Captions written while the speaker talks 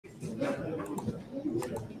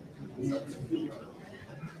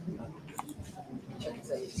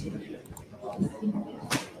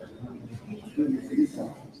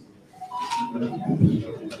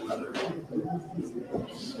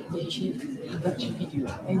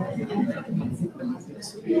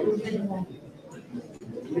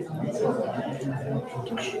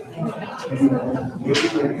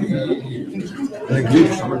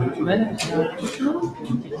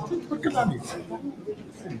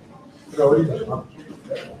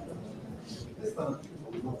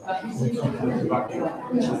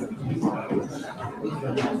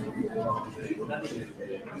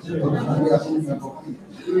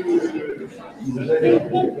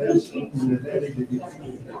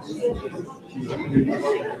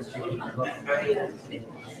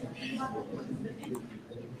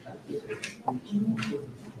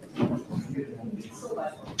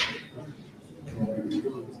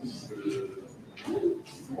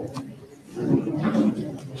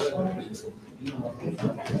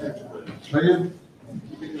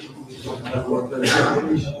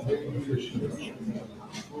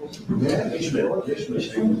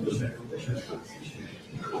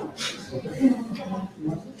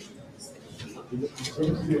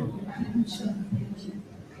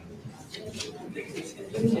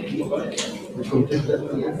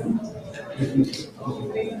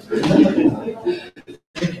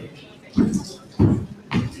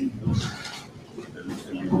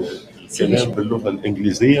الكلام باللغة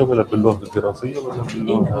الإنجليزية ولا باللغة الفرنسية ولا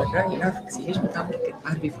باللغة؟ راني نعرفك سياش بتعمل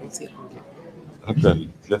عربي فرنسي حتى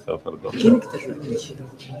الثلاثة فرقات. كاينك ترجمة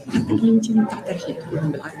حتى كلمتين من تحت الحيط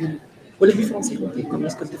كلهم بالعربي ولا بالفرنسي كومبلي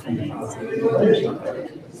الناس كلها تفهم الفرنسي.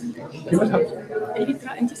 كيما تحب. اللي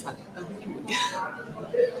ترى أنت صالح.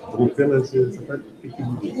 وكان سفرت في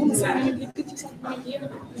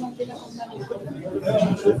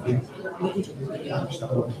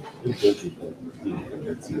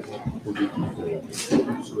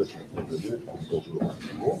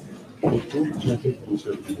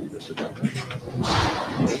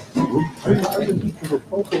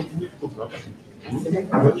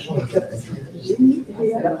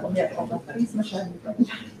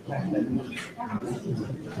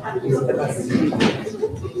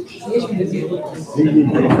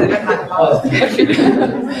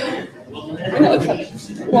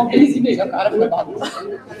عرفنا بعض.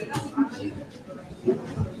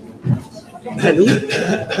 الو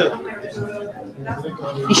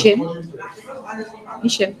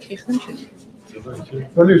هشام كيف نمشي؟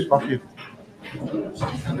 Salut, parfait.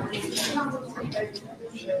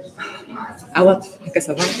 عوض هكا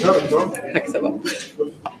سافا هكا سافا.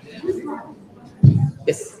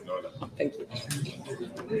 Yes. Thank you.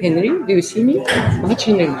 Henry, do you see me? ما عادش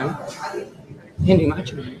هنري معنا. هنري ما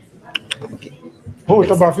عادش معنا. Okay. هو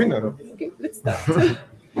تبع فينا أنا. Okay, let's start.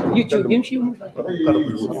 يوتيوب يمشي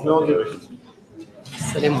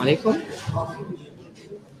السلام عليكم.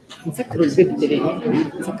 نسكروا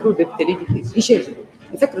الباب التالي هشام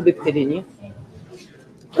نسكروا الباب التالي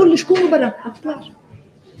قول لي شكون برا ما تطلعش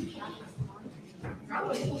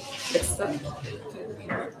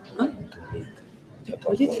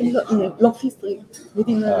وليت في لونفيس صغير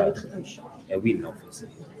هذه ما تخدمش وين لونفيس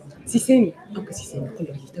سي سامي هاكا سي سامي قول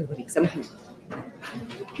له تو وريك سامحني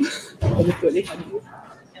قلت له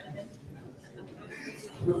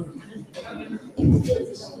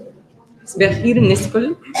صباح الخير الناس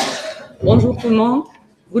الكل. Bonjour tout le monde.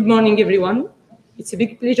 Good morning everyone. It's a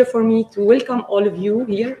big pleasure for me to welcome all of you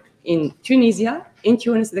here in Tunisia, in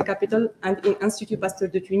Tunis, the capital, and in Institut Pasteur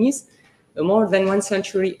de Tunis, a more than one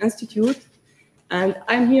century institute. And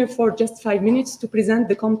I'm here for just 5 minutes to present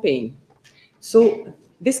the campaign. So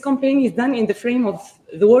this campaign is done in the frame of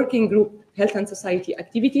the working group Health and Society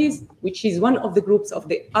Activities, which is one of the groups of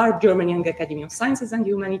the Arab German Young Academy of Sciences and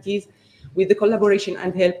Humanities, with the collaboration and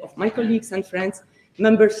help of my colleagues and friends,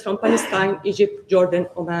 members from Palestine, Egypt, Jordan,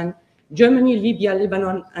 Oman, Germany, Libya,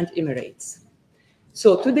 Lebanon, and Emirates. So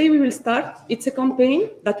today we will start. It's a campaign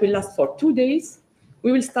that will last for 2 days. We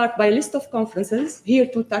will start by a list of conferences here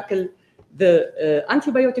to tackle the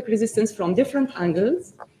antibiotic resistance from different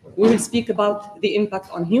angles. We will speak about the impact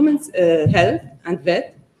on human health and vet,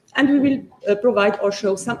 and we will provide or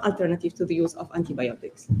show some alternative to the use of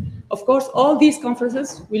antibiotics. Of course, all these conferences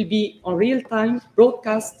will be on real-time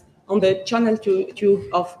broadcast on the channel YouTube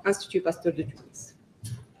of Institut Pasteur de Tunis.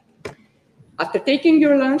 After taking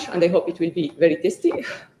your lunch, and I hope it will be very tasty,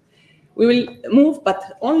 we will move, but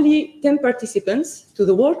only 10 participants, to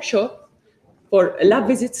the workshop for lab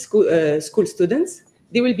visit school students.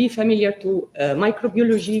 They will be familiar to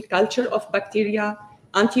microbiology, culture of bacteria,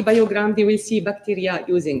 antibiogram. They will see bacteria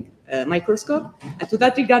using a microscope. And to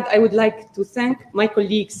that regard, I would like to thank my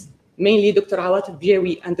colleagues, mainly Dr. Awatif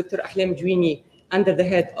Biawi and Dr. Ahlam Jouini, under the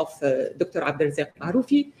head of Dr. Abdelrazak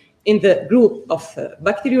Maroufi, in the group of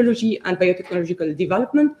bacteriology and biotechnological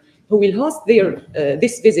development, who will host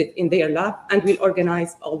this visit in their lab and will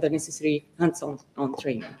organize all the necessary hands-on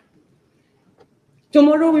training.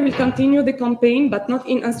 Tomorrow we will continue the campaign, but not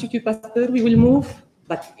in Institut Pasteur. We will move,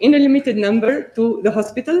 but in a limited number, to the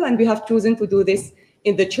hospital, and we have chosen to do this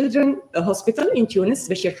in the Children's Hospital in Tunis,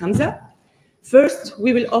 Bechir Hamza. First,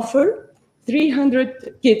 we will offer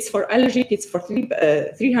 300 kits for allergy kits for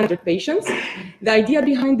 300 patients. The idea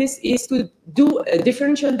behind this is to do a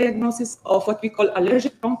differential diagnosis of what we call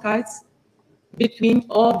allergic bronchitis between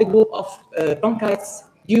all the group of bronchitis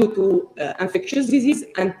due to infectious disease,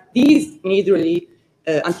 and these need really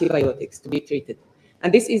antibiotics to be treated.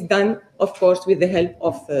 And this is done, of course, with the help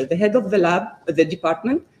of the head of the lab, the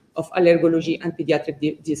Department of Allergology and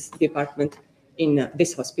Pediatric Department in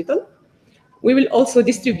this hospital. We will also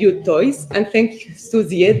distribute toys, and thanks to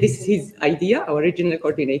Ziad, this is his idea, our regional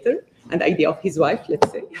coordinator, and idea of his wife,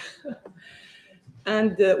 let's say.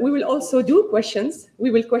 And we will also do questions.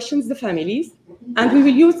 We will question the families, and we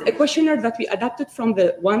will use a questionnaire that we adapted from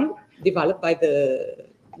the one developed by the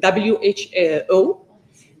WHO.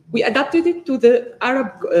 We adapted it to the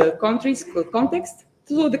Arab countries' context.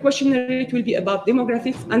 So the questionnaire, it will be about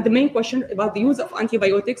demographics, and the main question about the use of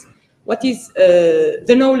antibiotics. What is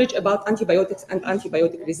the knowledge about antibiotics and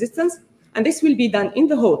antibiotic resistance? And this will be done in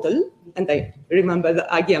the hotel. And I remember the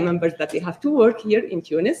AGYA members that they have to work here in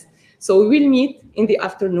Tunis. So we will meet in the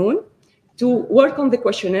afternoon to work on the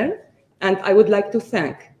questionnaire. And I would like to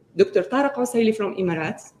thank Dr. Tariq Osaili from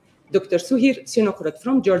Emirates, Dr. Suhir Sinokrat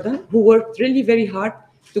from Jordan, who worked really very hard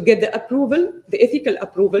to get the approval, the ethical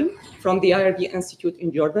approval from the IRB Institute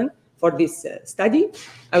in Jordan for this study.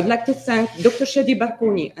 I would like to thank Dr. Shadi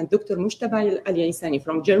Barkouni and Dr. Mushtaba Al-Yaisani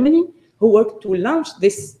from Germany, who worked to launch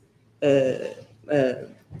this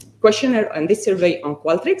questionnaire and this survey on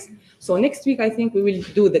Qualtrics. So next week, I think we will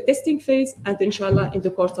do the testing phase, and inshallah, in the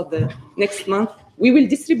course of the next month, we will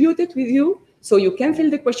distribute it with you so you can fill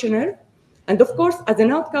the questionnaire. And of course, as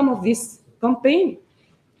an outcome of this campaign,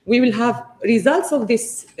 we will have results of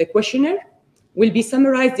this questionnaire will be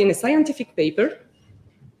summarized in a scientific paper.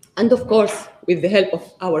 And of course, with the help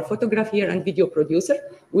of our photographer and video producer,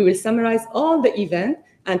 we will summarize all the event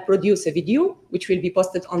and produce a video, which will be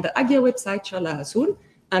posted on the AGYA website, inshallah, soon,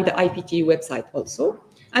 and the IPT website also.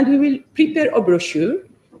 And we will prepare a brochure,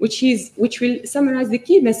 which will summarize the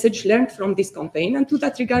key message learned from this campaign. And to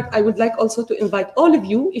that regard, I would like also to invite all of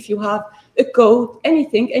you, if you have a code,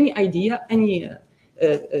 anything, any idea, any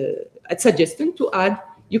suggestion to add,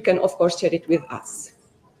 you can, of course, share it with us.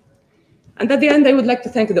 And at the end, I would like to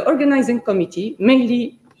thank the organizing committee,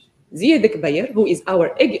 mainly Ziad Kbayer, who is our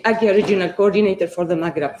AGYA regional coordinator for the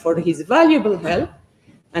Maghreb, for his valuable help.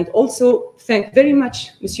 And also thank very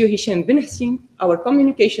much Monsieur Hisham Ben Hassim, our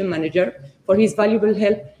communication manager, for his valuable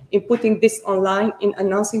help in putting this online, in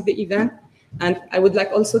announcing the event. And I would like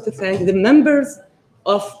also to thank the members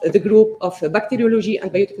of the group of bacteriology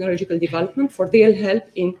and biotechnological development for their help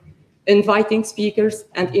in inviting speakers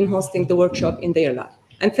and in hosting the workshop in their lab.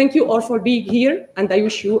 And thank you all for being here, and I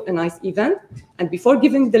wish you a nice event. And before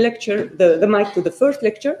giving the lecture, the mic to the first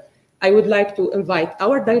lecture, I would like to invite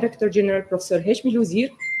our Director General, Professor Heshmi Louzir,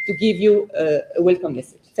 to give you a welcome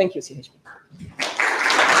message. Thank you, Heshmi.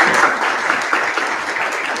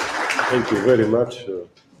 Thank you very much,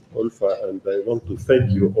 Olfa, and I want to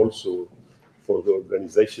thank you also for the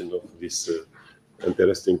organization of this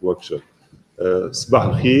interesting workshop. صباح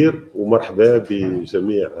الخير ومرحبا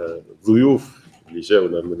بجميع الضيوف اللي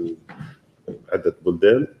جاونا من عدة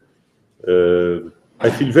بلدان. I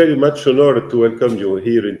feel very much honored to welcome you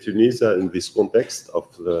here in Tunisia in this context of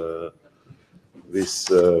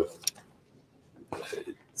this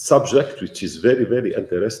subject, which is very, very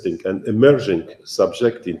interesting and emerging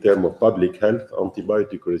subject in terms of public health,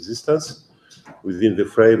 antibiotic resistance, within the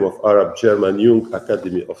frame of Arab-German Young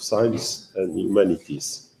Academy of Science and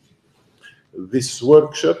Humanities. This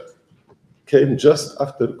workshop came just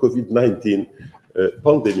after COVID-19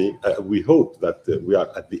 pandemic. We hope that we are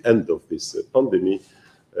at the end of this pandemic,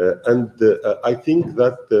 and I think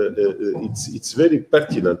that it's very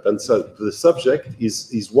pertinent, and so the subject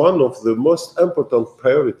is one of the most important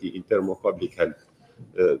priority in terms of public health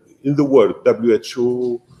in the world.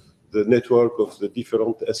 WHO, the network of the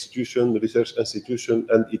different institutions, research institutions,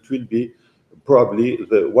 and it will be probably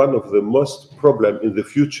one of the most problem in the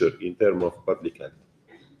future in terms of public health.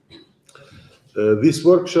 This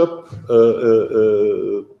workshop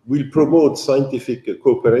will promote scientific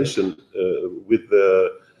cooperation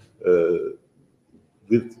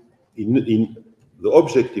in the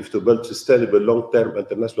objective to build sustainable long-term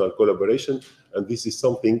international collaboration, and this is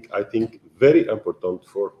something I think very important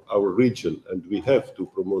for our region, and we have to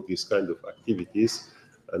promote these kind of activities.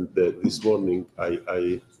 And this morning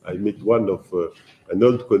I met one of an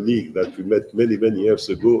old colleague that we met many years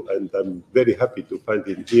ago, and I'm very happy to find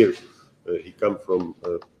him here. He comes from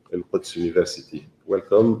Al-Quds University.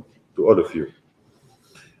 Welcome to all of you.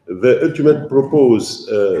 The ultimate propose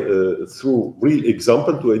through real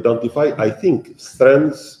example to identify, I think,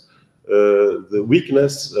 strengths, the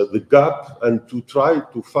weakness, the gap, and to try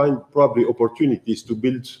to find probably opportunities to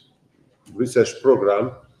build research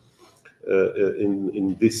program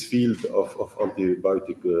in this field of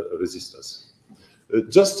antibiotic resistance.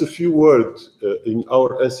 Just a few words in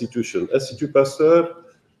our institution. Institut Pasteur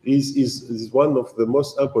is one of the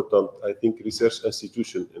most important, I think, research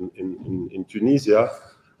institution in Tunisia.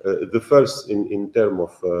 The first in terms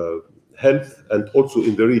of health and also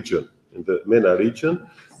in the region, in the MENA region.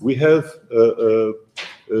 We have,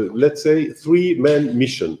 let's say, three main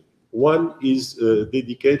missions. One is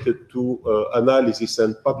dedicated to analysis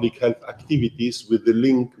and public health activities with the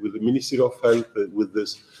link with the Ministry of Health, with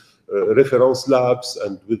this reference labs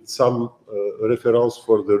and with some reference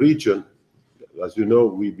for the region. As you know,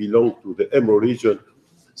 we belong to the EMO region.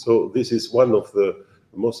 So this is one of the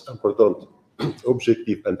most important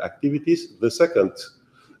objective and activities. The second,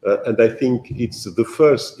 and I think it's the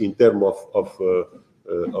first in terms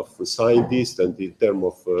of scientists and in terms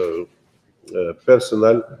of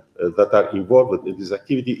personnel that are involved in this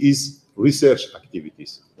activity, is research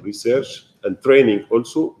activities, research and training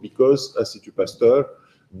also, because Institut Pasteur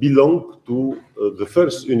belongs to the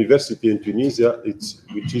first university in Tunisia,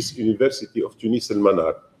 which is University of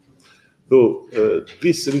Tunis-معهد. So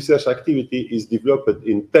this research activity is developed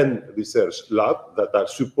in 10 research labs that are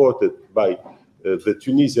supported by the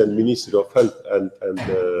Tunisian Ministry of Health and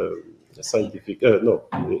Scientific,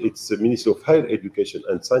 it's the Ministry of Higher Education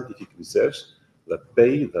and Scientific Research that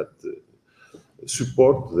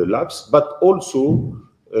support the labs, but also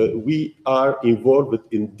we are involved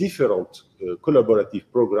in different collaborative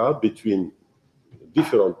programs between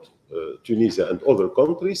different Tunisia and other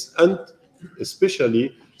countries, and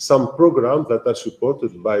especially some programs that are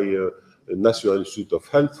supported by the National Institute of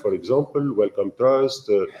Health, for example, Wellcome Trust,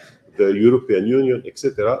 the European Union,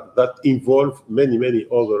 etc., that involve many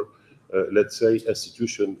other, let's say,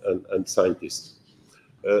 institutions and scientists.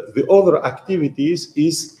 The other activities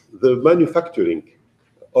is the manufacturing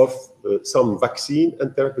of some vaccine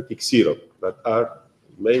and therapeutic serum that are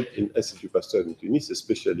made in Institut Pasteur in Tunis,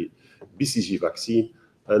 especially BCG vaccine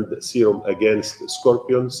and serum against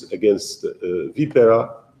scorpions, against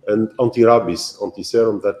vipera, and anti-rabies,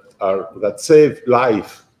 anti-serum that save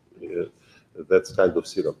life, that kind of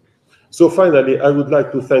serum. So finally, I would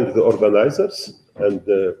like to thank the organizers and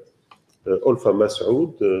Olfa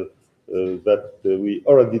Masoud, that we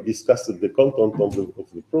already discussed the content of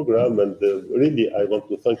the program, and really I want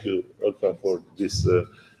to thank you, Olfa, for this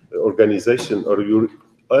organization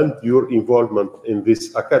and your involvement in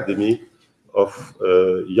this academy of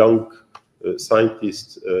young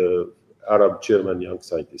scientists, Arab-German young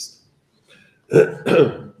scientists.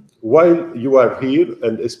 While you are here,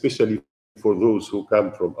 and especially for those who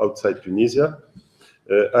come from outside Tunisia,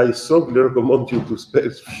 I strongly recommend you to spend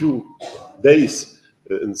a few days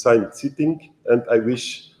in science sitting, and I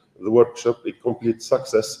wish the workshop a complete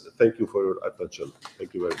success. Thank you for your attention.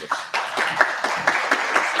 Thank you very much.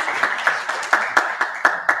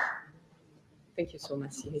 Thank you so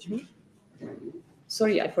much, Hajmi.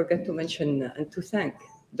 Sorry, I forgot to mention and to thank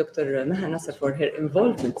Dr. Maha Nasser for her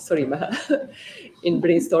involvement, sorry Maha, in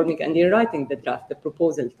brainstorming and in writing the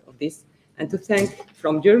proposal of this, and to thank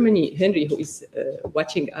from Germany, Henry, who is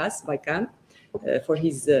watching us by cam, for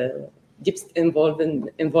his deep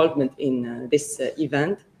involvement in this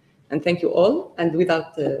event. And thank you all. And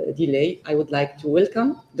without delay, I would like to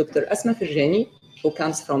welcome Dr. Asma Ferjani, who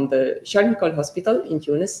comes from the Charles Michel Hospital in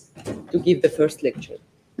Tunis, to give the first lecture.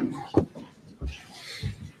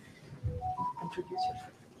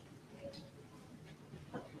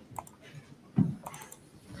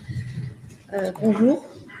 Bonjour,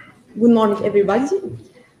 good morning everybody.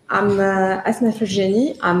 I'm Asma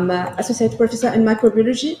Ferjani. I'm associate professor in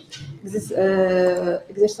microbiology,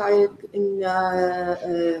 exercise in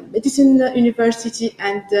medicine university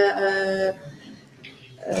and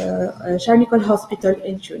Charles Michel Hospital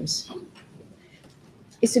in Tunis.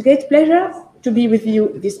 It's a great pleasure to be with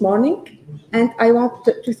you this morning, and I want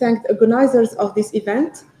to thank the organizers of this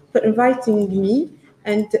event for inviting me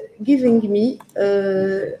and giving me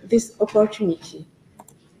this opportunity.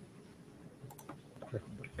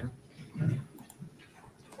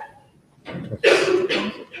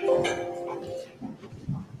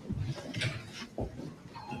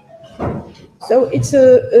 So it's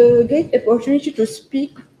a great opportunity to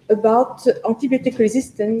speak about antibiotic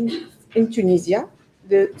resistance in Tunisia,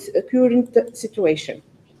 the current situation.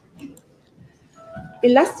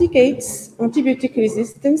 In last decades, antibiotic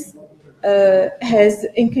resistance has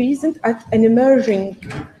increased at an emerging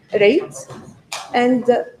rate, and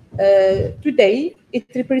today it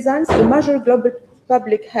represents a major global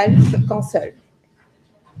public health concern,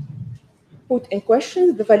 put in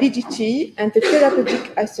question the validity and the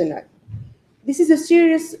therapeutic arsenal. This is a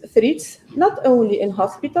serious threat, not only in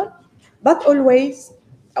hospital, but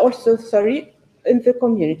also in the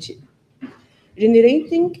community,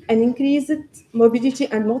 generating an increased morbidity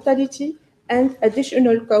and mortality and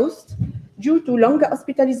additional cost due to longer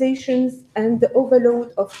hospitalizations and the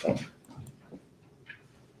overload of care.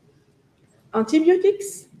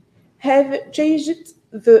 Antibiotics have changed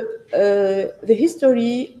the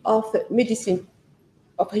history of medicine,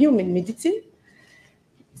 of human medicine.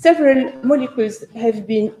 Several molecules have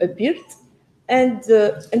been appeared, and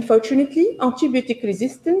unfortunately, antibiotic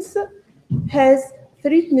resistance has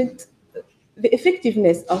threatened the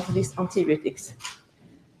effectiveness of these antibiotics.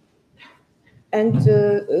 And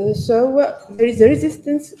so there is a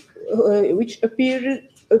resistance which appeared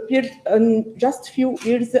in just few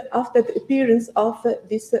years after the appearance of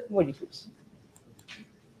these molecules.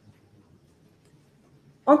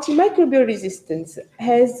 Antimicrobial resistance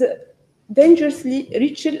has dangerously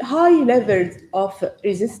reached high levels of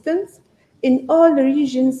resistance in all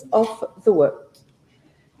regions of the world.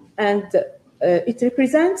 And it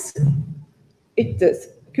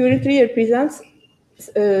currently represents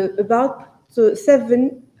about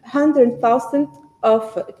 700,000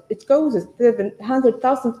 it causes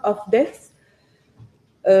 700,000 of deaths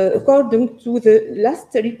according to the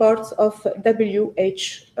last reports of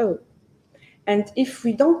WHO. And if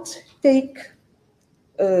we don't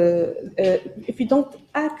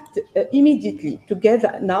act immediately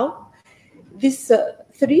together now, this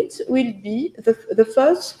threat will be the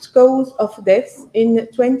first cause of deaths in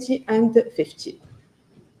 2050.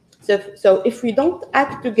 So if we don't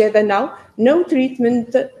act together now, no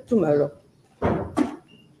treatment tomorrow.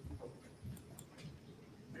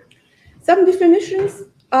 Some definitions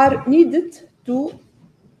are needed to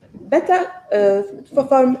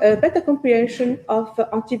form a better comprehension of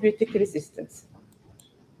antibiotic resistance.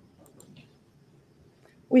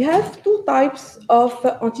 We have two types of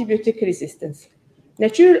antibiotic resistance.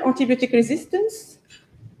 Natural antibiotic resistance,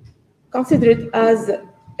 considered as an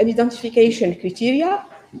identification criteria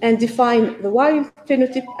and define the wild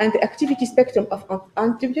phenotype and the activity spectrum of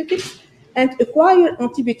antibiotics, and acquired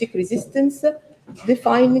antibiotic resistance,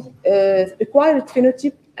 define acquired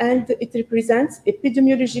phenotype, and it represents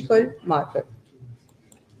epidemiological marker.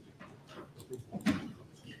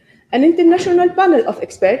 An international panel of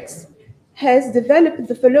experts has developed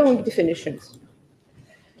the following definitions.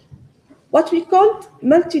 What we call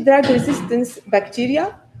multi-drug resistance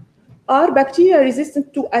bacteria are bacteria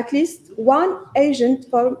resistant to at least one agent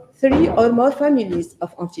from 3 or more families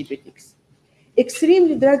of antibiotics.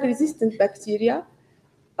 Extremely drug-resistant bacteria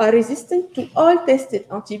are resistant to all tested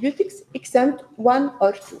antibiotics except 1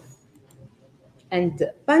 or 2. And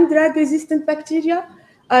pan-drug-resistant bacteria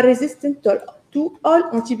are resistant to all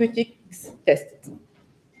antibiotics tested.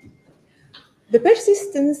 The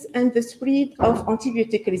persistence and the spread of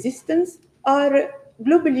antibiotic resistance are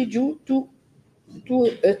globally due to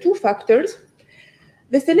two factors: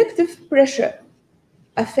 the selective pressure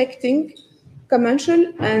affecting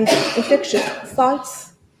commensal and infectious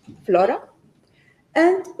sites flora,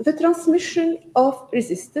 and the transmission of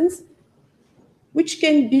resistance, which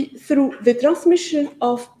can be through the transmission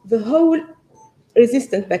of the whole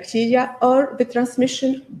resistant bacteria or the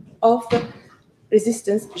transmission of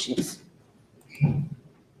resistance genes.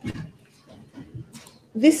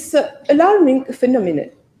 This alarming phenomenon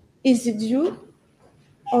is due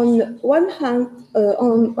on one hand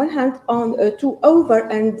to over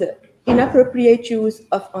and inappropriate use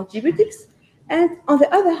of antibiotics, and on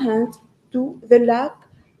the other hand to the lack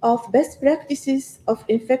of best practices of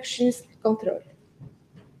infections control.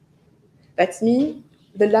 That means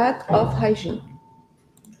the lack of hygiene.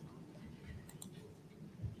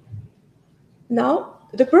 Now,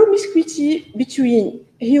 the promiscuity between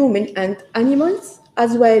human and animals,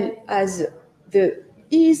 as well as the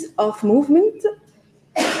ease of movement,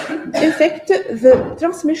 affect the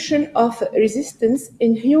transmission of resistance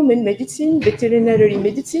in human medicine, veterinary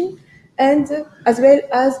medicine, and as well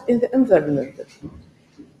as in the environment.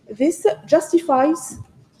 This justifies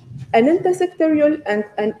an intersectorial and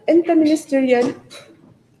an interministerial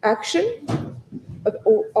action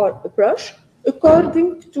or approach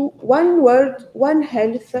according to one world, one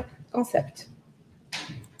health concept.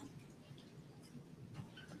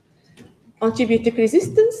 antibiotic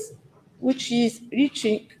resistance, which is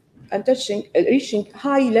reaching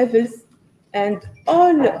high levels and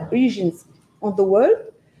all regions on the world.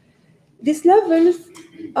 These levels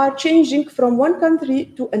are changing from one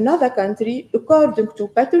country to another country according to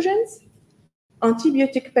pathogens,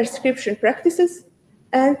 antibiotic prescription practices,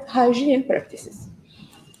 and hygiene practices.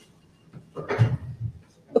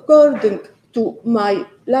 According to my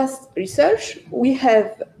last research, we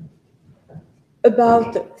have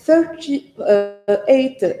about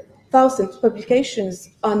 38,000 publications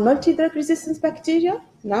on multi-drug resistance bacteria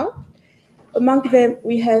now. Among them,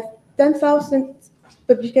 we have 10,000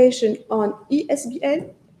 publications on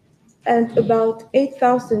ESBL and about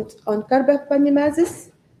 8,000 on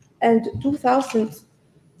carbamazepines and 2,000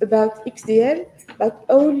 about XDL, but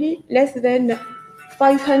only less than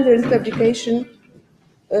 500 publications,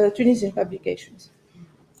 Tunisian publications.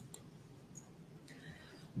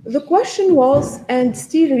 The question was, and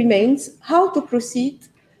still remains, how to proceed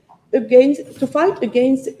to fight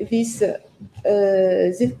against this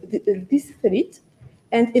threat.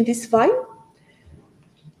 And in this fight,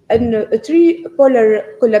 a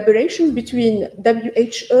three-polar collaboration between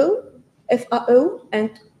WHO, FAO, and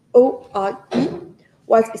OIE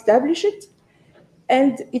was established,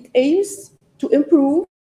 and it aims to improve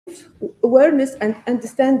awareness and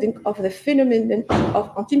understanding of the phenomenon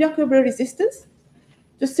of antimicrobial resistance,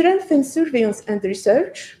 to strengthen surveillance and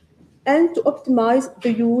research, and to optimize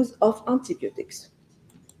the use of antibiotics.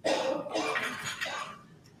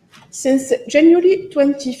 Since January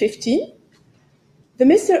 2015, the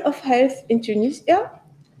Minister of Health in Tunisia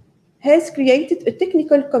has created a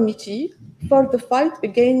technical committee for the fight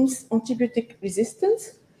against antibiotic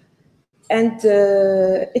resistance and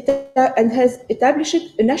has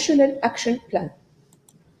established a national action plan.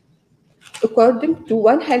 According to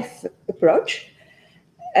One Health approach,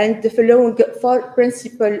 and following four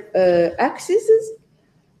principal axes.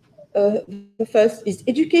 The first is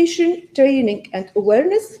education, training, and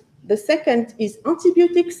awareness. The second is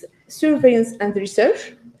antibiotics, surveillance, and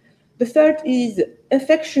research. The third is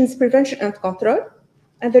infections prevention and control.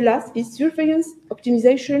 And the last is surveillance,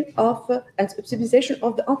 optimization and optimization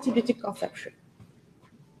of the antibiotic consumption.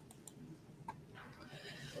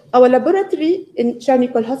 Our laboratory in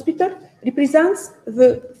Charnicol Hospital represents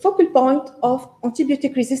the focal point of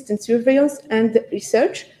antibiotic resistance surveillance and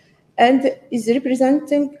research and is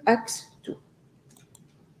representing Axe 2.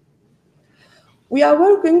 We are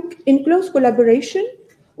working in close collaboration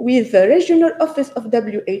with the regional office of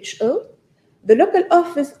WHO, the local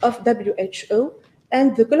office of WHO,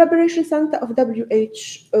 and the collaboration center of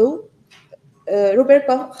WHO, Robert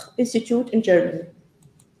Koch Institute in Germany.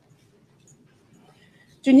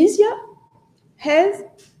 Tunisia has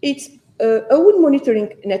its own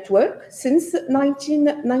monitoring network since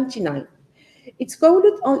 1999. It's called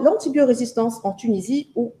l'Antibioresistance en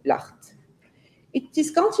Tunisie, ou l'ART. It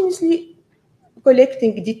is continuously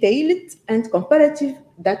collecting detailed and comparative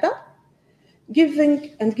data,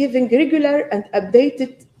 giving regular and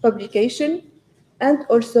updated publication, and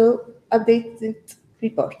also updated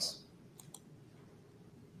reports.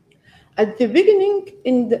 At the beginning,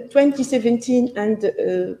 in 2017 and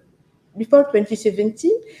before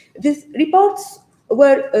 2017, these reports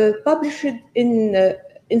were published in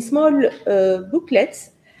small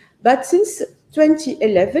booklets, but since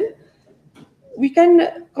 2011, we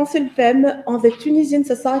can consult them on the Tunisian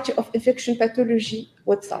Society of Infection Pathology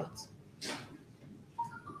website.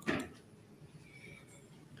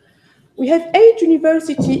 We have 8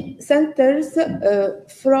 university centers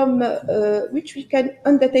from which we can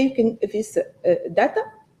undertake this data.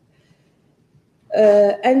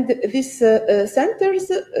 And these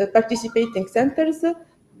centers, participating centers,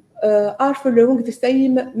 are following the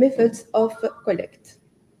same methods of collect.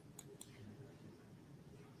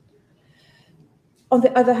 On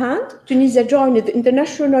the other hand, Tunisia joined the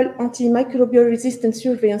International Antimicrobial Resistance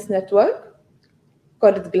Surveillance Network,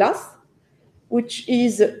 called GLAS, which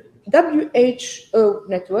is WHO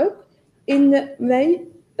network, in May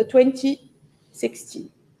 2016.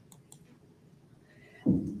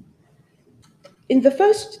 In the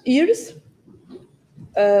first years,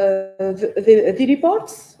 the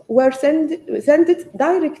reports were sent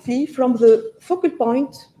directly from the focal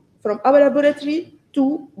point, from our laboratory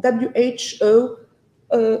to WHO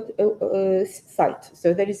site.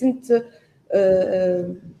 So there isn't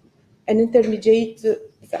an intermediate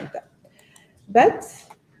center. But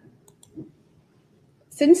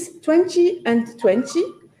since 2020,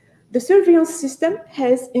 the surveillance system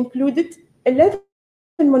has included 11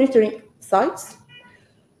 monitoring sites,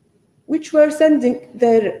 which were sending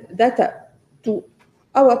their data to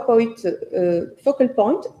our focal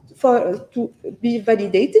point to be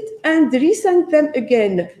validated and resend them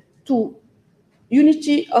again to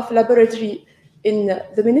Unity of Laboratory in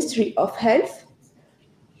the Ministry of Health.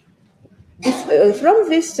 From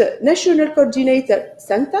this National Coordinator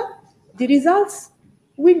Center, the results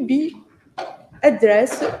will be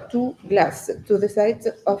addressed to GLAS, to the site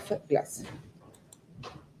of GLAS.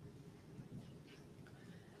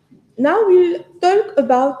 Now we'll talk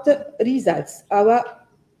about results, our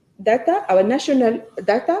data, our national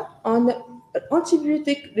data on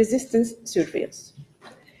antibiotic resistance surveillance.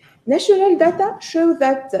 National data show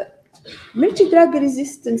that multi-drug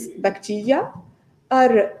resistance bacteria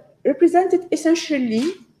are represented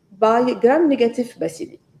essentially by gram-negative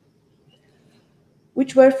bacilli,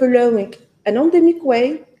 which were following an endemic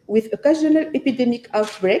way with occasional epidemic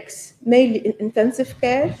outbreaks, mainly in intensive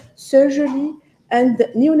care, surgery, and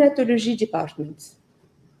neonatology departments.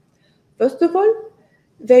 First of all,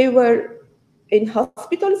 they were in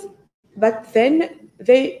hospitals, but then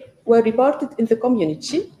they were reported in the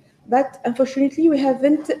community. But unfortunately, we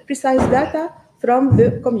haven't precise data from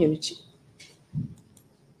the community.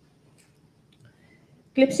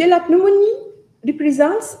 Klebsiella pneumoniae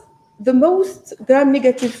represents the most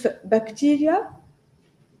gram-negative bacteria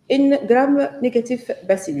in gram-negative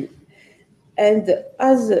bacilli. And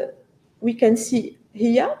as we can see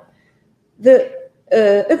here, the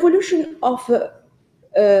evolution of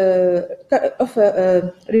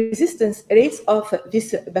resistance rates of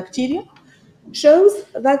this bacteria shows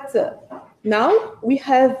that now we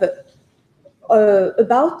have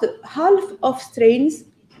about half of strains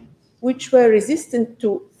which were resistant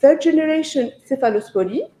to third-generation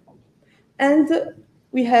cephalosporin, and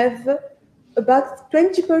we have about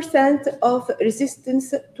 20% of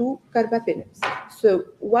resistance to carbapenems. So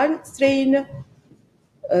one strain,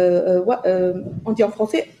 on dit en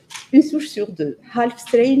français, une souche sur deux, half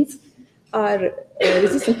strains are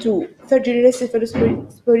resistant to third-generation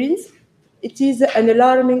cephalosporins. It is an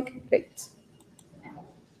alarming rate.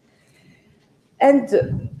 And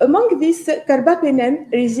among these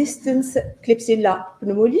carbapenem-resistant Klebsiella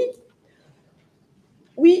pneumoniae,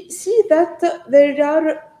 we see that there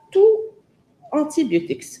are two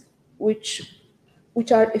antibiotics which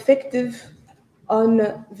are effective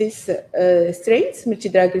on these strains,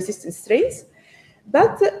 multi-drug resistant strains.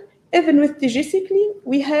 But even with tigecycline,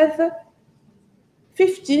 we have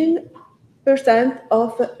 15%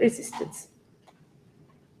 of resistance.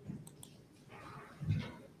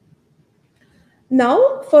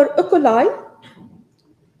 Now, for E. coli,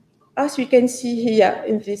 as we can see here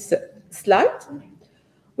in this slide,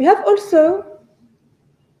 we have also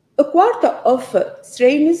a quarter of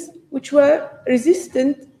strains which were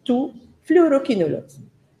resistant to fluoroquinolones,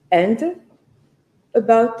 and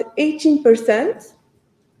about 18%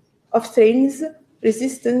 of strains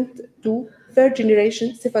resistant to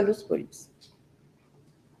third-generation cephalosporins.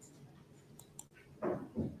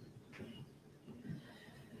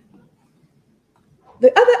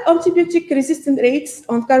 The other antibiotic resistant rates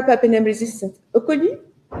on carbapenem resistant E. coli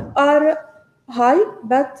are high,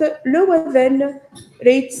 but lower than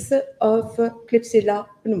rates of Klebsiella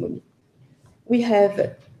pneumoniae. We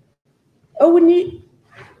have only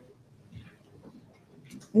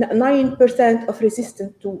 9% of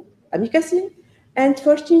resistance to amikacin and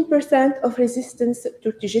 14% of resistance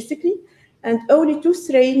to tigecycline, and only 2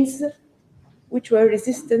 strains which were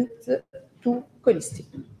resistant to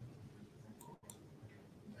colistin.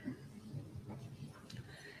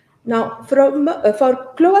 Now, for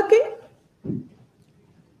cloacae,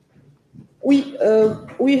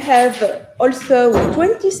 we have also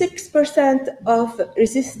 26% of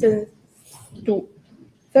resistance to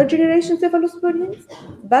third-generation cephalosporins,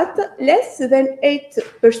 but less than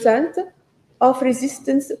 8% of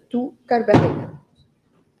resistance to carbapenem,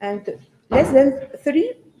 and less than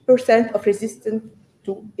 3% of resistance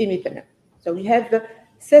to imipenem. So we have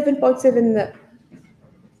 7.7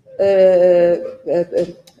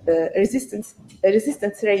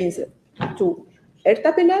 resistance range to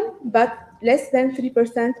ertapenem, but less than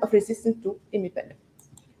 3% of resistance to imipenem.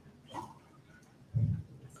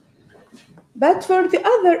 But for the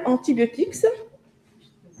other antibiotics,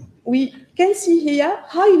 we can see here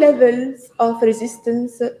high levels of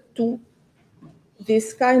resistance to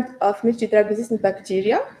this kind of multi-drug resistant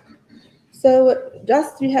bacteria. So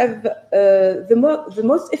just we have the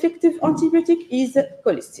most effective antibiotic is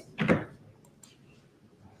colistin.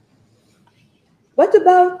 What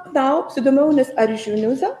about now Pseudomonas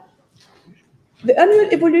aeruginosa? The annual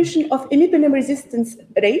evolution of imipenem resistance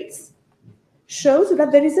rates shows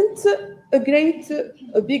that there isn't a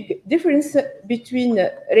big difference between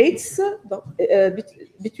rates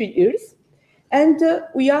between years, and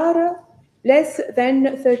we are less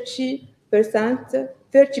than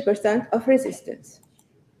 30% of resistance.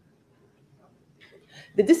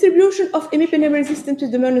 The distribution of imipenem resistant to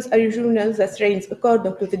Pseudomonas aeruginosa strains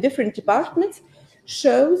according to the different departments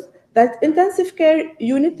shows that intensive care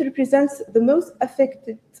unit represents the most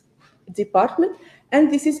affected department,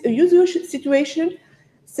 and this is a usual situation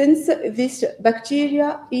since this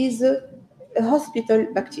bacteria is a hospital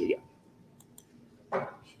bacteria.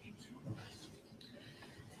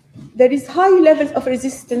 There is high levels of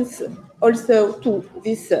resistance also to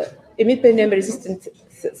these imipenem resistant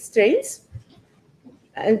strains,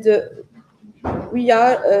 and we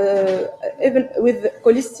are even with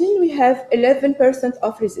colistin we have 11%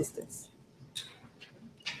 of resistance.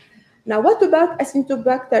 Now, what about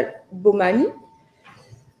Acinetobacter baumannii?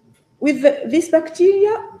 With this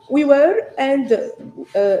bacteria, we were and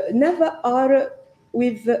never are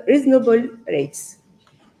with reasonable rates,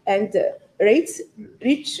 and rates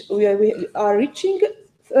we are reaching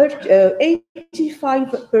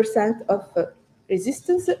 85% of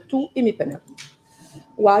resistance to imipenem,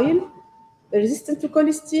 while the resistance to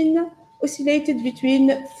colistin oscillated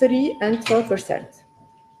between 3 and 4%.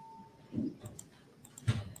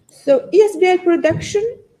 So ESBL production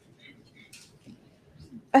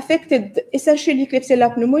affected essentially Klebsiella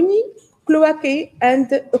pneumoniae, cloacae, and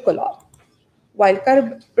E. coli, while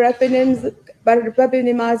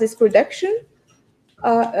carbapenemases production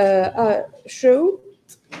showed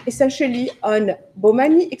essentially on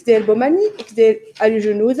baumannii, Ixodes baumannii, Ixodes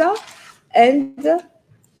aeruginosa, and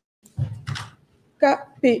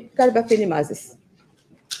carbapenemases.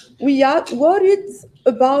 We are worried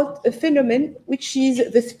about a phenomenon which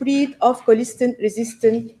is the spread of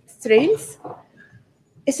colistin-resistant strains,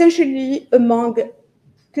 essentially among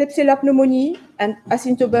Klebsiella pneumoniae and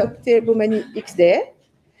Acinetobacter baumannii Ixodes.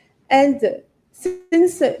 And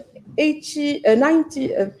since 20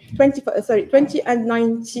 and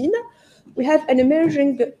 19, we have an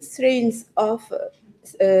emerging strains of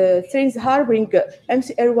strains harboring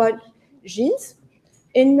MCR1 genes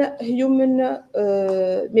in human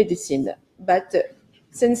medicine. But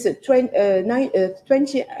since 20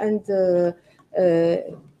 and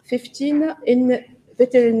 15 in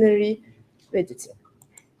veterinary medicine.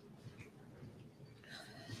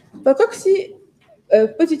 For cocci,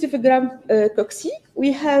 positive gram cocci,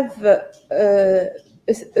 we have a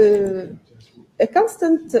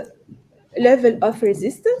constant level of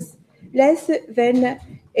resistance less than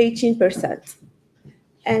 18%.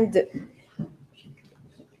 And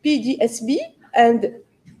PDSB and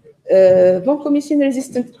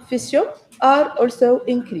vancomycin-resistant Physium are also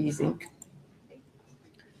increasing.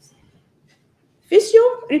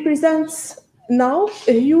 Physium represents now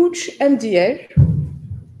a huge MDR,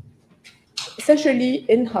 essentially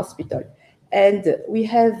in hospital, and we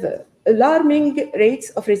have alarming rates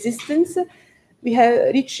of resistance. We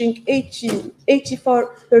have reaching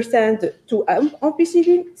 84% to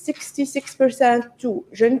ampicillin, 66% to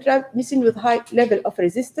gentamicin with high level of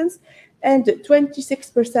resistance, and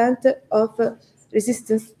 26% of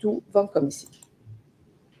resistance to vancomycin.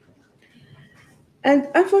 And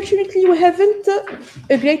unfortunately, we haven't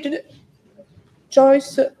a great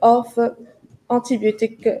choice of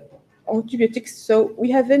antibiotics, so we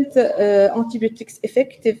haven't antibiotics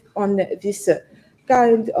effective on this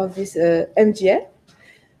kind of this MDR.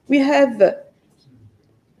 We have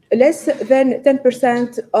less than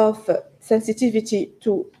 10% of sensitivity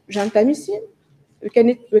to gentamicin. We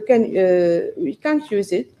can't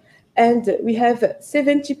use it, and we have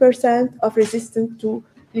 70% of resistance to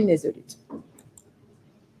linezolid.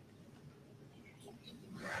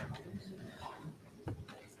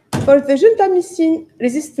 For the gentamicin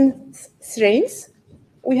resistant strains,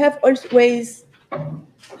 we have always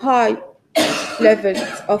high levels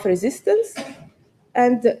of resistance,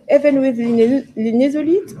 and even with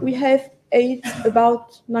linezolid, we have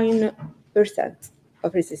about 9%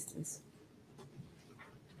 of resistance.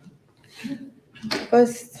 For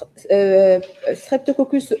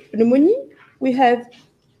Streptococcus pneumoniae, we have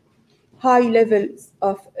high levels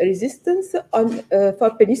of resistance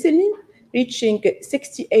for penicillin, reaching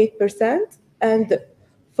 68% and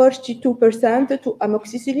 42% to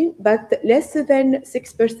amoxicillin, but less than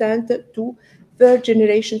 6% to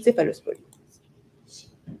third-generation cephalosporin.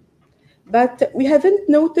 But we haven't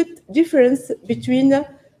noted difference between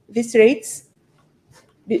these rates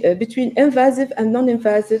between invasive and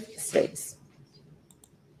non-invasive strains.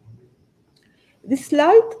 This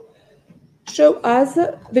slide shows us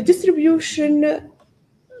the distribution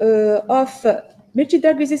of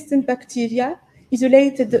multidrug-resistant bacteria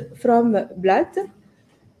isolated from blood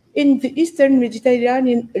in the Eastern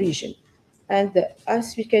Mediterranean region. And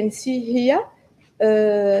as we can see here,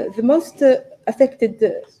 the most affected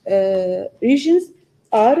regions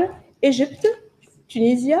are Egypt,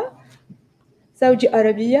 Tunisia, Saudi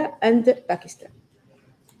Arabia, and Pakistan.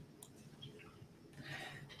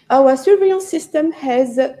 Our surveillance system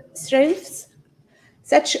has strengths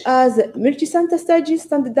such as multi-center studies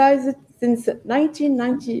standardized since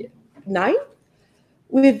 1999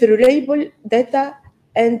 with reliable data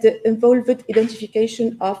and involved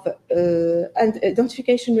identification of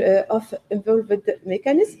involved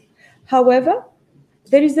mechanisms. However,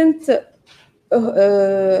 there isn't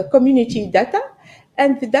community data,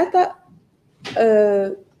 and the data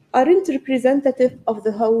aren't representative of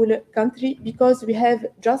the whole country because we have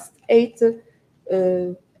just eight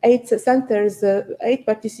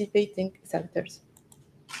participating centers.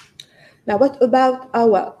 Now, what about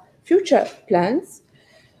our future plans?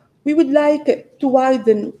 We would like to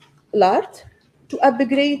widen LART, to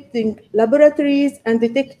upgrading laboratories and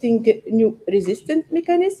detecting new resistant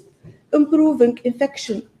mechanisms, improving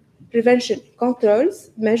infection prevention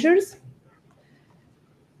controls measures,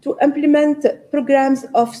 to implement programs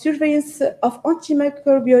of surveillance of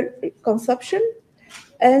antimicrobial consumption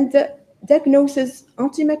and diagnosis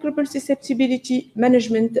antimicrobial susceptibility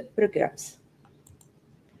management programs.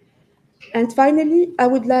 And finally, I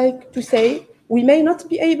would like to say we may not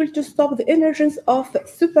be able to stop the emergence of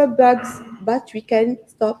superbugs, but we can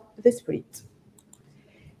stop the spread.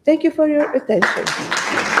 Thank you for your attention.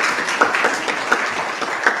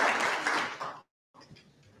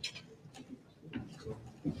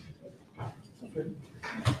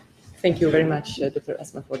 Thank you very much, Dr.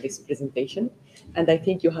 Asma, for this presentation. And I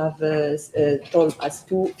think you have told us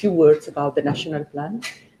few words about the national plan.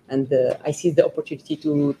 And I see the opportunity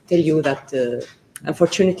to tell you that,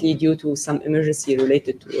 unfortunately, due to some emergency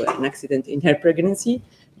related to an accident in her pregnancy,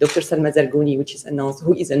 Dr. Salma Zargouni,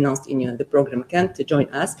 who is announced in the program, can't join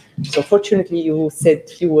us. So fortunately, you said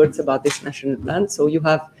few words about this national plan. So you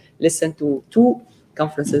have listened to 2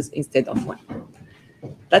 conferences instead of 1.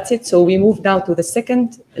 That's it. So we move now to the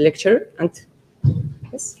second lecture. And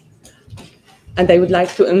I would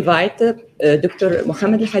like to invite Dr.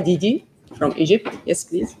 Mohammed Al-Hadidi from Egypt. Yes,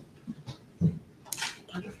 please.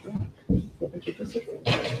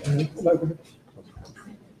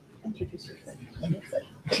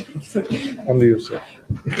 Only yourself.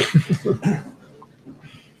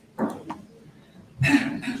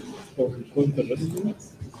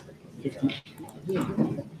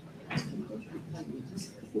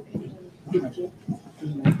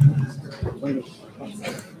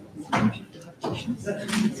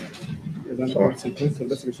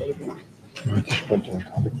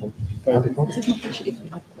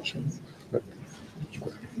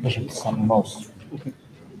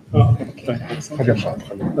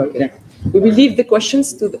 We will leave the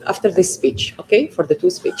questions to after this speech, okay? For the 2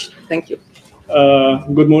 speeches. Thank you.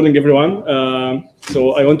 Good morning, everyone.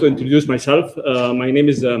 So I want to introduce myself. My name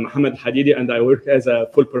is Mohammed Hadidi, and I work as a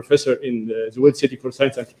full professor in the Zuweid City for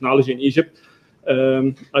Science and Technology in Egypt.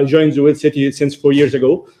 I joined Zuweid City since 4 years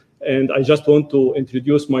ago, and I just want to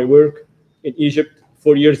introduce my work in Egypt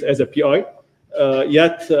 4 years as a PI.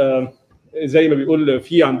 زي ما بيقول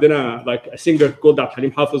في عندنا like a singer called عبد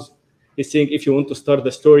الحليم حافظ. He's saying if you want to start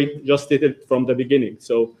the story, just state it from the beginning.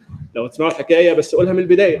 So لو تسمعوا الحكاية بس قولها من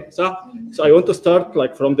البداية، صح؟ So I want to start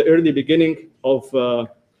like from the early beginning of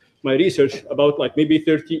my research about like maybe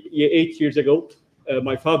 38 years ago.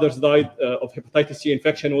 My father died of hepatitis C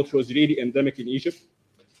infection, which was really endemic in Egypt,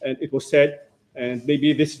 and it was sad. And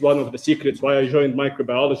maybe this is one of the secrets why I joined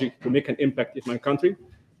microbiology, to make an impact in my country.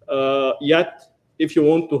 Yet, if you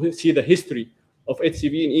want to see the history of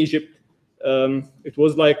HCV in Egypt, it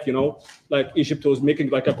was like, like Egypt was making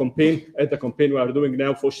like a campaign, at the campaign we are doing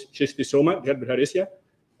now for schistosoma, Gerber-Harisia,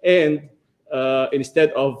 and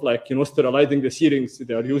instead of like, sterilizing the syringes,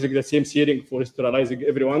 they are using the same syringe for sterilizing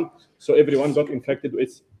everyone. So everyone got infected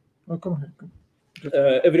with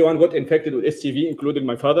everyone got infected with HCV, including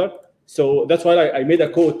my father. So that's why I made a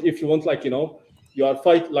quote. If you want, like, you are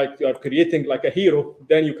you are creating like a hero,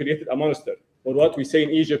 then you created a monster. Or what we say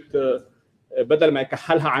in Egypt, بدل ما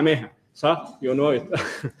يكحلها عماها, صح? You know it.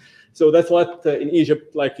 So that's what in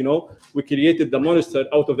Egypt, like, we created the monster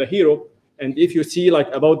out of the hero. And if you see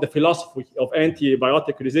like about the philosophy of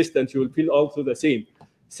antibiotic resistance, you will feel also the same.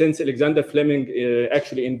 Since Alexander Fleming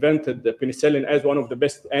actually invented the penicillin as one of the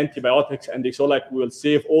best antibiotics, and they saw like we will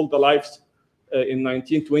save all the lives in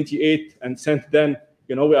 1928, and since then,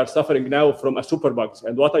 we are suffering now from a superbugs.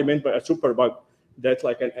 And what I meant by a superbug, that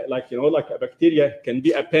like a bacteria can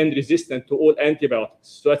be append resistant to all antibiotics.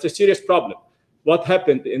 So that's a serious problem. What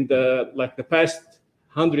happened in the past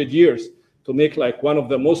 100 years? to make like one of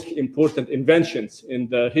the most important inventions in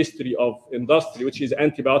the history of industry, which is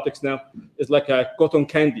antibiotics now. It's like a cotton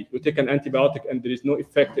candy. You take an antibiotic and there is no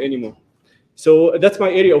effect anymore. So that's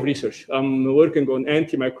my area of research. I'm working on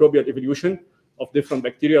antimicrobial evolution of different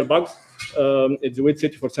bacterial bugs. It's the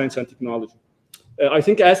City for Science and Technology. I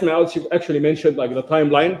think Asma actually mentioned like the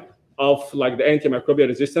timeline of like the antimicrobial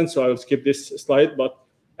resistance, so I will skip this slide. But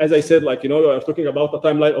as I said, like, we are talking about a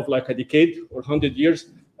timeline of like a decade or 100 years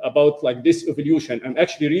about like this evolution. I'm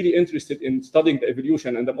actually really interested in studying the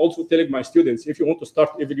evolution, and I'm also telling my students, if you want to start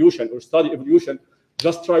evolution or study evolution,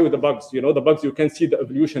 just try with the bugs. The bugs, you can see the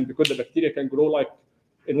evolution because the bacteria can grow like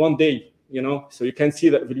in one day, so you can see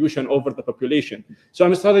the evolution over the population. So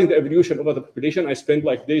I'm studying the evolution over the population. I spend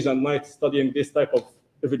like days and nights studying this type of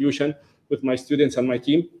evolution with my students and my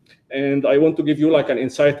team. And I want to give you like an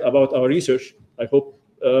insight about our research, I hope.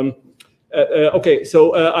 Okay,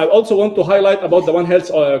 so I also want to highlight about the One Health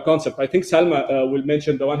concept. I think Salma will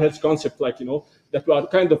mention the One Health concept, like, that we are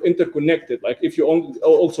kind of interconnected. Like if you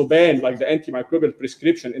also ban like the antimicrobial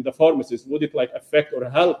prescription in the pharmacies, would it like affect or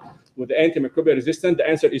help with the antimicrobial resistance? The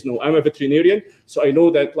answer is no. I'm a veterinarian, so I know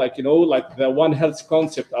that like, like the One Health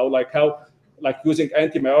concept, or like how like using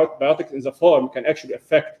antibiotics in the farm can actually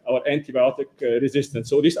affect our antibiotic resistance.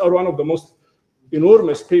 So these are one of the most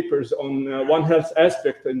enormous papers on One Health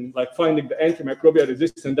aspect and like finding the antimicrobial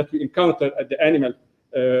resistance that we encounter at the animal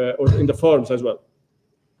or in the farms as well.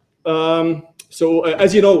 So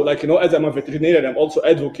as you know, like, as I'm a veterinarian, I'm also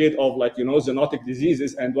advocate of like, zoonotic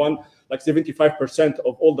diseases, and like 75%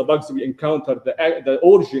 of all the bugs we encounter, the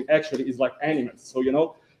origin actually is like animals. So,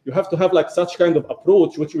 you have to have like such kind of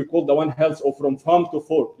approach, which we call the One Health, or from farm to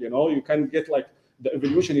fork. You can get like the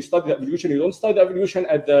evolution, you study the evolution, you don't study the evolution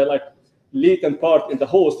at the like latent part in the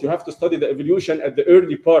host. You have to study the evolution at the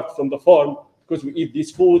early part from the farm, because we eat this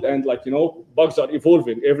food and like, bugs are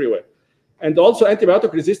evolving everywhere. And also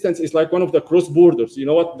antibiotic resistance is like one of the cross borders. You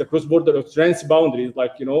know what? The cross border of transboundary is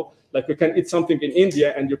like, like you can eat something in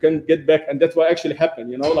India and you can get back. And that's what actually happened.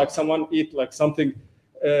 Like someone eat like something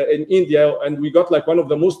in India, and we got like one of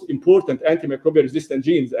the most important antimicrobial resistant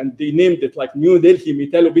genes, and they named it like New Delhi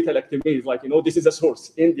metallobeta-lactamase. Like, this is a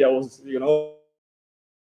source. India was,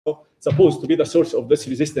 supposed to be the source of this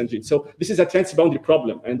resistant gene. So this is a transboundary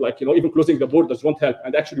problem, and like, even closing the borders won't help.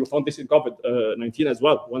 And actually we found this in COVID-19 as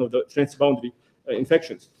well, one of the transboundary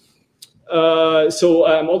infections. So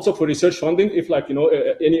I'm also for research funding. If like,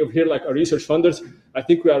 any of here like are research funders, I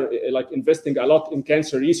think we are like investing a lot in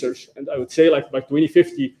cancer research. And I would say like by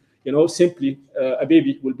 2050, simply a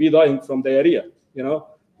baby will be dying from diarrhea,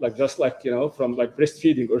 like just like, from like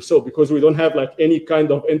breastfeeding or so, because we don't have like any kind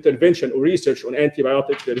of intervention or research on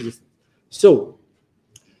antibiotic resistance. So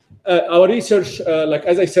our research, like,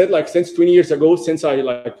 as I said, like since 20 years ago, since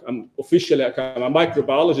I'm officially like, I'm a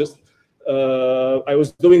microbiologist, I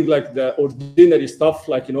was doing like the ordinary stuff,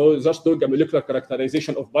 like, just doing a molecular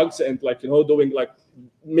characterization of bugs, and like, doing like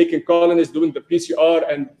making colonies, doing the PCR,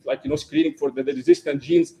 and like, screening for the resistant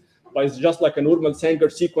genes by just like a normal Sanger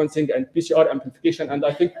sequencing and PCR amplification. And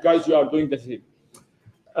I think, guys, you are doing the same.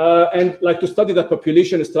 And like to study the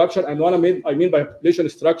population structure. And what I mean by population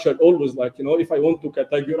structure, always like, if I want to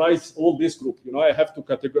categorize all this group, I have to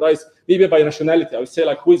categorize maybe by nationality. I would say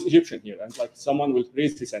like, who is Egyptian here? And like someone will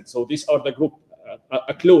raise his hand. So these are the group,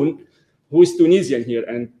 a clone who is Tunisian here.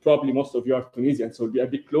 And probably most of you are Tunisian. So it'll be a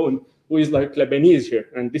big clone who is like Lebanese here.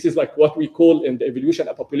 And this is like what we call in the evolution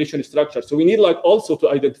a population structure. So we need like also to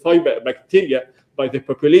identify bacteria by the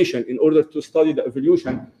population in order to study the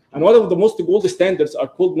evolution. And one of the most gold standards are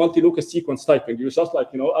called multi-locus sequence typing. You just like,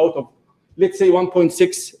 out of, let's say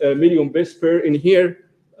 1.6 million base pair in here,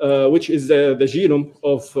 which is the genome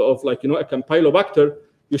of like, a Campylobacter,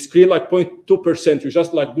 you screen like 0.2%. You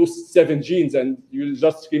just like do 7 genes and you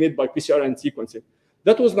just screen it by PCR and sequencing.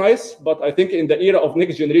 That was nice, but I think in the era of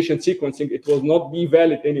next generation sequencing, it will not be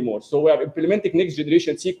valid anymore. So we are implementing next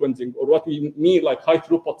generation sequencing, or what we mean like high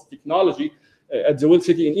throughput technology, at the World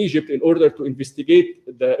City in Egypt, in order to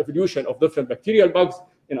investigate the evolution of different bacterial bugs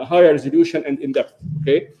in a higher resolution and in depth,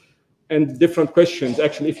 okay? And different questions.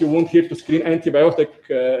 Actually, if you want here to screen antibiotic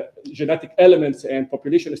genetic elements and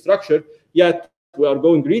population structure, yet we are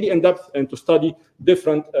going really in depth and to study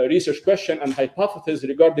different research questions and hypotheses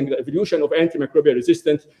regarding the evolution of antimicrobial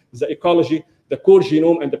resistance, the ecology, the core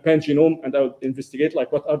genome and the pangenome, and I'll investigate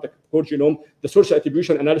like what are the core genome, the source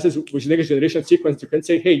attribution analysis with next generation sequence. You can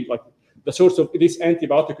say, hey, like the source of this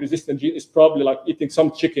antibiotic resistant gene is probably like eating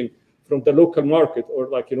some chicken from the local market, or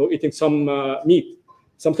like, eating some meat,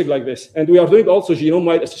 something like this. And we are doing also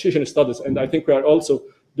genome-wide association studies, and I think we are also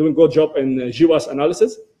doing a good job in GWAS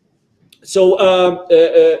analysis. So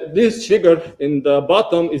this figure in the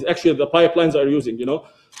bottom is actually the pipelines are using.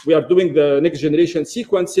 We are doing the next generation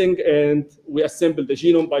sequencing, and we assemble the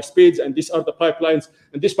genome by spades, and these are the pipelines.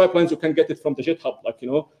 And these pipelines, you can get it from the GitHub.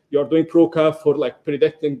 You are doing ProCaf for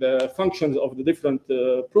predicting the functions of the different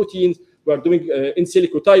proteins. We are doing in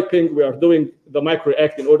silico typing. We are doing the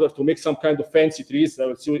microreact in order to make some kind of fancy trees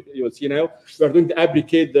that you will see now. We are doing the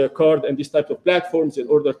abricate, the card, and these types of platforms in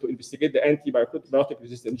order to investigate the antibiotic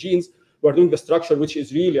resistant genes. We are doing the structure, which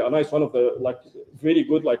is really a nice one of the very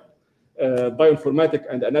good bioinformatic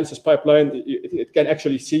and analysis pipeline. It can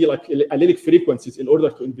actually see allelic frequencies in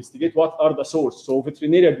order to investigate what are the source. So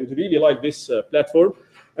veterinarians would really like this platform.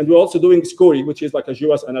 And we're also doing SCORY, which is like a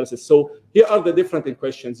GWAS analysis. So here are the different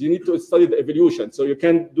questions. You need to study the evolution. So you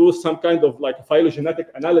can do some kind of phylogenetic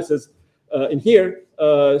analysis in here.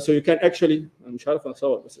 So you can actually,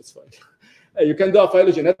 it's fine. You can do a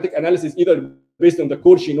phylogenetic analysis either based on the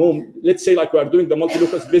core genome. Let's say we are doing the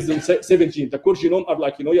multi-locus based on 7 genes. The core genome are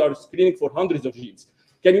you are screening for hundreds of genes.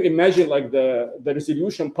 Can you imagine the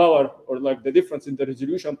resolution power or the difference in the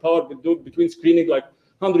resolution power between screening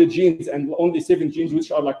 100 genes and only 7 genes,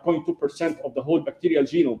 which are 0.2% of the whole bacterial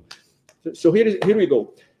genome? So here we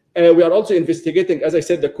go. We are also investigating, as I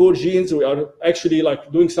said, the core genes. We are actually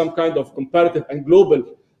doing some kind of comparative and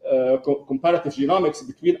global comparative genomics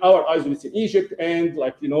between our isolates in Egypt and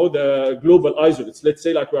the global isolates. Let's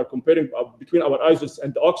say we are comparing between our isolates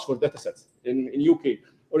and the Oxford datasets in UK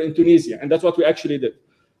or in Tunisia, and that's what we actually did.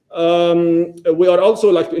 We are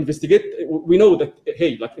also to investigate. We know that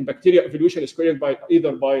in bacteria, evolution is carried by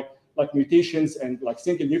either by mutations and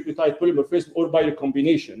single nucleotide polymorphism or by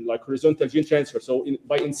recombination, horizontal gene transfer. So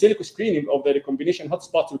by in silico screening of the recombination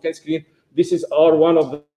hotspots, we can screen. This is one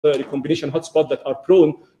of the recombination hotspots that are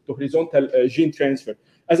prone to horizontal gene transfer.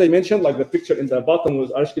 As I mentioned, the picture in the bottom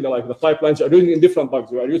was actually the pipelines are using in different bugs.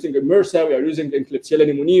 We are using MRSA, we are using Klebsiella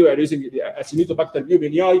pneumoniae, we are using Acinetobacter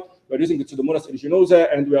baumannii, we are using the Pseudomonas aeruginosa,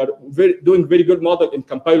 and we are doing very good model in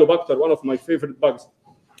Campylobacter, one of my favorite bugs.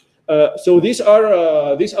 So these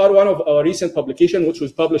are one of our recent publications, which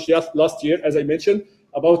was published last year, as I mentioned,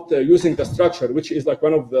 about using the structure, which is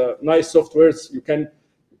one of the nice softwares. You can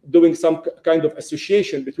doing some kind of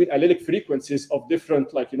association between allelic frequencies of different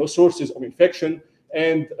sources of infection,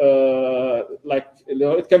 and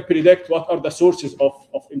it can predict what are the sources of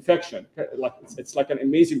infection. It's an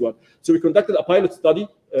amazing one. So we conducted a pilot study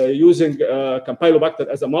using Campylobacter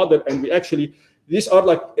as a model, and we actually these are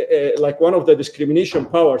one of the discrimination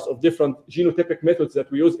powers of different genotypic methods that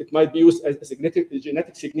we use. It might be used as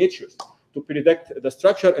genetic signatures to predict the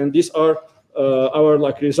structure, and these are our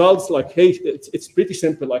results. It's pretty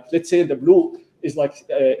simple. Let's say the blue is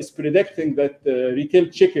is predicting that retail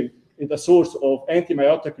chicken is the source of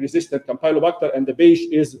antibiotic resistant Campylobacter, and the beige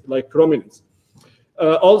is ruminants.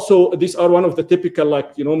 Also, these are one of the typical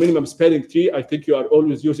minimum spanning tree. I think you are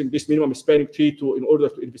always using this minimum spanning tree in order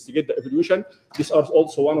to investigate the evolution. These are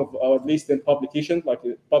also one of our recent publications,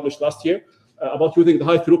 published last year, about using the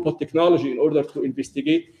high throughput technology in order to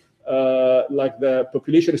investigate the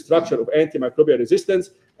population structure of antimicrobial resistance.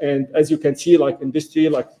 And as you can see, in this tree,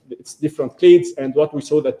 it's different clades, and what we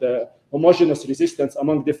saw that the homogeneous resistance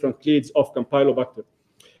among different clades of Campylobacter.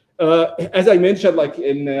 As I mentioned,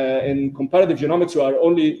 in comparative genomics, we are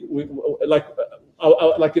only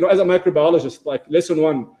as a microbiologist, lesson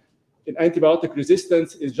 1 in antibiotic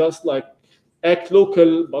resistance is just act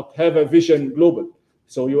local but have a vision global.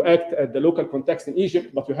 So you act at the local context in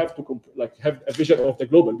Egypt, but you have to have a vision of the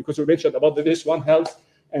global, because we mentioned about this One Health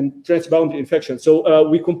and transboundary infection. So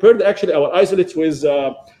we compared actually our isolates with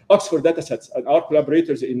Oxford datasets and our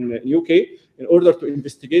collaborators in UK in order to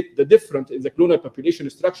investigate the difference in the clonal population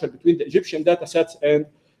structure between the Egyptian datasets and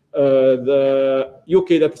the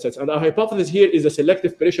UK datasets. And our hypothesis here is the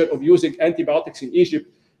selective pressure of using antibiotics in Egypt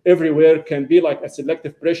everywhere can be a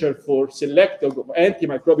selective pressure for selective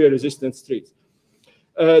antimicrobial resistance traits.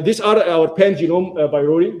 These are our pan-genome by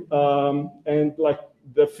Rory, and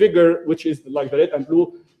the figure, which is the red and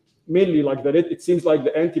blue, mainly the red, it seems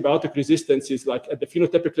the antibiotic resistance is at the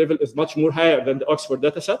phenotypic level is much more higher than the Oxford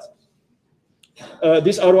datasets.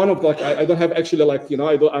 These are one of I don't have actually I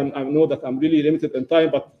know that I'm really limited in time,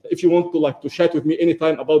 but if you want to chat with me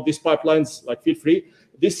anytime about these pipelines, feel free.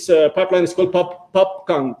 This pipeline is called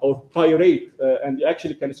PubCon or PyRate, and you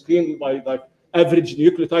actually can screen by average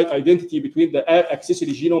nucleotide identity between the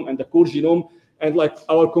accessory genome and the core genome. And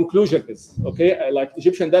our conclusion is,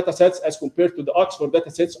 Egyptian data sets as compared to the Oxford data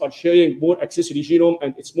sets are sharing more accessory genome,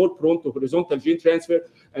 and it's more prone to horizontal gene transfer.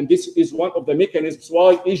 And this is one of the mechanisms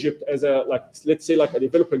why Egypt, as a let's say a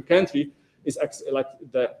developing country, is like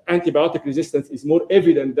the antibiotic resistance is more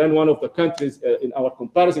evident than one of the countries in our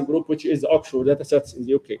comparison group, which is the Oxford datasets in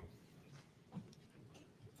the UK.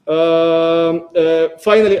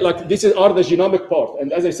 Finally, like this are the genomic part,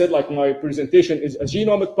 and as I said, like my presentation is a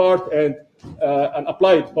genomic part and an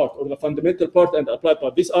applied part, or the fundamental part and the applied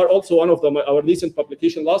part. These are also one of our recent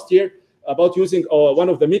publication last year about using one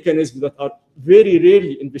of the mechanisms that are very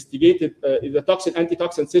rarely investigated in the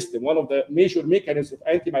antitoxin system, one of the major mechanisms of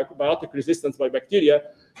antimicrobitic resistance by bacteria.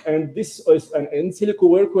 And this is an in silico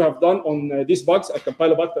work we have done on these bugs, a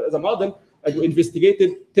Campylobacter as a model, and we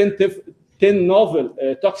investigated 10 novel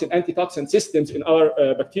antitoxin systems in our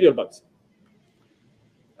bacterial bugs.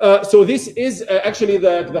 So this is actually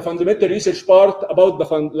the fundamental research part about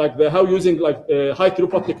how using high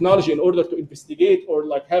throughput technology in order to investigate or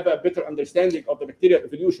like have a better understanding of the bacterial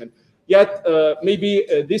evolution. Yet maybe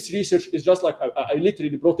this research is just like I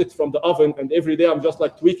literally brought it from the oven, and every day I'm just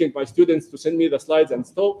like tweaking my students to send me the slides and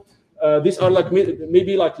stuff. These are like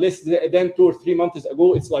maybe like less than 2 or 3 months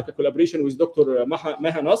ago. It's like a collaboration with Dr.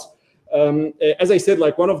 Maha Nas. As I said,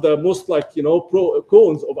 like one of the most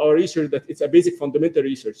cons of our research that it's a basic fundamental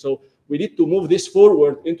research. So we need to move this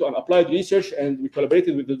forward into an applied research, and we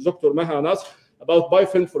collaborated with Dr. Maha Nas about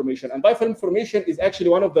biofilm formation. And biofilm formation is actually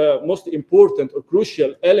one of the most important or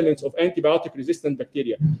crucial elements of antibiotic resistant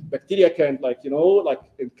bacteria. Bacteria can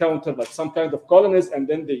encounter like some kind of colonies, and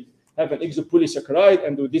then they have an exopolysaccharide,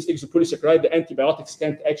 and with this exopolysaccharide, the antibiotics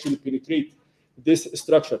can't actually penetrate this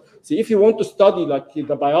structure. See, if you want to study like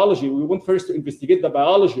the biology, we want first to investigate the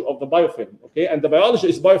biology of the biofilm, okay? And the biology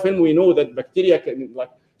is biofilm. We know that bacteria can, like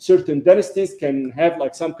certain densities, can have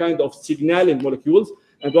like some kind of signaling molecules.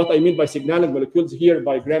 And what I mean by signaling molecules here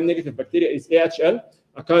by gram-negative bacteria is AHL,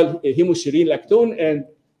 acyl hemocyanin lactone, and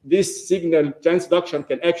this signal transduction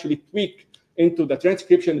can actually tweak into the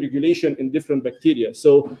transcription regulation in different bacteria.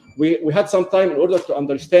 So we had some time in order to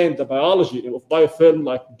understand the biology of biofilm,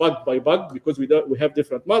 like bug by bug, because we have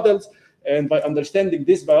different models. And by understanding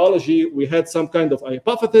this biology, we had some kind of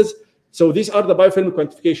hypothesis. So these are the biofilm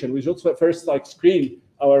quantification. We just first like screen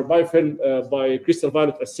our biofilm by crystal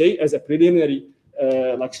violet assay as a preliminary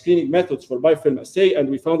like screening methods for biofilm assay, and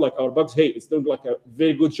we found like our bugs, hey, it's doing like a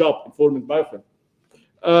very good job in forming biofilm.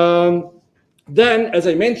 Then, as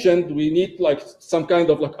I mentioned, we need like some kind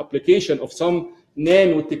of like application of some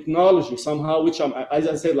nanotechnology somehow, which as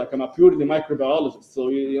I said, like I'm a purely microbiologist. So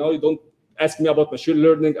you don't ask me about machine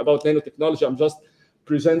learning, about nanotechnology. I'm just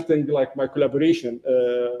presenting like my collaboration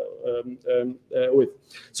with.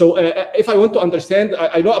 So if I want to understand,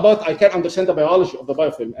 I can understand the biology of the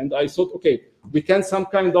biofilm, and I thought, okay, we can some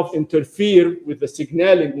kind of interfere with the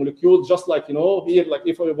signaling molecule, just like here, like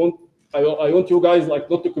if I want you guys like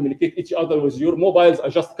not to communicate each other with your mobiles. I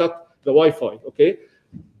just cut the Wi-Fi, okay?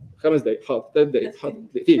 5 دقايق حاضر 3 دقايق حاضر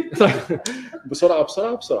دقيقتين بسرعة.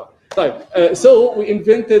 So we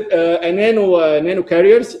invented nano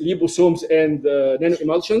carriers, liposomes, and nano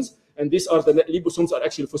emulsions. And these are the liposomes are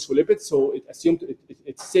actually phospholipids, so it assumed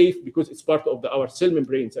it's safe because it's part of our cell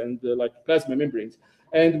membranes and like plasma membranes.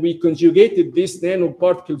 And we conjugated these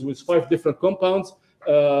nanoparticles with 5 different compounds: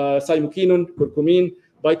 cymoquinone, curcumin,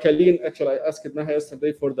 bicalene. Actually, I asked Maha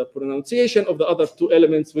yesterday for the pronunciation of the other 2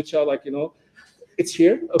 elements, which are like, it's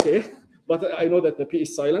here, okay. But I know that the P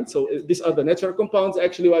is silent. So these are the natural compounds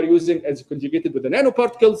actually we are using as conjugated with the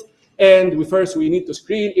nanoparticles. And we need to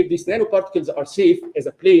screen if these nanoparticles are safe as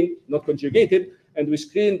a plane, not conjugated. And we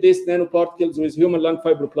screen these nanoparticles with human lung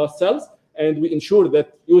fibroblast cells. And we ensure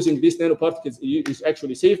that using these nanoparticles is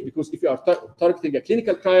actually safe, because if you are targeting a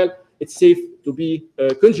clinical trial, it's safe to be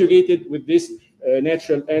conjugated with this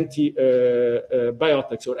natural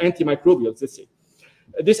antibiotics or antimicrobials, let's say.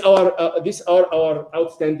 These are our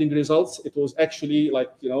outstanding results. It was actually like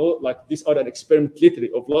these are an experiment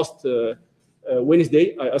literally of last Wednesday.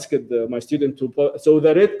 I asked my student to so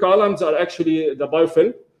the red columns are actually the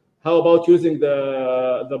biofilm. How about using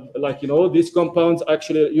these compounds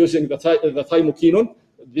actually using the cymoquinone?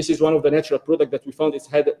 This is one of the natural products that we found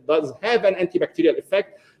does have an antibacterial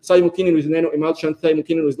effect. Cymoquinone with nanoemulsion,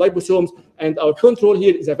 cymoquinone with liposomes, and our control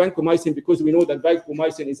here is a vancomycin, because we know that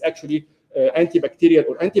vancomycin is actually antibacterial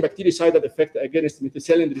or antibactericidal effect against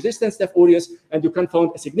methicillin-resistant Staph aureus, and you can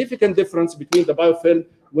find a significant difference between the biofilm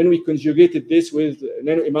when we conjugated this with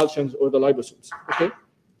nanoemulsions or the liposomes. Okay.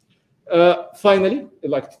 Finally,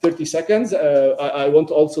 like 30 seconds, I want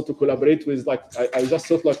also to collaborate with I just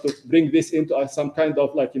thought to bring this into some kind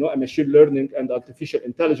of a machine learning and artificial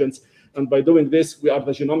intelligence. And by doing this, we are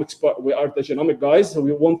the genomic guys. So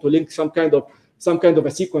we want to link some kind of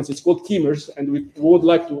a sequence. It's called chemers, and we would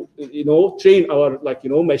like to train our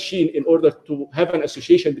machine in order to have an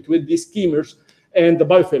association between these chemers and the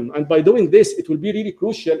biofilm. And by doing this, it will be really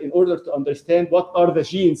crucial in order to understand what are the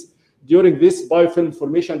genes during this biofilm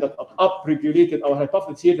formation that are up-regulated. Our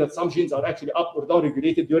hypothesis here that some genes are actually up or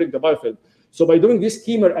down-regulated during the biofilm. So by doing this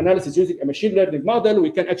schemer analysis using a machine learning model,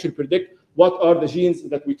 we can actually predict what are the genes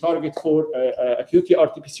that we target for a QT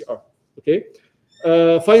RT-PCR. Okay.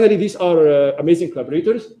 Finally, these are amazing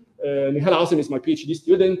collaborators. Nihal Asim is my PhD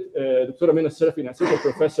student. Dr. Amina Sarafi, an associate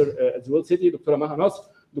professor at Zuwel City. Dr. Maha Nas.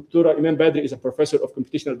 Dr. Imam Badri is a professor of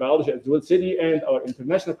computational biology at Zuwel City. And our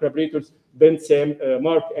international collaborators, Ben, Sam,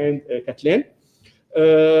 Mark, and Kathleen.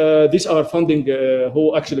 These are funding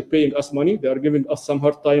who actually paying us money. They are giving us some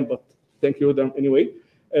hard time, but thank you them anyway.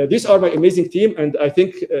 These are my amazing team, and I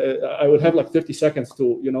think I will have like 30 seconds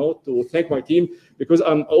to, to thank my team, because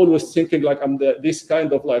I'm always thinking like I'm this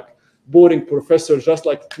kind of like boring professor, just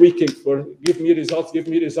like tweaking for give me results,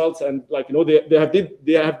 and like they have did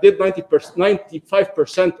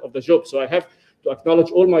 95% of the job. So I have to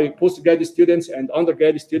acknowledge all my postgraduate students and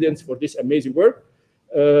undergraduate students for this amazing work.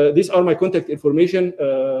 These are my contact information.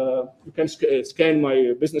 You can scan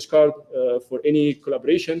my business card for any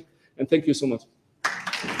collaboration, and thank you so much.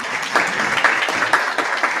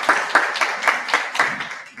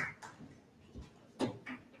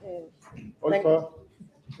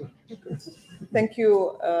 Thank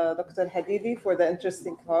you, Dr. Hadidi, for the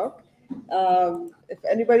interesting talk. If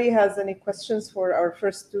anybody has any questions for our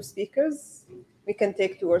first two speakers, we can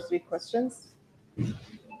take 2 or 3 questions.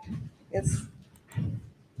 Yes.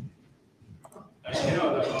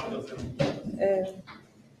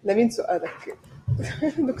 لمين سؤالك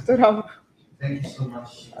دكتور عمرو؟ Thank you so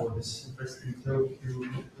much for this interesting talk. You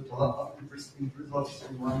put a lot of interesting results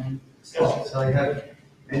in one session. So I have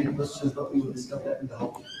many questions, but we will discuss that in the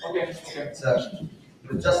whole. Okay. So,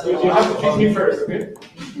 but just you have to treat me first, okay?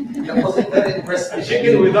 That was very interesting.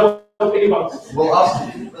 Chicken without any box. We'll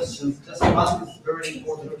ask you 2 questions. Just one is very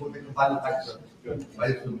important for the combined factor,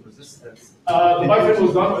 biofilm resistance. The biofilm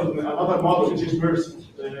was done in another model, which is MERS.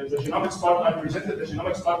 The genomics part, I presented the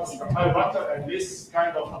genomics part of the combined factor, and this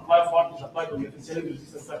kind of applied part is applied to methicillin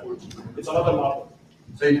resistance approach. It's another model.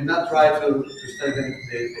 So you did not try to study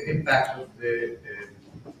the impact of the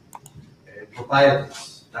probiotics,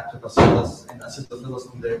 lactobacillus and acidobacillus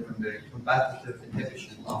on the competitive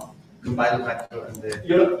inhibition of combined factor and the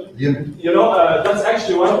that's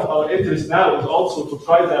actually one of our interests now, is also to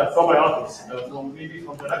try the probiotics maybe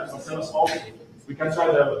from the lactobacillus also. We can try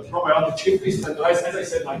the probiotics if we standardize. As I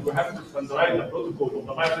said, like we have to standardize the protocol of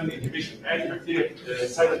the biofilm inhibition, antibacterial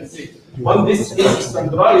silent disease. Once this is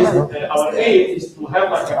standardized, our aim is to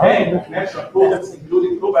have like a bank of natural products,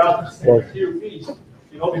 including probiotics and bacteriophages.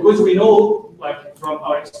 Because we know, like from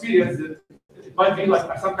our experience, that it might be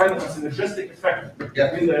like some kind of a synergistic effect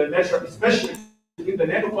between the natural, especially between the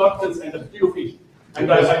nanoparticles and the bacteriophage.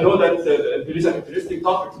 And I know that there is an interesting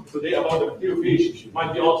topic today about the bacteriophage. It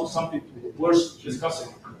might be also something worth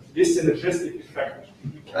discussing. This synergistic effect.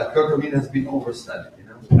 Curcumin has been overstudied,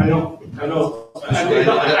 I know. And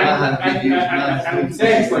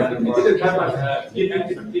thanks, like it didn't have like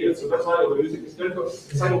antibacterial, so that's why we're using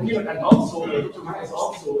cyanopirin, and also Dr. Maha is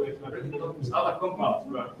also collaborating with other compounds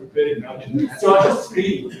we are preparing now. So I just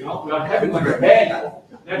screen, we are having like a bag.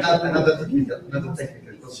 Another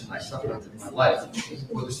technical question I suffered in my life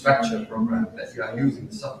for the structure program that you are using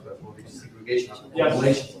the software for the segregation of the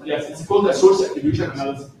population. Yes, it's called the source attribution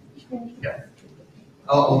analysis. Yeah.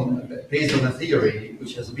 Based on a theory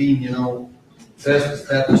which has been, first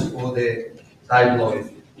established for the typhoid.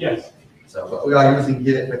 Yes. So what we are using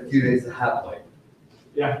here, bacteria is a haploid.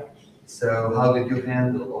 Yeah. So how did you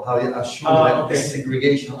handle, or how you assure that the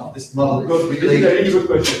segregation of this model is really? This is a really good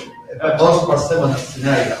question. Most parsimonious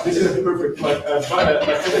scenario. This is perfect. Like as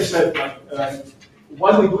I said,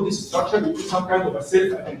 when we do this structure, we do some kind of a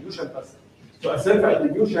self-attribution test. So a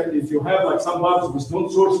self-attribution is you have like some values with known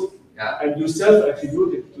sources. And you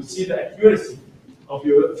self-attribute it to see the accuracy of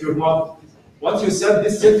your model. Once you set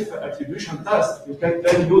this self-attribution test, you can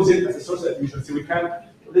then use it as a source attribution. So we can,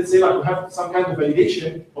 let's say, like we have some kind of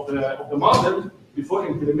validation of the model before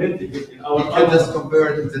implementing it in our. You can just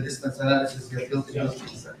compare it with the distance analysis you have built in your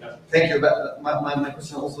system. Thank you. But my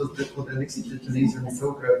question also is that for the next Tunisian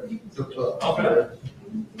talker, Dr. Dr.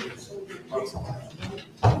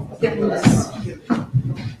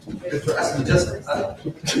 Asmi, just a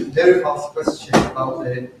very fast question about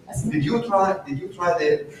did you try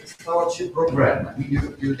the stewardship program? I mean,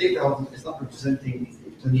 your data is not representing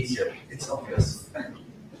Tunisia, it's obvious.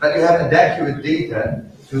 But you have adequate data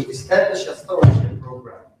to establish a stewardship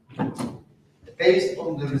program based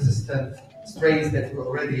on the resistant strains that you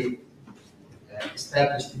already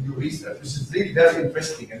established in your research, which is really very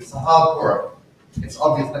interesting, and it's a hard work. it's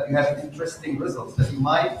obvious that you have interesting results that you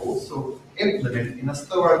might also implement in a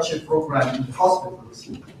stewardship program in hospitals.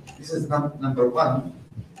 This is number one.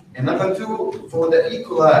 And number two, for the E.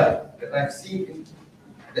 coli that I've seen in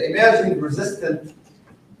the emerging resistant,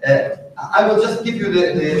 I will just give you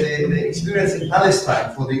the experience in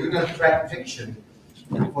Palestine for the urinary tract infection,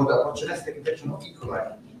 for the opportunistic infection of E.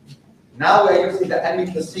 coli. Now we're using the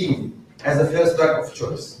amikacin as a first drug of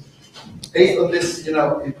choice. Based on this,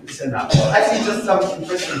 it's enough. I see just some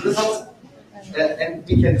interesting results, and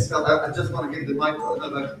we can discuss. I just want to give the mic for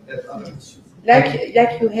another question.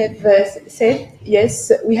 Like you have said,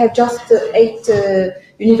 yes, we have just 8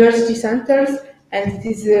 university centers, and it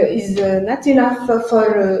is not enough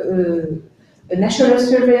for national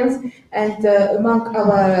surveillance. And among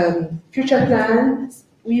our future plans,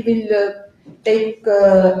 we will take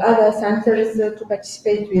other centers to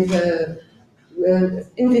participate with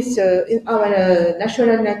in our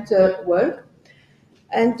national network.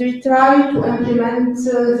 And we try to implement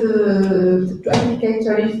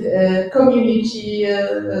community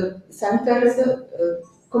centers,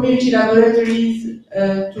 community laboratories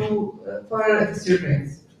for the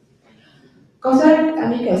surveillance. Concerning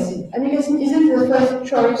amikacin isn't the first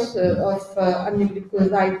choice of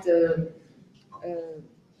aminoglycoside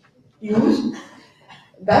use,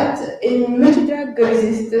 but in multi-drug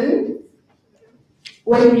resistance,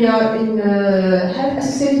 when we are in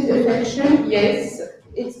health-associated infection, yes,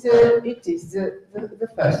 it is the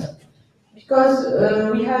first, because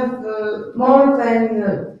we have more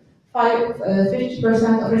than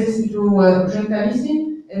 50% of resistance to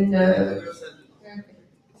gentamicin, and 80%.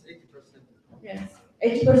 yes,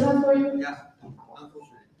 80% for you. Yeah,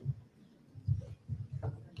 unfortunately.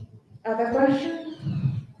 Other question?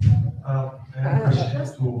 I have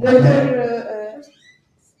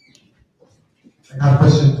a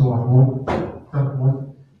question to Mahmoud.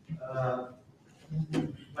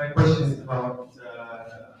 My question is about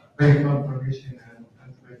medical information and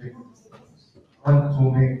antibiotic resistance. I want to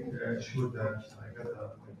make sure that I got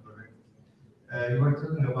that point correct. You were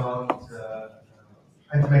talking about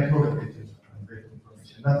antimicrobial agents and medical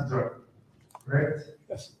information, not drug, correct?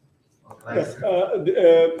 Yes. Okay, Yes.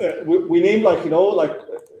 We name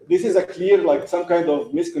this is a clear some kind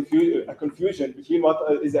of confusion between what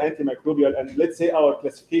is antimicrobial and, let's say, our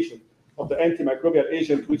classification of the antimicrobial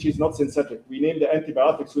agent, which is not synthetic. We name the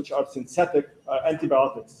antibiotics, which are synthetic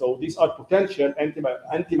antibiotics. So these are potential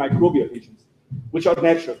antimicrobial agents, which are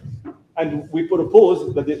natural. And we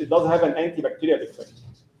propose that it does have an antibacterial effect.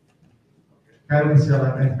 Can we say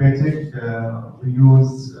like antibiotic, we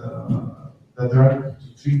use the drug to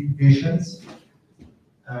treat patients,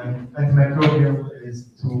 and antimicrobial is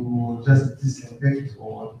to just disinfect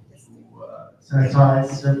or to sanitize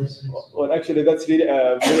surfaces? Well, actually, that's really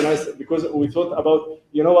very nice, because we thought about,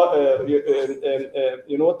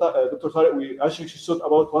 Dr. Tariq, we actually thought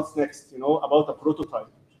about what's next, about a prototype.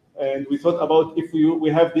 And we thought about if we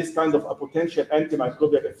have this kind of a potential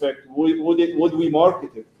antimicrobial effect, would we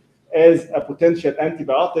market it as a potential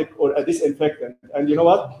antibiotic or a disinfectant? And you know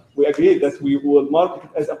what? We agreed that we will market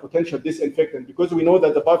it as a potential disinfectant, because we know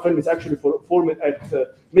that the biofilm is actually formed at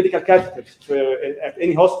medical catheters at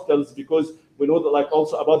any hospitals, because we know that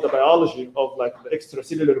also about the biology of the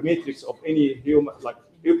extracellular matrix of any human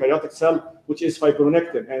eukaryotic cell, which is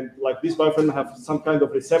fibronectin, and these biofilm have some kind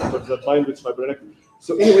of receptors that bind with fibronectin.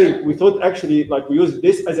 So anyway, we thought actually we use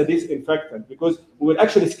this as a disinfectant, because we will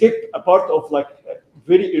actually skip a part of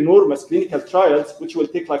very enormous clinical trials, which will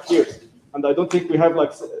take years. And I don't think we have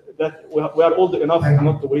that. We are old enough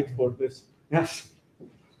not to wait for this. Yes.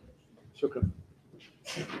 Shukran.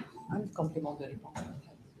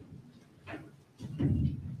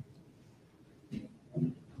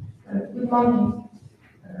 Good morning.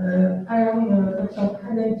 I am Dr.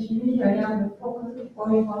 Hamza. I am the focal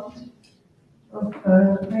point of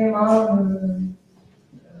AMR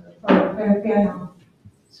for Vienna.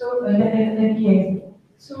 So, NPA.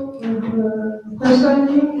 So,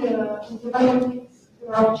 concerning the antibiotics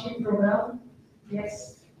stewardship program, yes,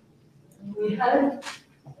 we have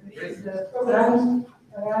these programs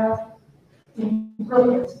that are in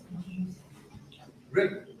progress.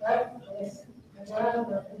 Great. Right? Yes. There are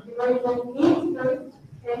the antibiotic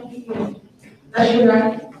NPA,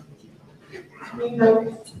 national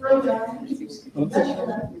program,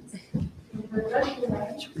 national,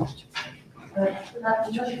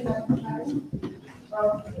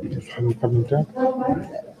 المقدم بتاعك؟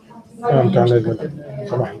 بتاع نادي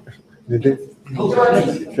صباح نادي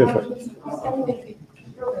كيف؟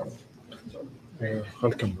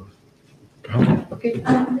 خل كمل. Okay.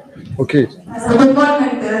 اوكي. Good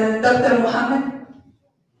morning, Dr. Mohammed.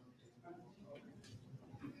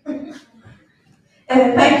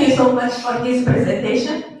 Thank you so much for this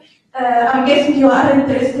presentation. I'm guessing you are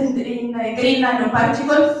interested in green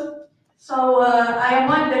nanoparticles. So I am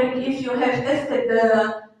wondering if you have tested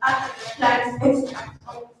the plants extract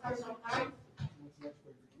of special plants.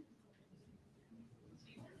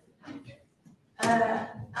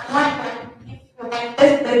 I'm wondering if you have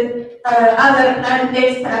tested other plant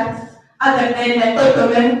extracts other than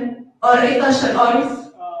curcumin or essential oils.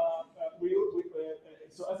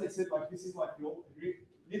 So as I said, like this is like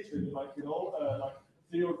literally like like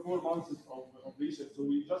 3 or 4 months of research. So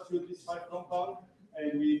we just used this 5 compound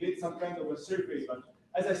and we did some kind of a survey. But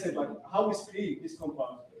as I said, like how we screen this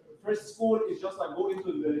compound. First school is just like go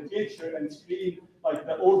into the literature and screen like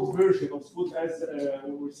the old version of schools as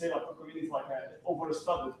we say like curcumin is like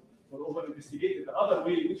over-studied or over-investigated. The other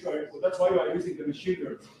way, that's why we are using the machine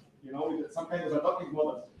learning, with some kind of a adaptive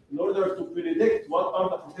model, in order to predict what are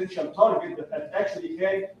the potential targets that actually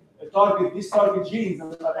can target these target genes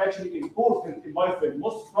that are actually important in biofilm.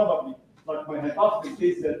 Most probably, like my hypothesis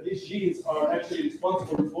is that these genes are actually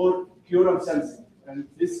responsible for curome sensing. And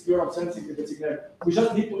this curome sensing in particular, we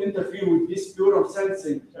just need to interfere with this curome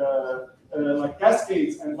sensing like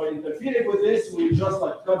cascades, and by interfering with this, we just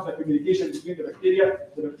like cut the communication between the bacteria.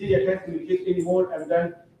 The bacteria can't communicate anymore, and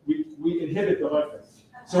then we inhibit the biofilm.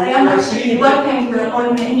 So I am actually working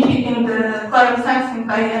on inhibiting the current sensing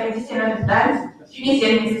by medicinal plants,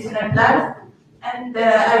 Tunisian medicinal plants, and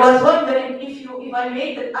I was wondering if you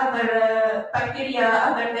evaluated other bacteria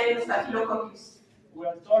other than Staphylococcus. We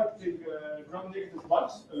are targeting gram-negative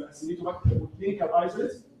bugs, Acinetobacter clinical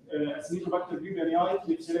isolates, Acinetobacter viviani,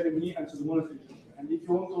 Klebsiella pneumoniae, and Pseudomonas aegypti. And if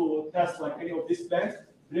you want to test like any of these plants,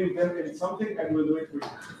 bring them in something, and we'll do it for you.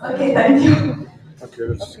 Okay, thank you.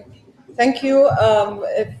 Okay. Thank you.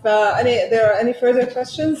 If there are any further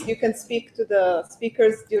questions, you can speak to the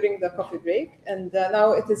speakers during the coffee break. And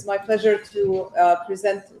now it is my pleasure to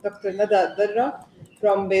present Dr. Nada Darra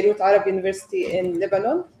from Beirut Arab University in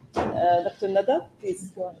Lebanon. Dr. Nada,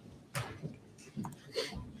 please go ahead.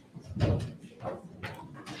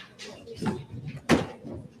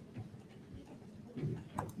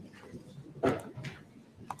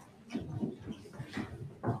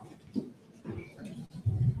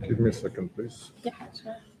 Give me a second, please. Yeah,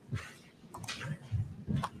 sure.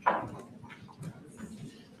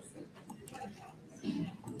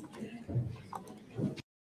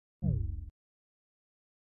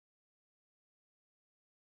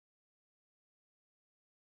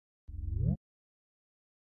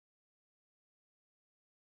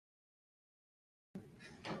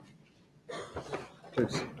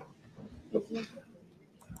 Please.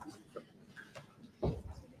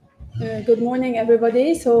 Good morning,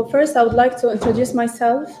 everybody. So first, I would like to introduce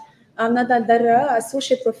myself. I'm Nada Darra,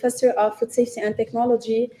 Associate Professor of Food Safety and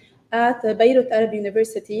Technology at Beirut Arab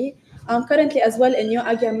University. I'm currently as well a new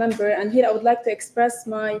AGYA member, and here I would like to express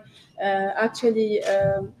my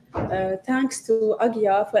thanks to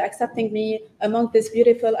AGYA for accepting me among this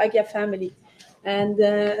beautiful AGYA family. And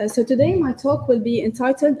so today my talk will be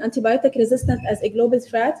entitled Antibiotic Resistance as a Global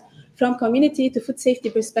Threat from Community to Food Safety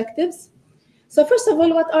Perspectives. So first of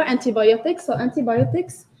all, what are antibiotics? So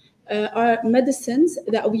antibiotics are medicines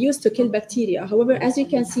that we use to kill bacteria. However, as you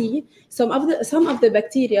can see, some of the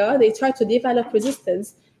bacteria, they try to develop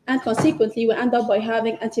resistance, and consequently we end up by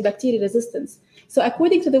having antibacterial resistance. So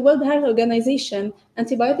according to the World Health Organization,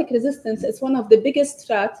 antibiotic resistance is one of the biggest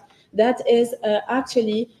threats that is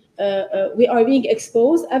we are being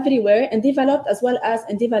exposed everywhere in developed as well as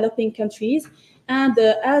in developing countries. And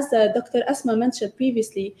as Dr. Asma mentioned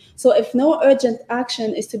previously, so if no urgent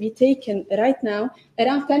action is to be taken right now,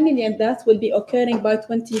 around 10 million deaths will be occurring by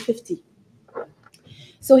 2050.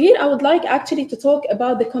 So here I would like actually to talk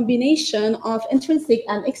about the combination of intrinsic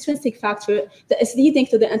and extrinsic factor that is leading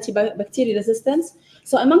to the antibacterial resistance.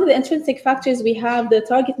 So among the intrinsic factors, we have the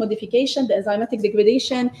target modification, the enzymatic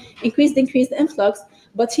degradation, increased influx.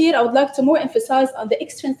 But here I would like to more emphasize on the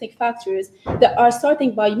extrinsic factors that are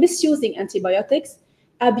starting by misusing antibiotics,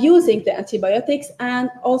 abusing the antibiotics, and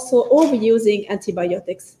also overusing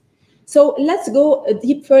antibiotics. So let's go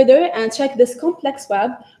deep further and check this complex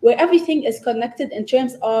web where everything is connected in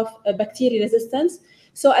terms of bacterial resistance.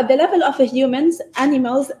 So at the level of humans,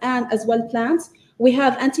 animals, and as well plants, we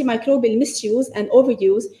have antimicrobial misuse and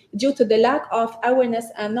overuse due to the lack of awareness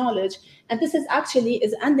and knowledge. And this is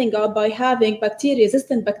ending up by having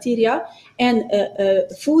resistant bacteria and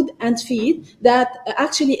food and feed that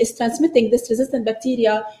actually is transmitting this resistant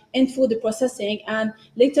bacteria in food processing. And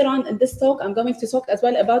later on in this talk, I'm going to talk as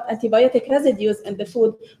well about antibiotic residues in the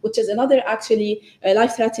food, which is another actually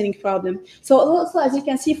life-threatening problem. So also, as you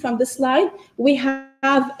can see from this slide, we have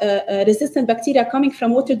resistant bacteria coming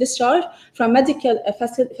from water discharge, from medical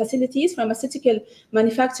facilities, pharmaceutical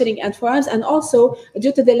manufacturing and farms, and also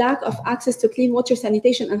due to the lack of access to clean water,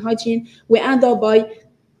 sanitation, and hygiene, we end up by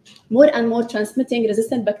more and more transmitting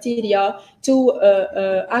resistant bacteria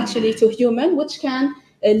to actually to human, which can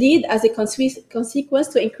lead as a consequence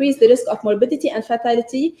to increase the risk of morbidity and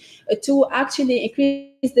fatality, to actually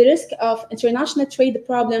increase the risk of international trade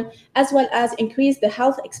problem, as well as increase the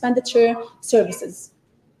health expenditure services.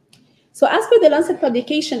 So as per the Lancet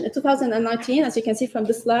publication in 2019, as you can see from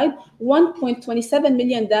this slide, 1.27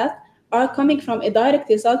 million deaths are coming from a direct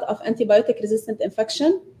result of antibiotic-resistant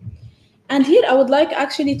infection. And here I would like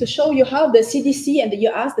actually to show you how the CDC and the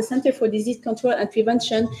US, the Center for Disease Control and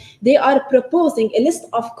Prevention, they are proposing a list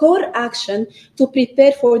of core action to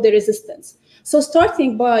prepare for the resistance. So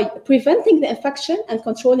starting by preventing the infection and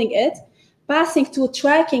controlling it, passing to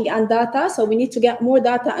tracking and data. So we need to get more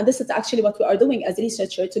data, and this is actually what we are doing as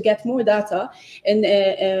researchers, to get more data,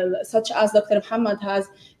 and such as Dr. Muhammad has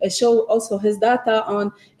shown also his data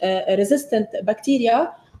on resistant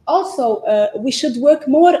bacteria. Also, we should work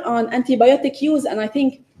more on antibiotic use, and I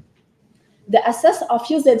think the assess of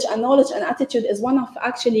usage and knowledge and attitude is one of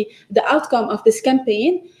actually the outcome of this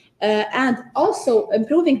campaign. And also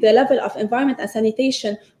improving the level of environment and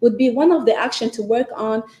sanitation would be one of the actions to work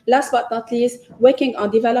on. Last but not least, working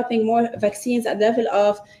on developing more vaccines at the level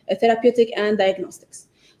of therapeutic and diagnostics.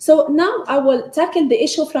 So now I will tackle the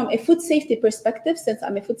issue from a food safety perspective, since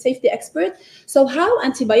I'm a food safety expert. So how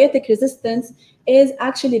antibiotic resistance is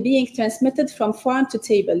actually being transmitted from farm to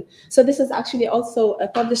table. So this is actually also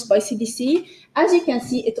published by CDC. As you can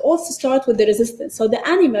see, it also starts with the resistance. So the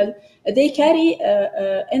animal, they carry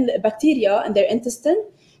in bacteria in their intestine.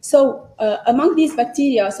 So among these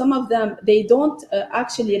bacteria, some of them, they don't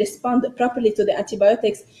actually respond properly to the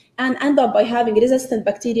antibiotics and end up by having resistant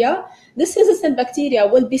bacteria. This resistant bacteria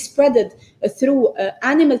will be spread through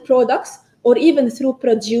animal products, or even through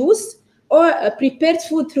produce, or prepared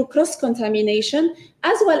food through cross-contamination,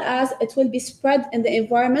 as well as it will be spread in the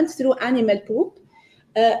environment through animal poop.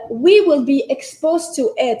 We will be exposed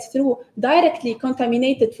to it through directly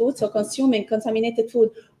contaminated food, so consuming contaminated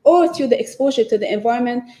food, or through the exposure to the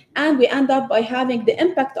environment, and we end up by having the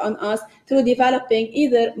impact on us through developing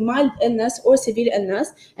either mild illness or severe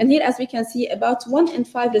illness. And here, as we can see, about 1 in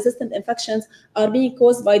 5 resistant infections are being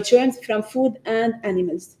caused by germs from food and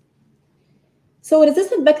animals. So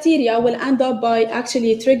resistant bacteria will end up by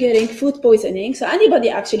actually triggering food poisoning. So anybody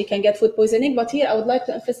actually can get food poisoning, but here I would like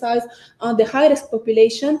to emphasize on the high-risk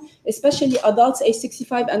population, especially adults age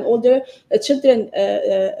 65 and older, children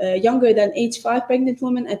younger than age 5, pregnant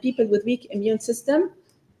women, and people with weak immune system.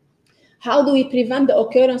 How do we prevent the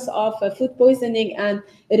occurrence of food poisoning and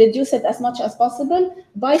reduce it as much as possible?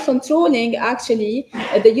 By controlling actually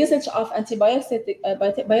the usage of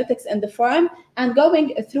antibiotics in the farm, and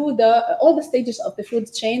going through all the stages of the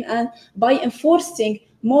food chain, and by enforcing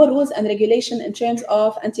more rules and regulation in terms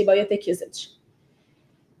of antibiotic usage.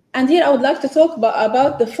 And here I would like to talk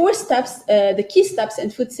about the 4 steps, the key steps in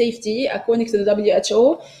food safety according to the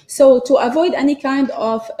WHO. So to avoid any kind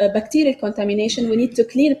of bacterial contamination, we need to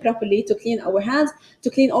clean properly, to clean our hands, to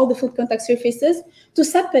clean all the food contact surfaces, to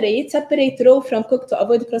separate raw from cooked to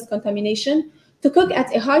avoid cross-contamination, to cook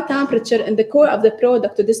at a high temperature in the core of the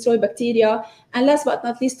product to destroy bacteria, and last but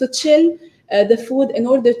not least, to chill the food in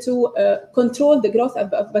order to control the growth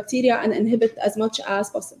of bacteria and inhibit as much as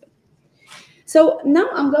possible. So now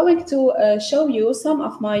I'm going to show you some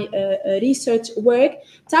of my research work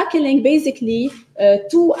tackling basically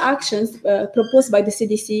 2 actions proposed by the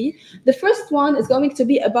CDC. The first one is going to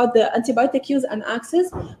be about the antibiotic use and access,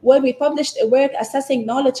 where we published a work assessing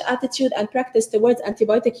knowledge, attitude, and practice towards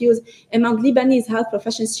antibiotic use among Lebanese health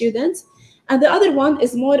profession students. And the other one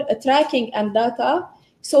is more tracking and data.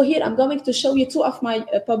 So here I'm going to show you 2 of my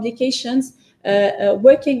publications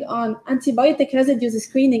working on antibiotic residues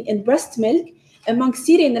screening in breast milk among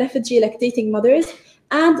Syrian refugee lactating mothers,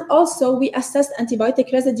 and also we assessed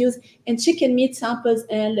antibiotic residues in chicken meat samples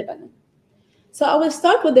in Lebanon. So I will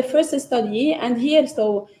start with the first study, and here,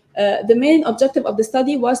 the main objective of the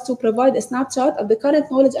study was to provide a snapshot of the current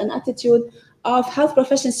knowledge and attitude of health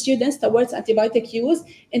profession students towards antibiotic use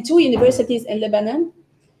in 2 universities in Lebanon.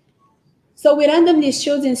 So we randomly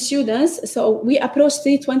chosen students. So we approached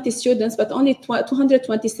 320 students, but only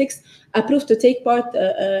 226 approved to take part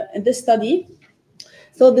in this study.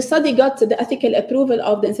 So the study got the ethical approval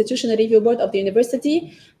of the Institutional Review Board of the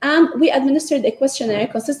university, and we administered a questionnaire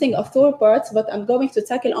consisting of 4 parts, but I'm going to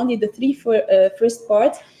tackle only the 3 first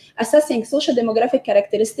parts: assessing social demographic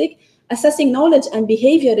characteristic, assessing knowledge and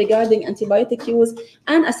behavior regarding antibiotic use,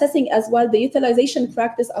 and assessing as well the utilization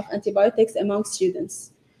practice of antibiotics among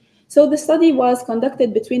students. So the study was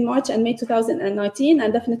conducted between March and May 2019,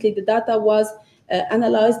 and definitely the data was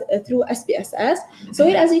analyzed through SPSS. So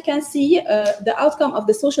here, as you can see, the outcome of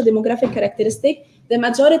the social demographic characteristic, the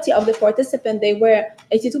majority of the participants, they were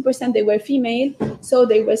 82%, they were female, so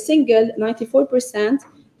they were single, 94%,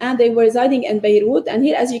 and they were residing in Beirut. And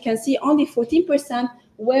here, as you can see, only 14%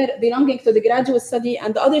 were belonging to the graduate study,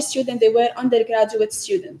 and the other students, they were undergraduate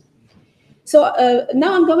students. So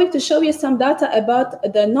now I'm going to show you some data about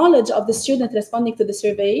the knowledge of the student responding to the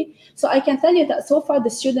survey. So I can tell you that so far the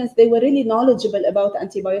students, they were really knowledgeable about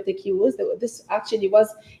antibiotic use. This actually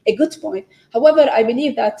was a good point. However, I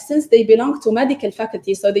believe that since they belong to medical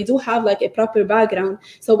faculty, so they do have like a proper background.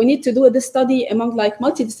 So we need to do this study among like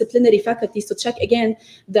multidisciplinary faculties to check again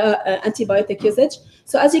the antibiotic usage.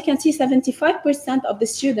 So as you can see, 75% of the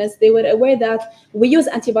students, they were aware that we use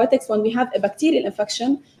antibiotics when we have a bacterial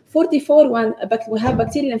infection, 44 when we have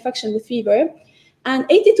bacterial infection with fever, and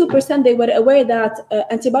 82% they were aware that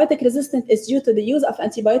antibiotic resistance is due to the use of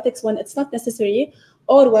antibiotics when it's not necessary,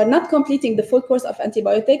 or we're not completing the full course of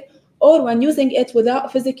antibiotic, or when using it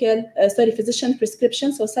without physician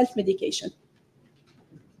prescription, so self-medication.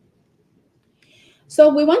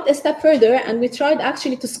 So we went a step further, and we tried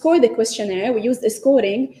actually to score the questionnaire. We used a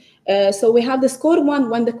scoring. So we have the score 1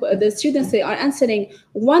 when the students, they are answering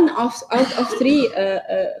 1 out of 3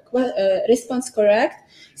 response correct.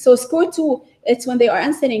 So score 2, it's when they are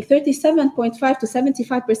answering 37.5 to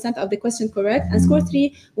 75% of the question correct, and score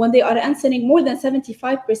 3 when they are answering more than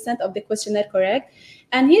 75% of the questionnaire correct.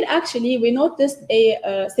 And here actually we noticed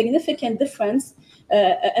a significant difference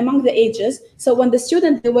among the ages. So when the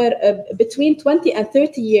students, they were between 20 and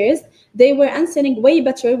 30 years, they were answering way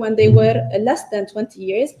better when they were less than 20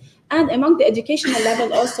 years. And among the educational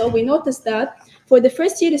level also, we noticed that for the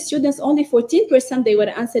first year students, only 14% they were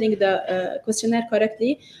answering the questionnaire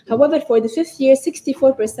correctly. However, for the 5th year,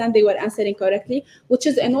 64% they were answering correctly, which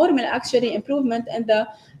is a normal actually improvement in the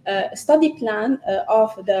study plan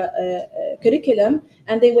of the curriculum,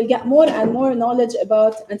 and they will get more and more knowledge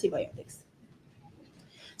about antibiotics.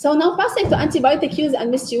 So now passing to antibiotic use and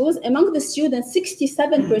misuse, among the students,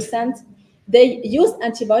 67%, they used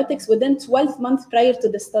antibiotics within 12 months prior to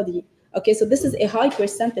the study. Okay, so this is a high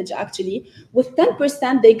percentage actually. With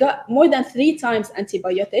 10%, they got more than 3 times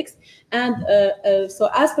antibiotics. And so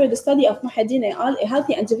as per the study of Muhaddin et al., a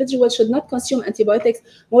healthy individual should not consume antibiotics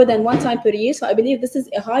more than 1 time per year. So I believe this is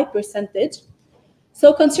a high percentage.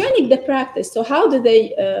 So concerning the practice, so how do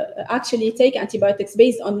they actually take antibiotics,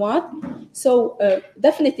 based on what? So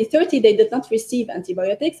definitely 30, they did not receive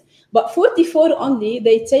antibiotics, but 44 only,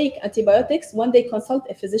 they take antibiotics when they consult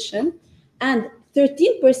a physician, and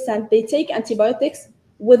 13% they take antibiotics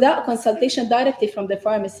without consultation directly from the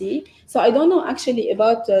pharmacy. So I don't know actually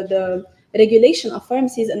about the regulation of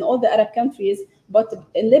pharmacies in all the Arab countries, but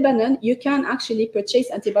in Lebanon, you can actually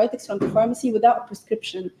purchase antibiotics from the pharmacy without a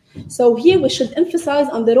prescription. So here we should emphasize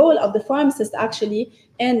on the role of the pharmacist actually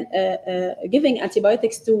in giving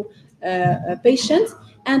antibiotics to patients.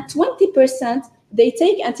 And 20%, they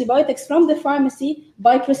take antibiotics from the pharmacy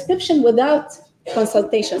by prescription without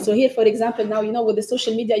consultation. So here, for example, now, you know, with the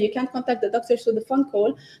social media, you can contact the doctor through the phone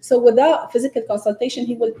call. So without physical consultation,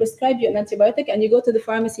 he will prescribe you an antibiotic, and you go to the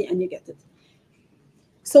pharmacy and you get it.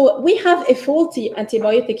 So we have a faulty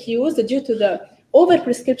antibiotic use due to the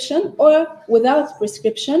overprescription or without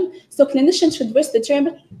prescription. So clinicians should first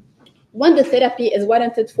determine when the therapy is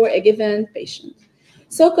warranted for a given patient.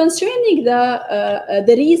 So concerning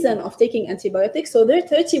the reason of taking antibiotics, so there are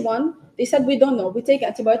 31, they said we don't know. We take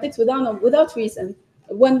antibiotics without reason.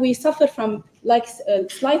 When we suffer from like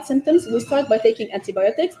slight symptoms, we start by taking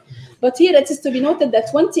antibiotics. But here it is to be noted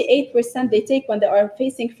that 28% they take when they are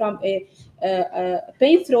facing from a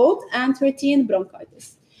pain throat, and 13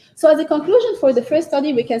 bronchitis. So as a conclusion for the first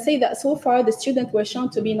study, we can say that so far the students were shown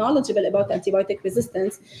to be knowledgeable about antibiotic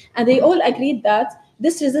resistance, and they all agreed that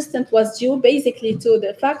this resistance was due basically to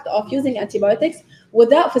the fact of using antibiotics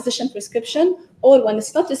without physician prescription, or when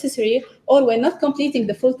it's not necessary, or when not completing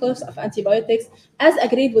the full course of antibiotics, as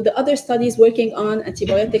agreed with the other studies working on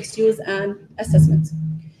antibiotics use and assessment.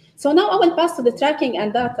 So now I will pass to the tracking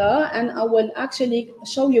and data, and I will actually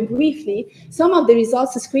show you briefly some of the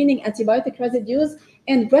results of screening antibiotic residues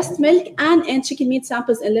in breast milk and in chicken meat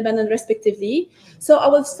samples in Lebanon, respectively. So I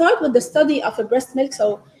will start with the study of a breast milk.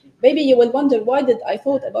 So maybe you will wonder, why did I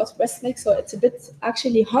thought about breast milk? So it's a bit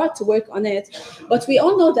actually hard to work on it. But we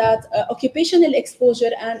all know that occupational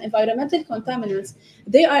exposure and environmental contaminants,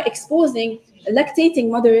 they are exposing lactating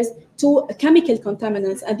mothers to chemical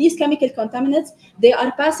contaminants. And these chemical contaminants, they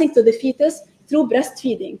are passing to the fetus through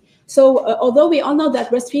breastfeeding. So although we all know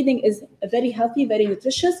that breastfeeding is very healthy, very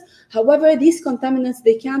nutritious, however, these contaminants,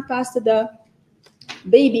 they can pass to the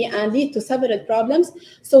baby and lead to several problems.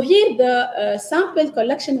 So here the sample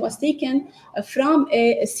collection was taken from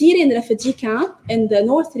a Syrian refugee camp in the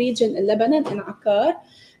north region in Lebanon, in Akkar.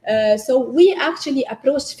 So we actually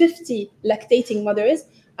approached 50 lactating mothers,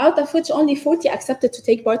 out of which only 40 accepted to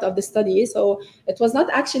take part of the study. So it was not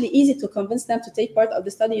actually easy to convince them to take part of the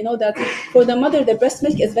study. You know that for the mother, the breast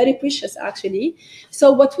milk is very precious, actually.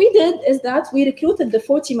 So what we did is that we recruited the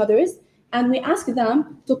 40 mothers, and we asked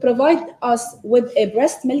them to provide us with a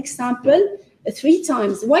breast milk sample 3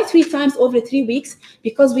 times. Why 3 times over 3 weeks?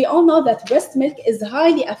 Because we all know that breast milk is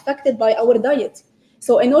highly affected by our diet.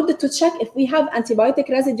 So in order to check if we have antibiotic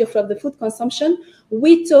residue from the food consumption,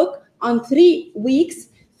 we took on 3 weeks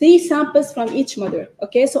 3 samples from each mother.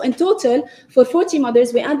 Okay, so in total, for 40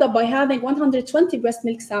 mothers, we end up by having 120 breast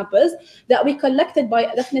milk samples that we collected by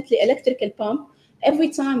definitely electrical pump. Every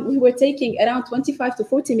time we were taking around 25 to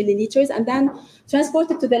 40 milliliters and then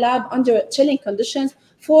transported to the lab under chilling conditions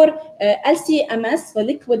for LCMS, for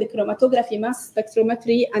liquid chromatography mass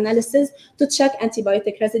spectrometry analysis, to check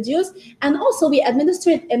antibiotic residues. And also we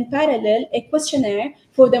administered in parallel a questionnaire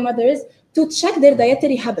for the mothers to check their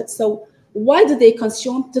dietary habits. So why do they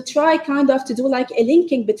consume, to try kind of to do like a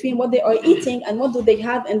linking between what they are eating and what do they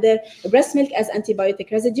have in their breast milk as antibiotic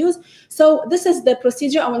residues. So this is the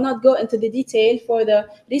procedure. I will not go into the detail. For the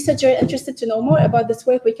researcher interested to know more about this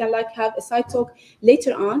work, we can like have a side talk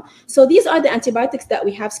later on. So these are the antibiotics that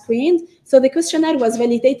we have screened. So the questionnaire was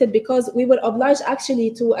validated because we were obliged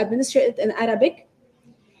actually to administer it in Arabic.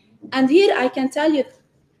 And here I can tell you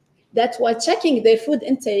that while checking their food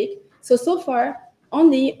intake, so far,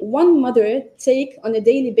 only 1 mother take on a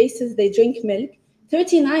daily basis, they drink milk.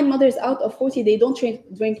 39 mothers out of 40, they don't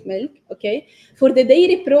drink milk, okay? For the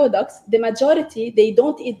dairy products, the majority, they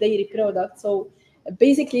don't eat dairy products. So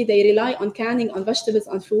basically, they rely on canning, on vegetables,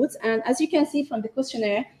 on fruits. And as you can see from the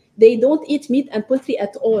questionnaire, they don't eat meat and poultry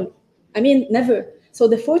at all. I mean, never. So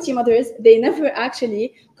the 40 mothers, they never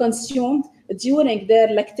actually consumed during their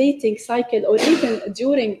lactating cycle or even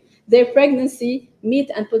during their pregnancy meat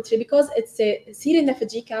and poultry, because it's a Syrian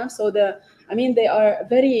refugee camp. So they are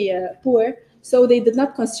very poor. So they did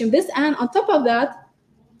not consume this. And on top of that,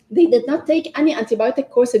 they did not take any antibiotic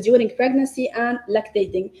course during pregnancy and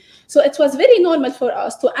lactating. So it was very normal for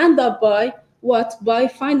us to end up by what? By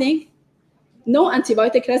finding no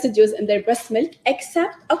antibiotic residues in their breast milk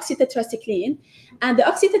except oxytetracycline. And the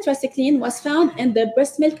oxytetracycline was found in the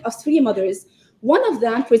breast milk of 3 mothers. One of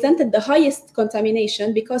them presented the highest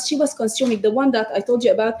contamination because she was consuming, the one that I told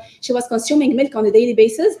you about, she was consuming milk on a daily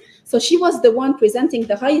basis. So she was the one presenting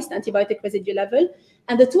the highest antibiotic residue level.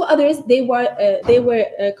 And the 2 others, they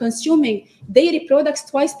were consuming dairy products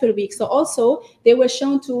twice per week. So also they were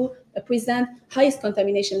shown to present highest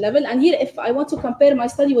contamination level. And here, if I want to compare my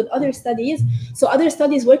study with other studies, so other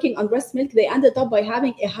studies working on breast milk, they ended up by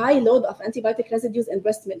having a high load of antibiotic residues in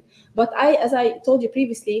breast milk. But as I told you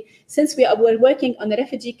previously, since we were working on a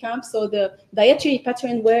refugee camp, so the dietary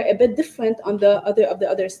pattern were a bit different on the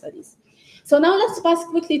other studies. So now let's pass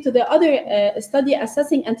quickly to the other study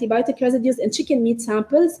assessing antibiotic residues in chicken meat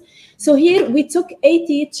samples. So here we took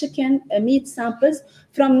 80 chicken meat samples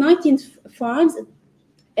from 19 farms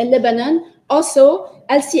in Lebanon, also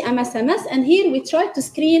LCMSMS, and here we tried to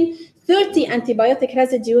screen 30 antibiotic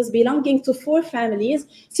residues belonging to 4 families: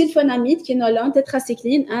 sulfonamide, quinolone,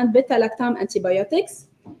 tetracycline, and beta-lactam antibiotics.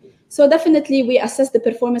 So definitely we assess the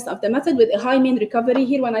performance of the method with a high mean recovery.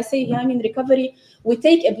 Here, when I say high mean recovery, we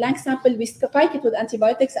take a blank sample, we spike it with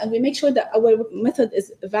antibiotics, and we make sure that our method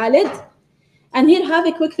is valid. And here, have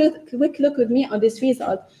a quick look with me on this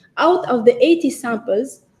result. Out of the 80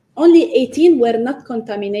 samples, only 18 were not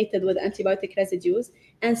contaminated with antibiotic residues,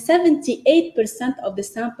 and 78% of the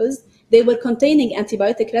samples, they were containing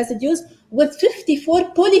antibiotic residues, with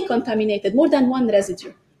 54 polycontaminated, more than 1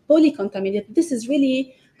 residue, polycontaminated. This is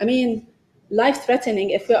really, life-threatening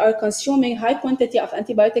if we are consuming high quantity of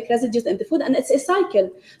antibiotic residues in the food, and it's a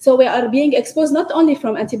cycle. So we are being exposed not only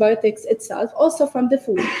from antibiotics itself, also from the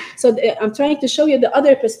food. So I'm trying to show you the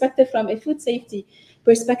other perspective from a food safety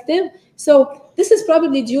perspective. So this is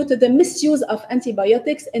probably due to the misuse of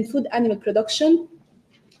antibiotics in food animal production.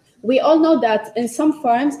 We all know that in some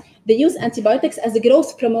farms, they use antibiotics as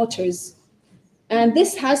growth promoters. And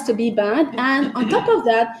this has to be banned. And on top of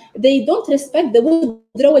that, they don't respect the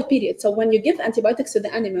withdrawal period. So when you give antibiotics to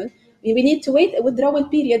the animal, we need to wait a withdrawal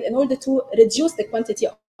period in order to reduce the quantity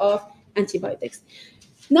of antibiotics.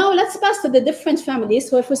 Now let's pass to the different families.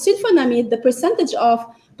 So for sulfonamide, the percentage of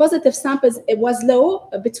positive samples was low,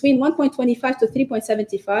 between 1.25 to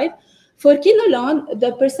 3.75. For quinolone,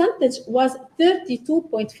 the percentage was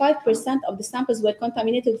 32.5% of the samples were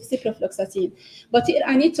contaminated with ciprofloxacin. But here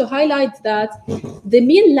I need to highlight that the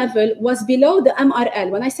mean level was below the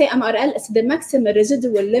MRL. When I say MRL, it's the maximum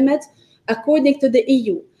residual limit according to the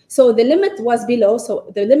EU. So the limit was below,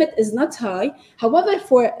 so the limit is not high. However,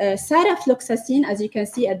 for serafloxacin, as you can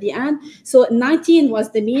see at the end, so 19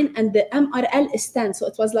 was the mean and the MRL is 10. So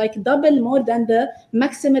it was like double more than the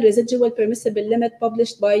maximum residual permissible limit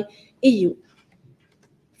published by EU.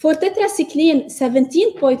 For tetracycline,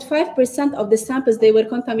 17.5% of the samples, they were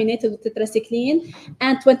contaminated with tetracycline,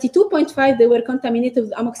 and 22.5% they were contaminated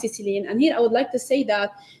with amoxicillin. And here I would like to say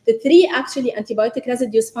that the three actually antibiotic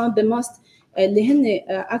residues found the most اللي هن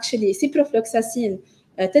actually ciprofloxacin,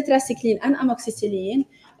 tetracycline, and amoxicillin.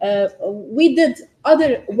 We did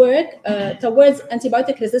other work towards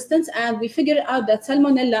antibiotic resistance, and we figured out that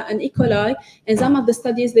Salmonella and E. coli, in some of the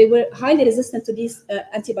studies, they were highly resistant to these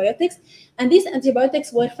antibiotics. And these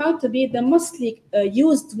antibiotics were found to be the mostly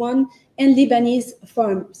used one in Lebanese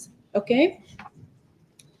farms, okay?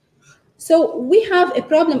 So we have a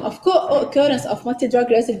problem of co-occurrence of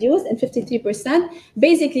multi-drug residues in 53%,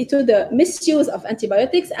 basically to the misuse of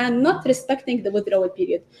antibiotics and not respecting the withdrawal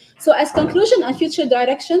period. So as conclusion and future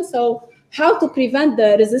direction, so how to prevent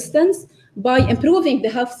the resistance by improving the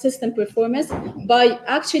health system performance, by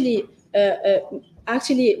actually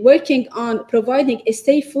working on providing a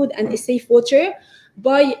safe food and a safe water,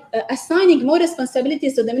 by assigning more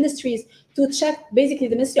responsibilities to the ministries to check, basically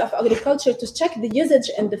the Ministry of Agriculture, to check the usage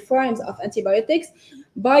in the farms of antibiotics,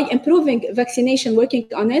 by improving vaccination, working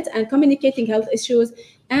on it, and communicating health issues,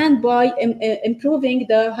 and by improving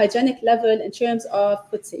the hygienic level in terms of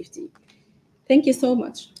food safety. Thank you so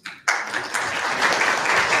much.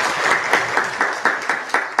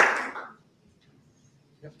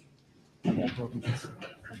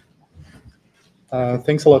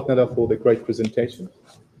 Thanks a lot, Nada, for the great presentation.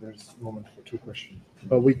 There's a moment for two questions.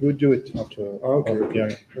 We would do it after.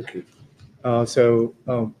 Okay. Okay. So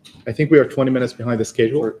I think we are 20 minutes behind the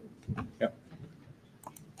schedule.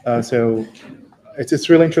 Yeah. So it's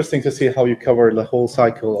really interesting to see how you cover the whole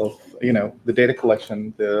cycle of, you know, the data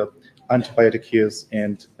collection, the antibiotic use,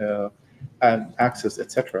 and access,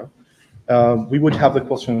 etc. We would have the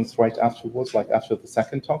questions right afterwards, like after the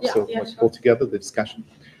second talk. Yeah, so yeah, let's sure. pull together the discussion.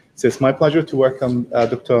 So it's my pleasure to welcome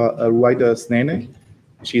Dr. Ruwaida Snene.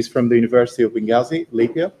 She's from the University of Benghazi,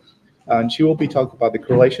 Libya, and she will be talking about the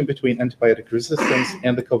correlation between antibiotic resistance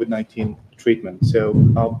and the COVID-19 treatment. So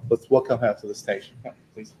let's welcome her to the stage. Yeah,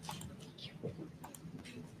 please.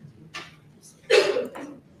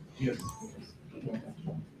 Yes.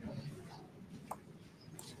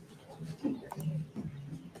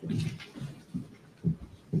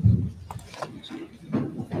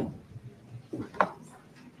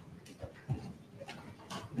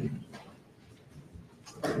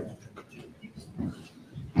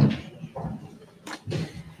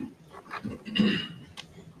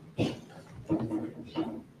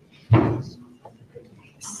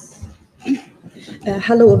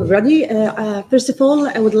 Hello, everybody. First of all,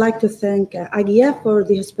 I would like to thank AGYA for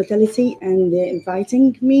the hospitality and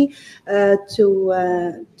inviting me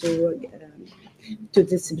to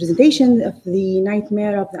this presentation of the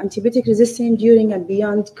nightmare of the antibiotic resistance during and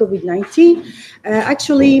beyond COVID-19.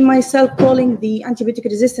 Actually, myself calling the antibiotic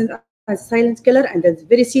resistance a silent killer and a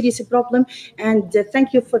very serious problem. And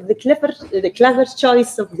thank you for the clever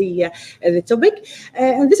choice of the topic.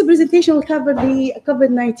 And this presentation will cover the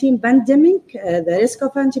COVID-19 pandemic, the risk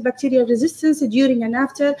of antibacterial resistance during and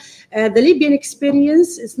after. The Libyan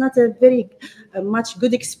experience is not a very much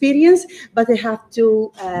good experience, but I have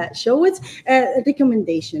to show it.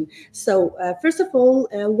 Recommendation. So first of all,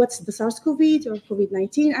 what's the SARS-CoV or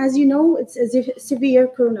COVID-19? As you know, it's a severe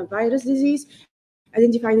coronavirus disease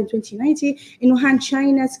identified in 2019 in Wuhan,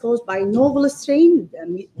 China. It's caused by a novel strain,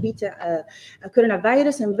 beta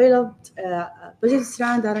coronavirus, enveloped positive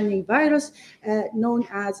strand RNA virus known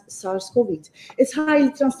as SARS-CoV. It's highly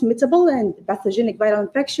transmittable and pathogenic viral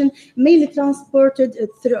infection, mainly transmitted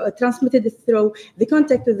through the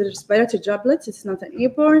contact with the respiratory droplets. It's not an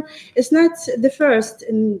airborne. It's not the first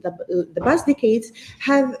in the past decades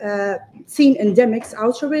have seen endemics,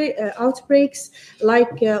 outbreaks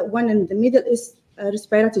like one in the Middle East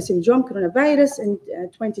respiratory syndrome coronavirus in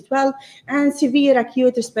 2012, and severe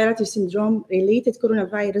acute respiratory syndrome related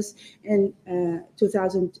coronavirus in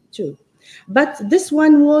 2002. But this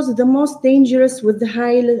one was the most dangerous with the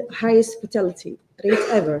highest fatality rate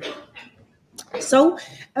ever. So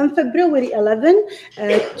on February 11,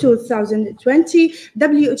 2020,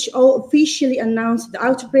 WHO officially announced the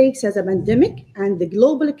outbreaks as a pandemic, and the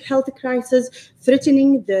global health crisis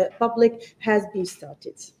threatening the public has been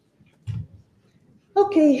started.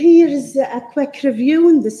 Okay, here is a quick review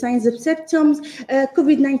on the signs of symptoms.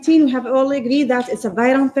 COVID-19, we have all agreed that it's a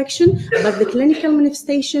viral infection, but the clinical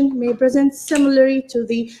manifestation may present similarly to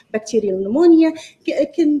the bacterial pneumonia.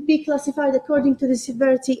 It can be classified according to the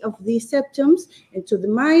severity of the symptoms into the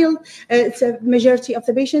mild. It's a majority of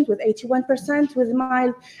the patient with 81% with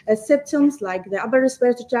mild symptoms like the upper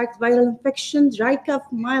respiratory tract viral infection, dry cough,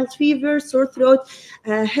 mild fever, sore throat,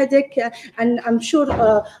 headache, and I'm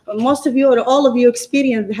sure most of you or all of you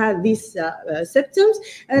have these symptoms.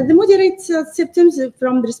 The moderate symptoms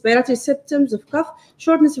from the respiratory symptoms of cough,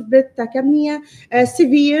 shortness of breath, tachypnea,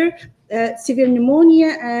 severe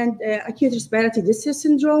pneumonia, and acute respiratory distress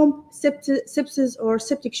syndrome, sepsis or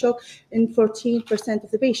septic shock in 14%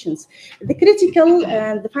 of the patients. The critical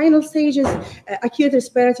and the final stages, acute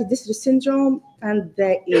respiratory distress syndrome and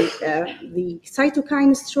the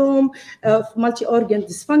cytokine storm of multi-organ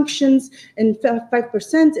dysfunctions in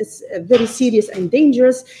 5% is very serious and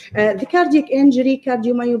dangerous. The cardiac injury,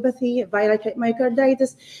 cardiomyopathy, viral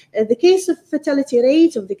myocarditis, the case of fatality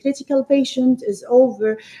rate of the critical patient is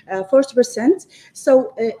over 40%.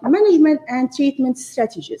 So management and treatment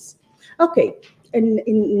strategies. Okay.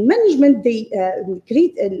 In management, the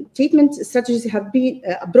treatment strategies have been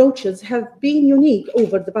approaches have been unique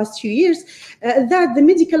over the past few years. That the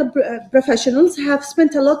medical professionals have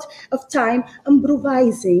spent a lot of time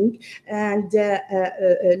improvising and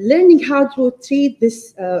learning how to treat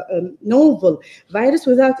this novel virus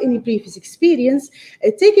without any previous experience,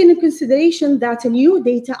 taking into consideration that new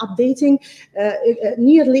data updating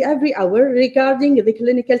nearly every hour regarding the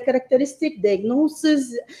clinical characteristic,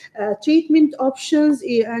 diagnosis, treatment options,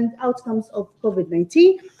 and outcomes of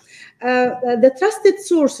COVID-19. The trusted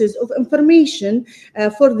sources of information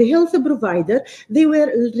for the health provider, they will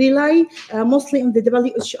rely mostly on the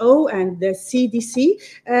WHO and the CDC,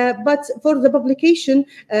 but for the publication,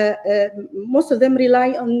 most of them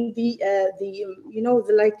rely on the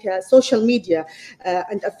social media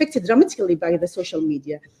and affected dramatically by the social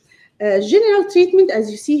media. General treatment, as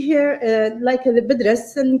you see here, like the bed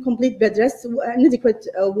rest and complete bed rest, inadequate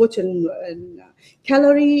water and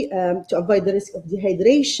calorie to avoid the risk of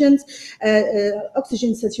dehydration,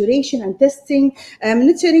 oxygen saturation and testing,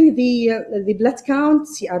 monitoring the blood count,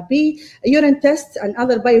 CRP, urine tests, and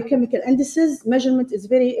other biochemical indices. Measurement is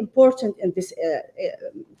very important in this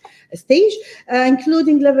stage,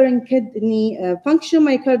 including liver and kidney function,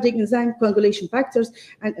 myocardial enzyme, coagulation factors,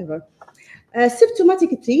 and other.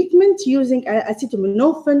 Symptomatic treatment using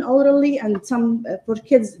acetaminophen orally and some for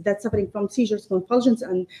kids that suffering from seizures, convulsions,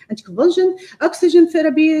 and anticonvulsion. Oxygen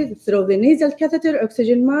therapy through the nasal catheter,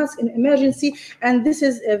 oxygen mask in emergency, and this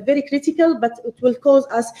is very critical, but it will cause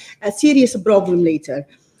us a serious problem later.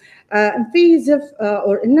 Invasive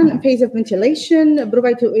or non-invasive ventilation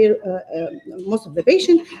provided to most of the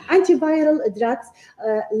patient. Antiviral drugs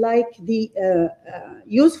like the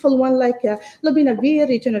useful one like lopinavir,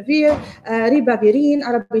 ritonavir, ribavirin,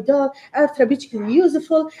 arabidol are therapeutically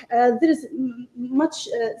useful. There is much,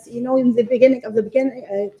 in the beginning of the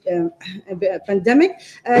pandemic,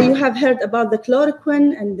 you have heard about the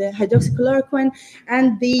chloroquine and the hydroxychloroquine,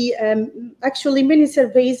 and the actually many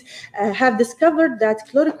surveys have discovered that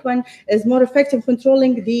chloroquine is more effective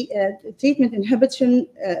controlling the treatment inhibition,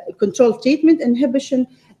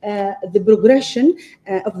 the progression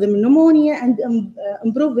of the pneumonia, and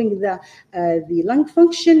improving the lung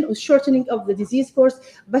function, or shortening of the disease course.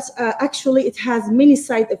 But actually, it has many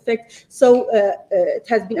side effects, so it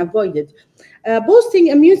has been avoided. Boosting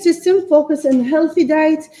immune system, focus on healthy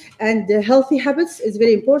diet and healthy habits is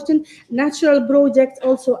very important. Natural products,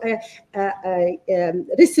 also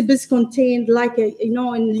recipes contained, like in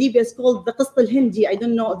Libya it's called the qist al-hindi. I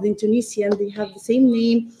don't know, in Tunisian they have the same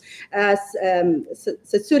name as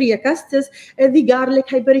Satsuria castus, the garlic,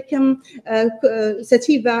 hypericum,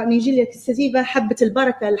 sativa, Nigella sativa, habbat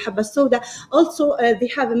al-baraka, al-habba al-soda. Also,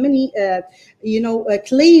 they have many,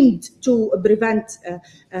 claimed to prevent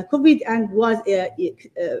COVID and was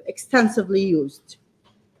extensively used.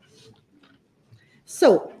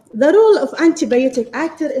 So, the role of antibiotic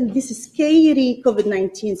actor in this scary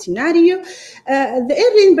COVID-19 scenario. The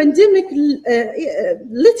early pandemic,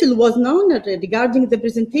 little was known regarding the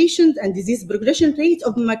presentation and disease progression rate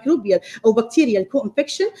of microbial or bacterial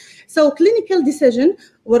co-infection. So clinical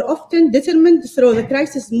decisions were often determined through the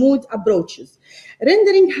crisis mode approaches,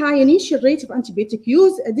 rendering high initial rate of antibiotic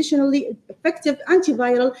use. Additionally, effective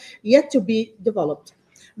antiviral yet to be developed.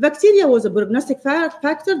 Bacteria was a prognostic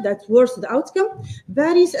factor that worsened the outcome.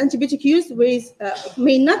 Various antibiotic use ways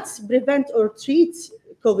may not prevent or treat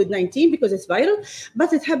COVID-19 because it's viral,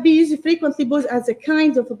 but it have been used frequently both as a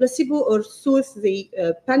kind of a placebo or soothe the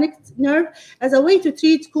panicked nerve as a way to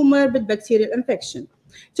treat comorbid bacterial infection.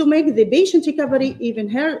 To make the patient recovery even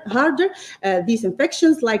harder, these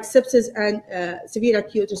infections like sepsis and severe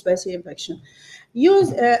acute respiratory infection.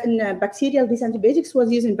 Use in bacterial, these antibiotics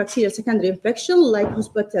was used in bacterial secondary infection like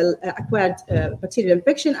hospital-acquired bacterial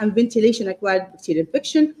infection and ventilation-acquired bacterial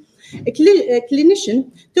infection. A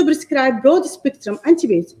clinician to prescribe broad-spectrum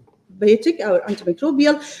antibiotic or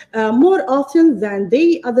antimicrobial more often than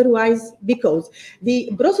they otherwise, because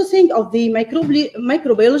the processing of the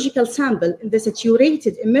microbiological sample in the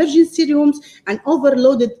saturated emergency rooms and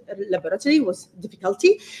overloaded laboratory was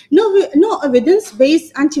difficulty. No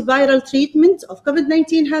evidence-based antiviral treatment of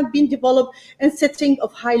COVID-19 have been developed in setting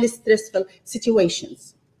of highly stressful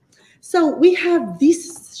situations. So we have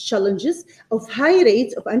these challenges of high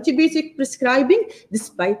rates of antibiotic prescribing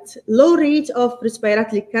despite low rate of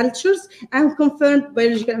respiratory cultures and confirmed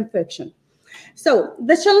biological infection. So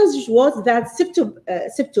the challenge was that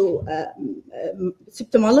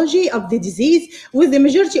symptomology of the disease, with the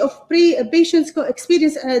majority of patients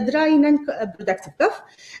experience a dry, non-productive cough.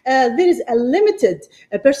 There is a limited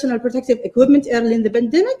personal protective equipment early in the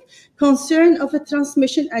pandemic, concern of a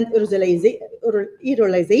transmission and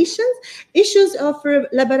aerolizations, issues of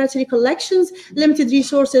laboratory collections, limited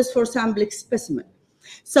resources for sampling specimen.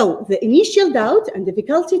 So the initial doubt and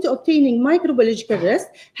difficulty to obtaining microbiological rest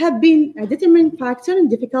have been a determining factor in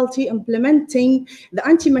difficulty implementing the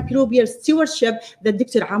antimicrobial stewardship that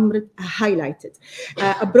Dr. Amr highlighted.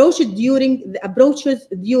 Approaches during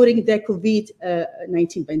the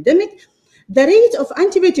COVID-19 pandemic. The rate of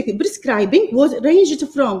antibiotic prescribing was ranged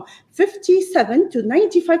from 57 to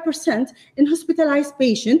 95% in hospitalized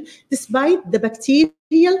patients, despite the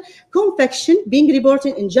bacterial co-infection being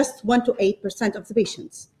reported in just 1 to 8% of the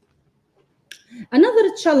patients.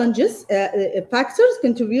 Another challenges factors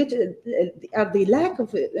contribute are the lack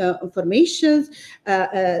of information,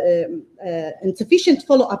 insufficient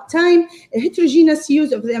follow-up time, heterogeneous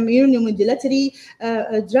use of the immunomodulatory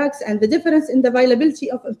drugs, and the difference in the availability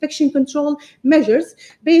of infection control measures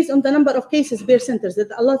based on the number of cases per centers. There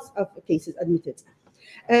are lots of cases admitted.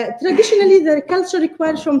 Traditionally, the culture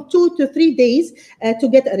requires from 2 to 3 days to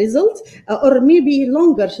get a result, or maybe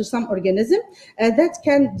longer to some organism that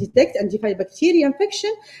can detect and define bacteria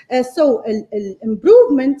infection. So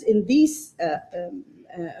improvement in this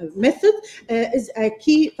method is a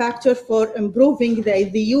key factor for improving the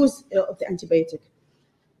use of the antibiotic.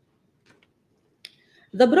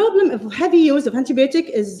 The problem of heavy use of antibiotic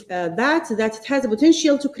is that it has a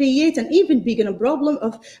potential to create an even bigger problem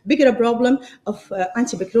of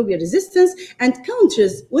antimicrobial resistance, and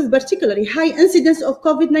countries with particularly high incidence of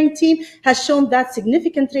COVID-19 has shown that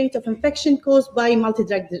significant rate of infection caused by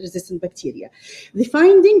multi-drug resistant bacteria. The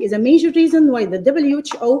finding is a major reason why the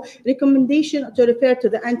WHO recommendation to refer to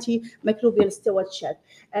the antimicrobial stewardship.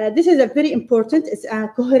 This is a very important, it's a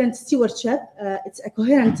coherent stewardship, it's a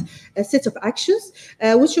coherent set of actions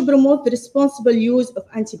which promote the responsible use of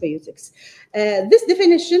antibiotics. This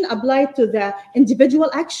definition applied to the individual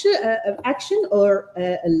action or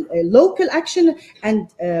local action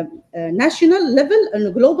and national level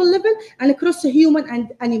and global level and across the human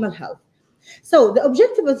and animal health. So the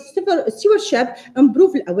objective of stewardship: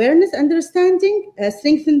 improve awareness, understanding,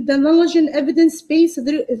 strengthen the knowledge and evidence base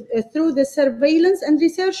through the surveillance and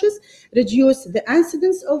researches, reduce the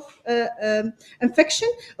incidence of infection,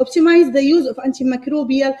 optimize the use of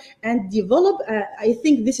antimicrobial, and develop. I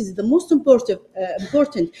think this is the most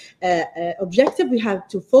important objective we have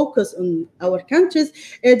to focus on our countries.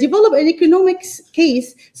 Develop an economics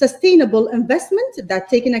case, sustainable investment that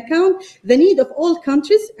take into account the need of all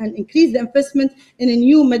countries and increase the investment in a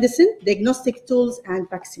new medicine, diagnostic tools, and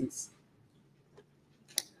vaccines.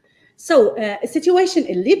 So, a situation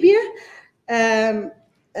in Libya.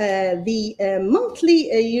 Monthly,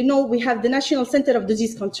 we have the National Center of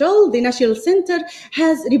Disease Control. The National Center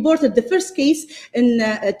has reported the first case in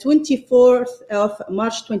 24th of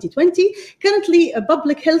March 2020. Currently,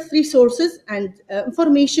 public health resources and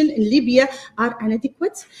information in Libya are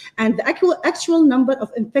inadequate, and the actual number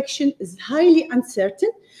of infection is highly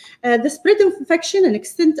uncertain. The spread of infection and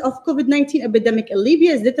extent of COVID-19 epidemic in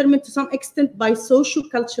Libya is determined to some extent by social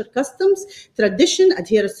culture customs, tradition,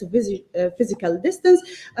 adherence to physical distance.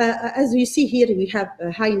 As you see here, we have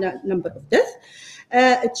a high number of deaths.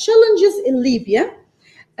 Challenges in Libya.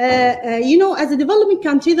 As a developing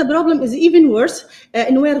country, the problem is even worse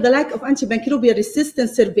in where the lack of antimicrobial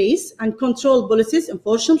resistance surveys and control policies,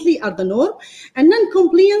 unfortunately, are the norm, and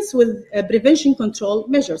non-compliance with prevention control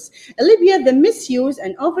measures. In Libya, the misuse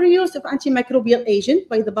and overuse of antimicrobial agent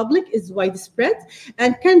by the public is widespread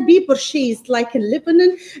and can be purchased, like in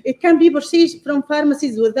Lebanon, it can be purchased from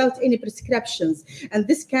pharmacies without any prescriptions, and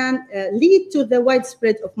this can lead to the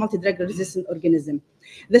widespread of multi-drug resistant organism.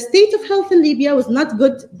 The state of health in Libya was not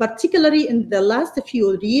good, particularly in the last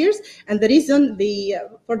few years, and the reason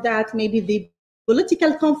for that maybe the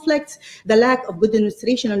political conflicts, the lack of good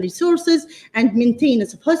administration and resources, and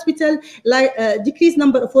maintenance of hospital, decreased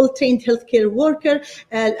number of well-trained healthcare workers,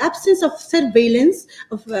 absence of surveillance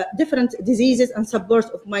of different diseases, and support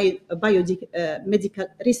of biomedical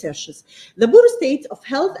researches. The poor state of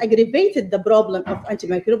health aggravated the problem of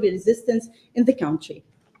antimicrobial resistance in the country.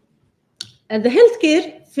 And the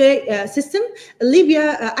healthcare system,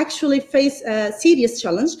 Libya actually faced a serious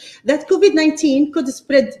challenge that COVID-19 could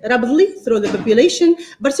spread rapidly through the population,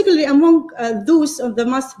 particularly among those of the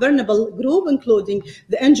most vulnerable group, including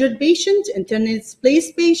the injured patient, internally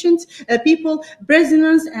displaced patients, people,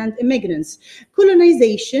 prisoners, and immigrants.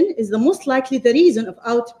 Colonization is the most likely the reason of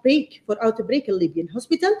outbreak in Libyan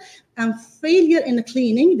hospital, and failure in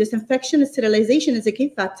cleaning, disinfection, sterilization is a key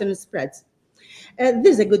factor in spread.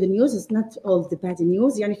 There's a good news, it's not all the bad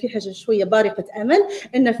news. يعني في حاجة شوية بارقة أمل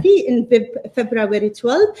إن in February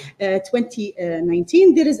 12,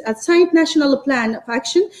 2019 there is a signed national plan of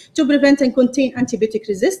action to prevent and contain antibiotic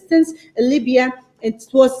resistance in Libya. It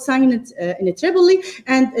was signed in Tripoli,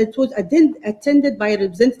 and it was attended by a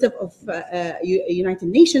representative of United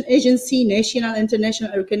Nations agency, national,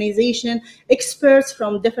 international organization, experts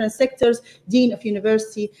from different sectors, dean of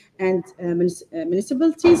university and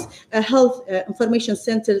municipalities, health information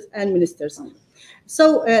centers, and ministers.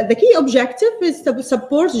 So the key objective is to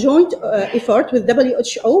support joint effort with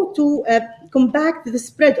WHO to combat the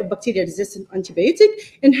spread of bacteria-resistant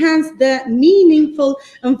antibiotic, enhance the meaningful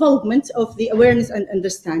involvement of the awareness and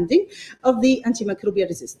understanding of the antimicrobial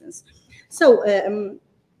resistance. So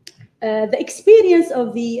the experience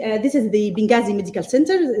of this is the Benghazi Medical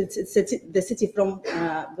Center. It's the city from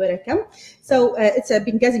where I come. So it's a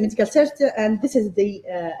Benghazi Medical Center, and this is the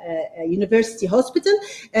university hospital.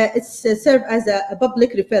 It's served as a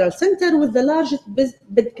public referral center with the largest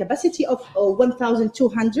bed capacity of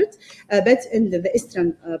 1,200 beds in the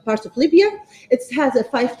eastern part of Libya. It has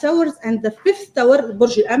 5 towers, and the 5th tower,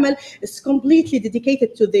 Burj Al Amal, is completely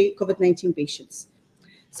dedicated to the COVID-19 patients.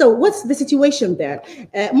 So what's the situation there?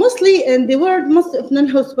 Mostly in the world, most of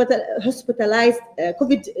non-hospitalized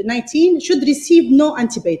COVID-19 should receive no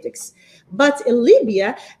antibiotics. But in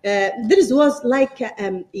Libya, there was like,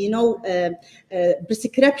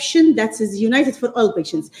 prescription that is united for all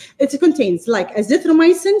patients. It contains like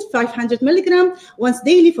azithromycin, 500 milligram, once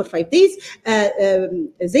daily for 5 days,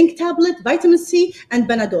 zinc tablet, vitamin C, and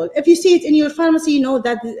Panadol. If you see it in your pharmacy, you know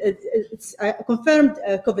that it's confirmed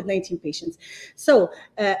COVID-19 patients. So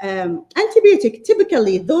antibiotic,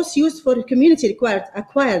 typically those used for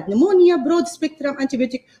acquired pneumonia, broad spectrum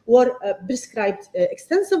antibiotic were prescribed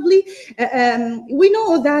extensively. We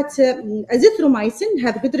know that azithromycin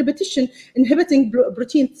have good repetition inhibiting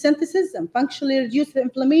protein synthesis and functionally reduce the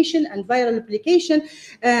inflammation and viral replication,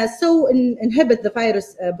 so inhibit the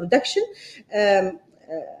virus production.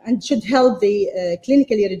 And should help the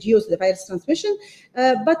clinically reduce the virus transmission.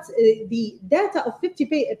 But the data of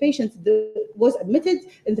 50 patients was admitted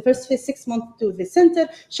in the first 6 months to the center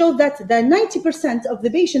showed that the 90% of the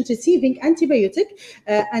patients receiving antibiotic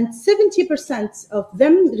and 70% of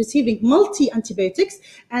them receiving multi-antibiotics,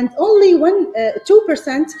 and only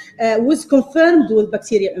 2% was confirmed with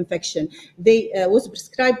bacterial infection. They was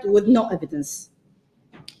prescribed with no evidence.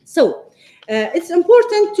 So, it's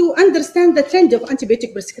important to understand the trend of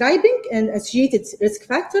antibiotic prescribing and associated risk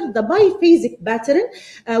factor. The biphasic pattern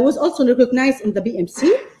was also recognized in the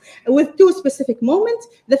BMC with 2 specific moments.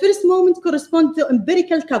 The first moment corresponds to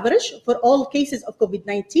empirical coverage for all cases of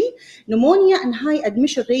COVID-19, pneumonia, and high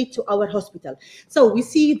admission rate to our hospital. So we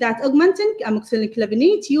see that augmentin, amoxicillin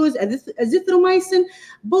clavinate, used as azithromycin,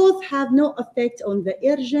 both have no effect on the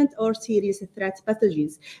urgent or serious threat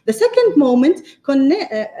pathogens. The second moment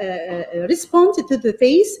responds to the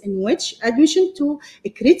phase in which admission to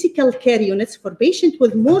critical care units for patients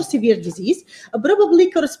with more severe disease probably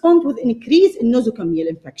correspond with an increase in nosocomial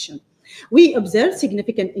infection. We observed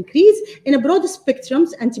significant increase in a broad spectrum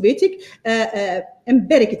antibiotic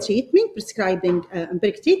empiric treatment, prescribing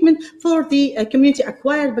empiric treatment for the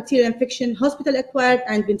community-acquired bacterial infection, hospital-acquired,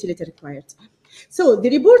 and ventilator-acquired. So the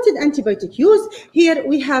reported antibiotic use, here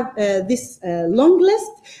we have this long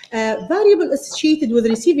list. Variables associated with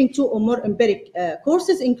receiving 2 or more empiric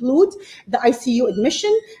courses include the ICU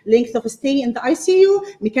admission, length of stay in the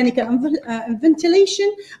ICU, mechanical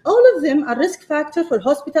ventilation. All of them are risk factor for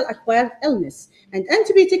hospital-acquired illness. And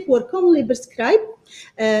antibiotics were commonly prescribed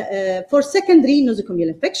for secondary nosocomial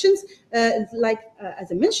infections, as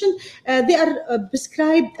I mentioned. They are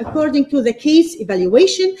prescribed according to the case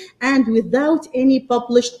evaluation and without any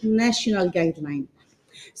published national guideline.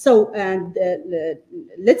 So,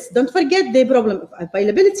 let's don't forget the problem of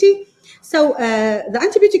availability. So, the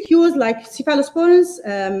antibiotic use, like cephalosporins,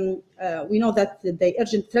 we know that the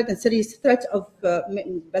urgent threat and serious threat of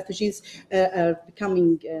pathogens are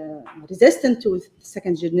becoming resistant to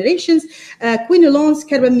second generations. Quinolones,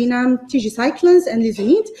 carbamazepine, tigecyclines, and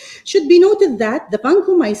lisonide. Should be noted that the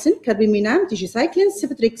vancomycin, carbamazepine, tigecyclines,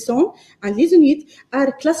 ceftriaxone, and lisonide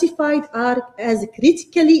are classified as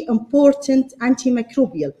critically important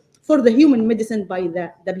antimicrobial for the human medicine by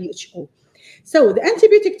the WHO. So the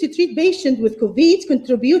antibiotic to treat patients with COVID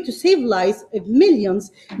contribute to save lives of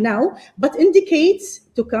millions now, but indicates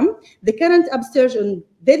to come the current upsurge on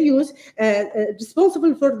their use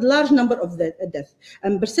responsible for the large number of the deaths.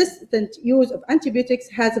 And persistent use of antibiotics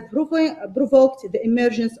has provoked the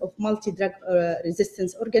emergence of multi-drug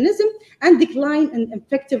resistance organism and decline in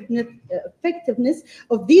effectiveness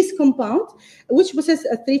of these compounds, which possess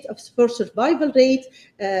a threat for survival rate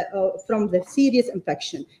from the serious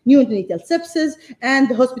infection, neonatal sepsis,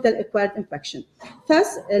 and hospital-acquired infection,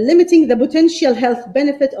 thus limiting the potential health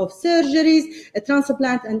benefit of surgeries, transplant,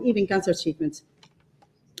 and even cancer treatments.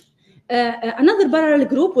 Another parallel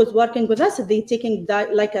group was working with us. They taking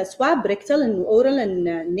like a swab, rectal and oral and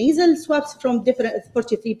nasal swabs from different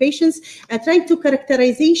 43 patients, trying to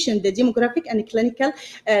characterization the demographic and clinical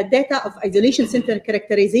data of isolation center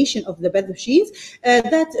characterization of the pathogens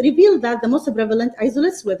that revealed that the most prevalent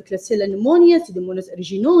isolates were Klebsiella pneumonia, Pseudomonas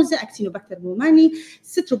aeruginosa, Actinobacter baumannii,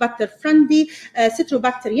 Citrobacter frundi,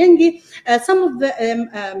 Citrobacter youngi. Some of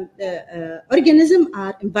the organisms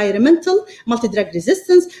are environmental, multi-drug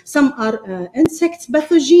resistance. Some are insect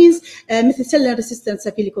pathogens, methicillin resistance,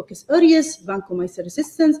 Staphylococcus aureus, vancomycin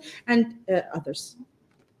resistance, and others.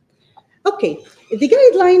 Okay, the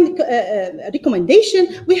guideline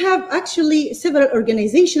recommendation, we have actually several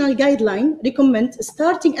organizational guidelines recommend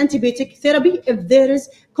starting antibiotic therapy if there is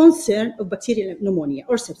concern of bacterial pneumonia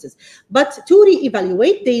or sepsis, but to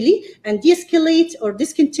re-evaluate daily and de-escalate or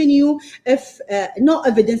discontinue if no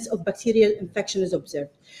evidence of bacterial infection is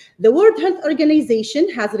observed. The World Health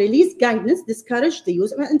Organization has released guidance discourage the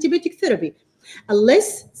use of antibiotic therapy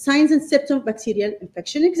unless signs and symptoms of bacterial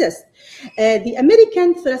infection exist. The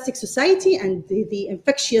American Thoracic Society and the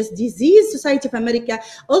Infectious Disease Society of America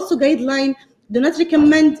also guideline do not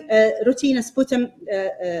recommend routine sputum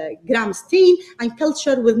gram stain and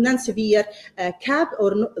culture with non-severe CAP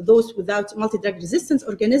or those without multi-drug resistance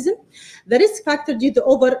organism. The risk factor due to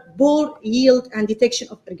over-poor yield and detection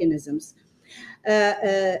of organisms.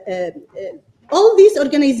 All these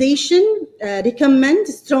organizations recommend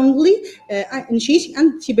strongly initiating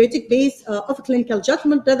antibiotic based of clinical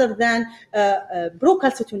judgment rather than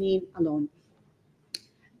procalcitonin alone.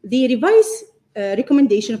 The revised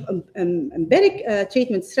recommendation of empiric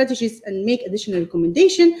treatment strategies and make additional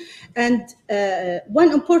recommendation. And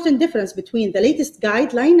one important difference between the latest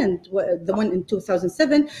guideline and the one in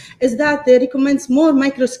 2007 is that they recommends more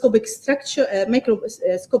microscopic structure,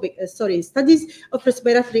 studies of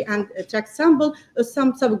respiratory and tract sample of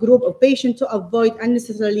some subgroup of patients to avoid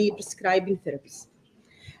unnecessarily prescribing therapies.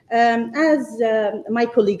 As my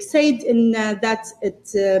colleague said, in that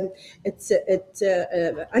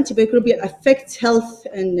antimicrobial affects health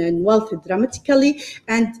and wealth dramatically,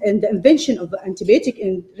 and the invention of antibiotic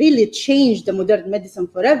and really changed the modern medicine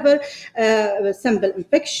forever. Simple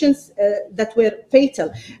infections that were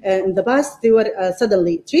fatal in the past, they were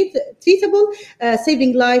suddenly treatable,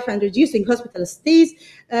 saving life and reducing hospital stays.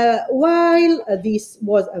 While this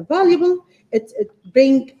was valuable, it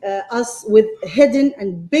brings us with hidden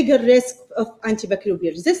and bigger risk of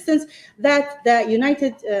antimicrobial resistance that the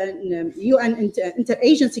United UN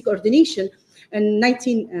Interagency Coordination in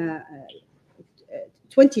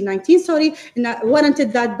 2019, sorry, and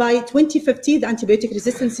warranted that by 2050, the antibiotic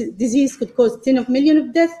resistance disease could cause 10 million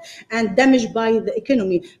of deaths and damage by the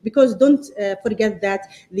economy, because don't forget that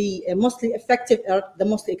the mostly effective are the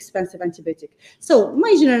most expensive antibiotic. So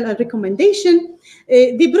my general recommendation,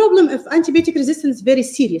 the problem of antibiotic resistance is very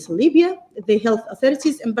serious in Libya. The health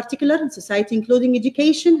authorities in particular, in society, including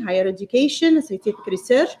education, higher education, scientific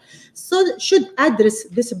research, so should address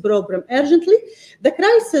this problem urgently. The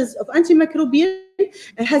crisis of antimicrobial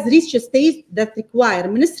has reached a stage that require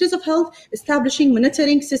ministries of health establishing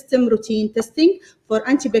monitoring system, routine testing for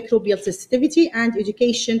antimicrobial sensitivity, and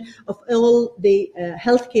education of all the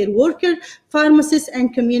healthcare workers, pharmacists,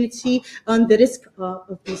 and community on the risk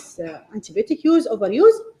of this antibiotic use,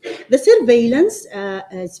 overuse. The surveillance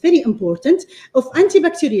is very important of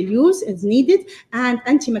antibacterial use is needed, and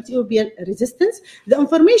antimicrobial resistance. The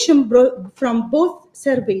information from both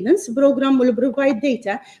surveillance program will provide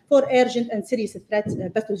data for urgent and serious threat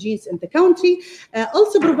pathogens in the country.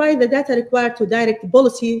 Also provide the data required to direct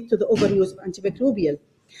policy to the overuse of antimicrobial.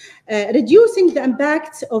 Reducing the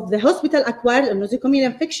impact of the hospital-acquired nosocomial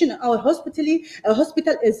infection in our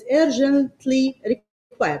hospital is urgently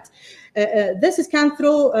required. This is done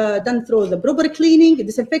through the proper cleaning,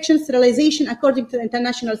 disinfection, sterilization according to the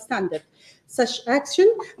international standard. Such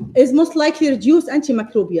action is most likely reduce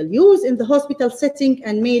antimicrobial use in the hospital setting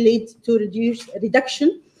and may lead to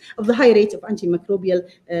reduction of the high rate of antimicrobial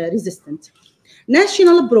resistance.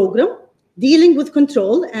 National program dealing with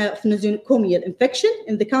control of nosocomial infection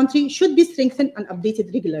in the country should be strengthened and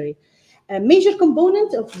updated regularly. A major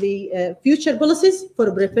component of the future policies for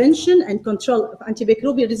prevention and control of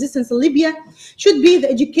antimicrobial resistance in Libya should be the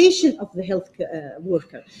education of the health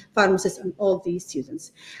worker, pharmacists, and all the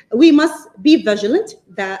students. We must be vigilant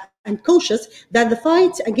and cautious that the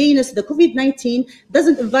fight against the COVID-19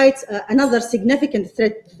 doesn't invite another significant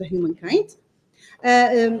threat to the humankind.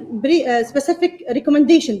 Specific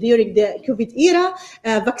recommendation during the COVID era,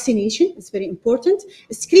 vaccination is very important.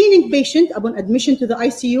 Screening patient upon admission to the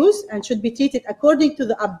ICUs and should be treated according to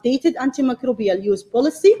the updated antimicrobial use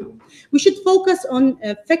policy. We should focus on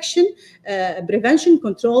infection prevention,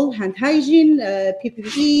 control, hand hygiene,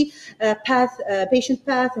 PPE, patient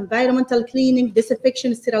path, environmental cleaning,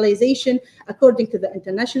 disinfection, sterilization according to the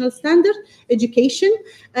international standard. Education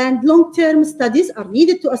and long-term studies are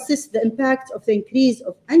needed to assess the impact of the increase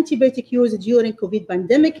of antibiotic use during COVID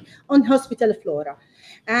pandemic on hospital flora,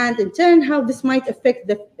 and in turn how this might affect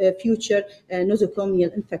the future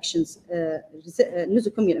nosocomial infections,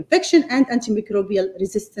 nosocomial infection and antimicrobial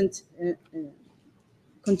resistant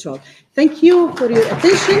control. Thank you for your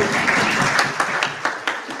attention.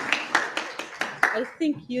 I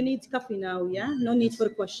think you need coffee now, yeah? No need for a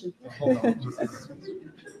question.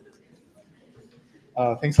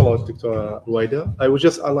 Thanks a lot, Dr. Ruwaida. I would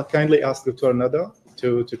just kindly ask Dr. Nada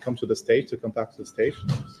to come to the stage, to come back to the stage.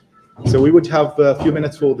 So we would have a few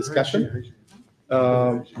minutes for discussion.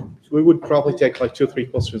 We would probably take like 2 or 3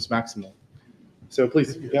 questions maximum. So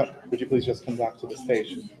please, yeah, would you please just come back to the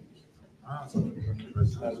stage?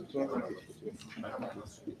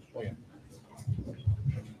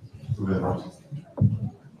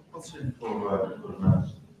 Question for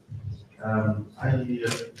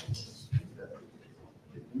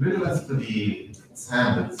in regards to the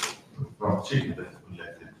samples from chicken that are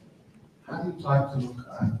collected, how do you try to look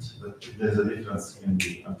at if there's a difference in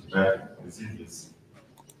the antibiotic residues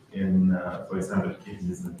in, for example,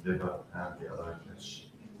 kidneys and liver and the other flesh?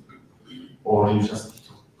 Or you just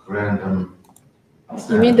took random samples?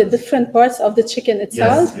 You mean the different parts of the chicken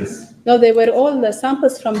itself? Yes, yes. No, they were all the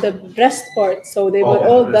samples from the breast part, so they were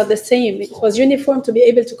all the same. It was uniform to be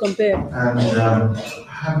able to compare. And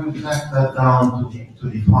have you tracked that down to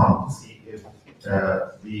the farm to see if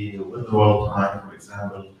the withdrawal time, for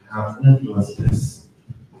example, have influenced this?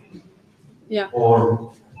 Yeah.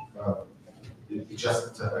 Or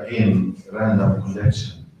just again random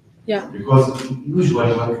collection? Yeah. Because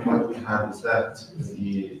usually what we have is that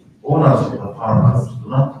the owners of the farmers do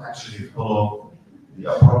not actually follow the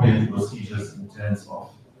appropriate procedures in terms of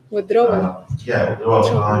withdrawal. Withdrawal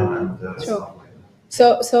time and stuff.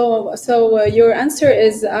 So your answer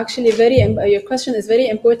is actually your question is very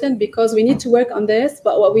important, because we need to work on this.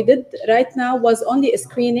 But what we did right now was only a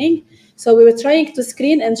screening. So we were trying to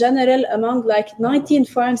screen in general among like 19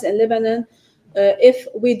 farms in Lebanon if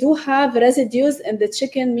we do have residues in the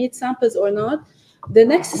chicken meat samples or not. The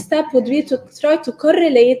next step would be to try to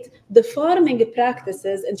correlate the farming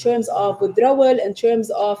practices in terms of withdrawal, in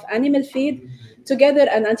terms of animal feed, together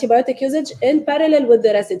and antibiotic usage in parallel with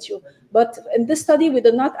the residue. But in this study, we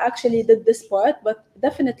did not actually did this part, but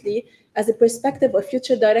definitely as a perspective of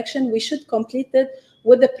future direction, we should complete it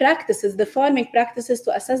with the practices, the farming practices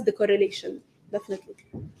to assess the correlation, definitely.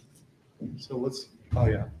 So let's,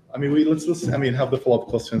 let's have the follow-up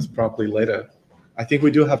questions probably later. I think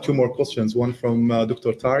we do have two more questions, one from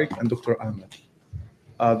Dr. Tariq and Dr. Ahmed.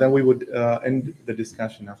 Then we would end the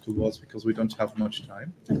discussion afterwards because we don't have much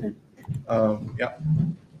time. Okay. Yeah.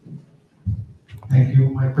 Thank you.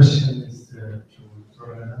 My question is to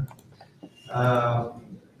Dr.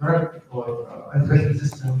 Drug for antibiotic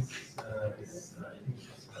resistance is, I think,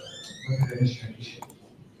 one of the initial issue.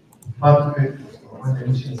 Part of it, one of the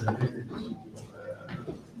issues is related to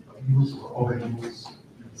use or overuse.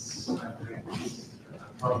 It's part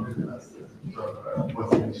of it as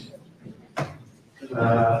was mentioned.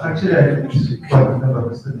 Actually, I did quite a number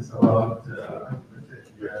of studies about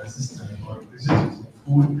antibiotic resistance or resistance of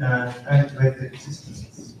food and antibiotic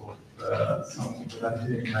resistance of some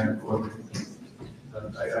bacterial microorganisms that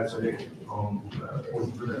I isolated from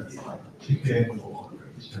food products like chicken or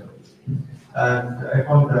fish. And I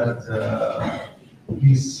found that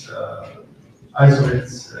these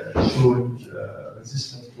isolates showed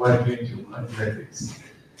resistance to wide range of antibiotics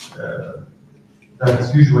that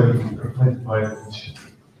is usually recommended by the physician.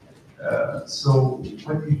 So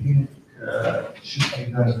what do you think should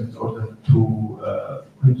be done in order to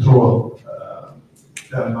control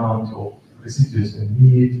the amount of residues in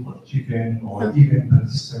meat or chicken or even the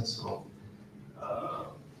resistance of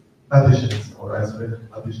pathogens or isolated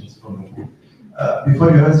pathogens from the food? Before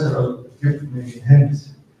you answer, I'll give maybe a hint.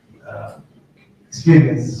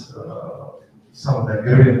 Experience some of the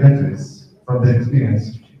European countries from their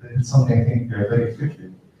experience. It's something I think very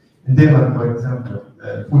effective. In Denmark, for example,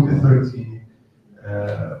 food authority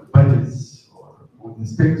bodies or food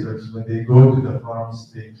inspectors, when they go to the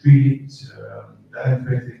farms, they treat the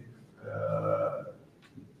antibiotic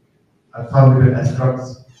at farm level as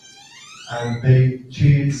drugs, and they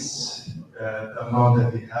chase the amount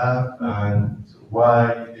that they have and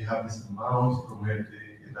why they have this amount, from where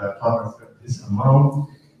the farmers get this amount,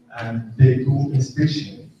 and they do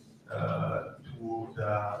inspection to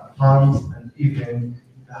the farms and even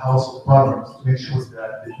the house of farmers to make sure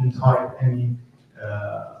that they didn't hide any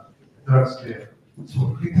drugs there.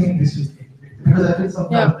 So do you think this is, because I think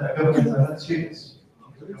sometimes the governments are not serious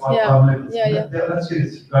about they are not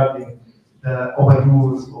serious regarding the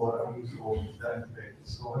overuse or abuse of the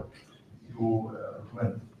antibiotics. So you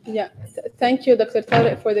recommend? Yeah, thank you, Dr.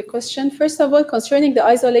 Tariq, for the question. First of all, concerning the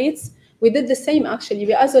isolates, we did the same actually.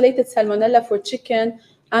 We isolated salmonella for chicken,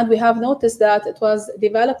 and we have noticed that it was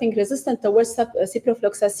developing resistant towards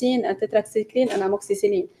ciprofloxacin and tetracycline and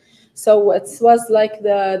amoxicillin. So it was like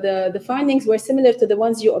the findings were similar to the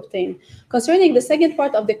ones you obtained. Concerning the second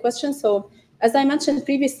part of the question, so as I mentioned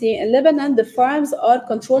previously, in Lebanon, the farms are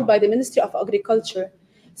controlled by the Ministry of Agriculture.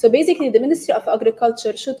 So basically, the Ministry of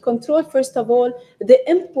Agriculture should control, first of all, the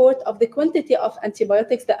import of the quantity of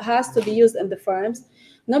antibiotics that has to be used in the farms.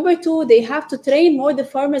 Number two, they have to train more the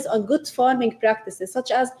farmers on good farming practices,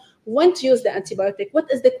 such as when to use the antibiotic, what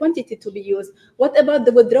is the quantity to be used, what about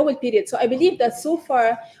the withdrawal period. So I believe that so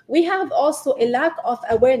far we have also a lack of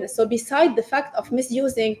awareness. So beside the fact of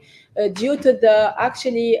misusing due to the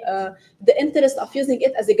the interest of using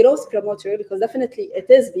it as a growth promoter, because definitely it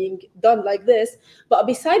is being done like this, but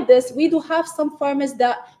beside this, we do have some farmers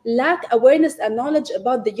that lack awareness and knowledge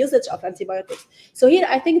about the usage of antibiotics. So here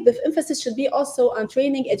I think the emphasis should be also on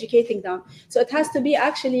training, educating them. So it has to be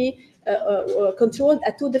actually controlled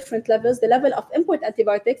at two different levels: the level of import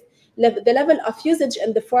antibiotics, the level of usage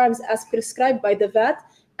in the farms as prescribed by the vet,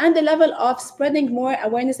 and the level of spreading more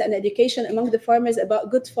awareness and education among the farmers about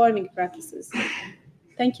good farming practices.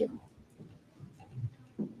 Thank you.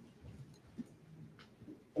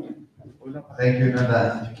 Thank you,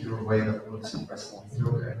 Nada. Thank you, Ruwaida, for this impressive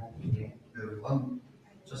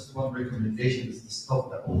just one recommendation is to stop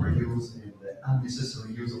the overuse and the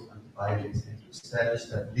unnecessary use of antibiotics and to establish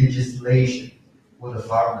that legislation for the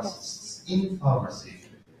pharmacists in pharmacy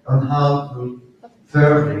on how to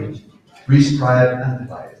fairly prescribe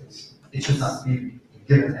antibiotics. It should not be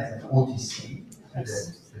given as an OTC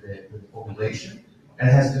to the population, and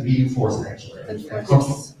it has to be enforced actually.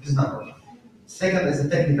 It's not working. Second is a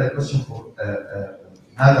technical question for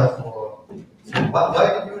Nada.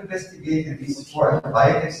 Why did you investigate these 4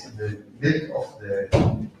 antibiotics in the milk of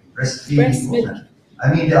the breastfeeding woman?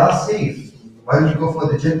 I mean, they are safe. Why don't you go for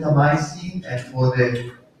the gentamicin and for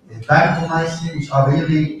the vancomycin, which are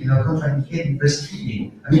really, contraindicating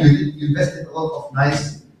breastfeeding? I mean, you invested a lot of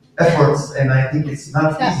nice efforts, and I think it's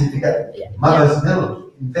not easy to get mother's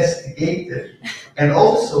milk investigated, and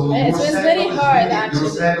also It was very hard, actually.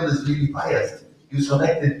 Your sample is really biased. You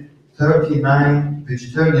selected 39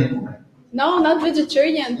 vegetarian women. No, not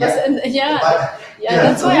vegetarian, but Yeah.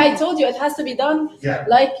 That's why I told you it has to be done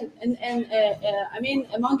like I mean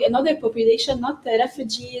among another population, not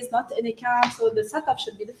refugees, not in a camp. So the setup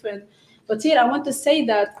should be different. But here I want to say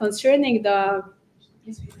that concerning the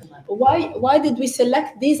why did we select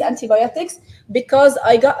these antibiotics? Because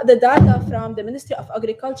I got the data from the Ministry of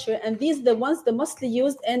Agriculture, and these are the ones the mostly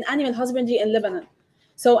used in animal husbandry in Lebanon.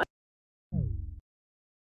 So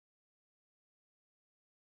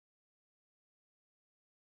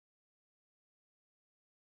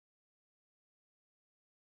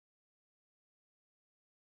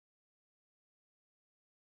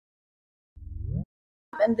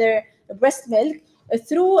and their breast milk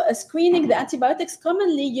through screening the antibiotics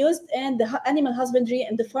commonly used in the animal husbandry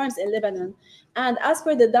in the farms in Lebanon. And as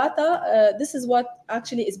per the data, this is what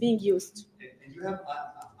actually is being used. And you have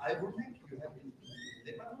ivermectin? You have in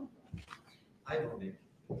Lebanon? Ivermectin.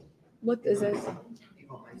 What is it?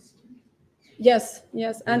 Yes,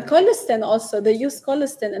 and colistin also. They use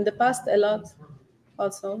colistin in the past a lot.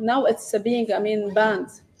 Also, now it's being,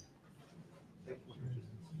 banned.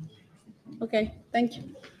 Okay, thank you.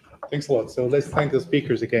 Thanks a lot. So let's thank the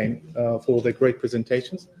speakers again for the great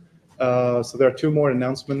presentations. So there are two more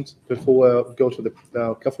announcements before we go to the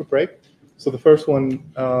coffee break. So the first one,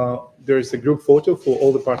 there is a group photo for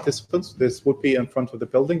all the participants. This would be in front of the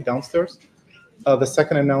building downstairs. The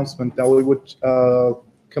second announcement, that we would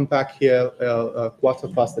come back here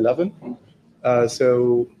 11:15. So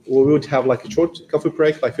we would have like a short coffee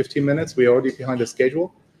break, like 15 minutes. We're already behind the schedule.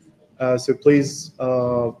 So please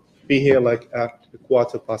be here like at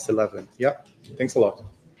 11:15. Yeah, thanks a lot.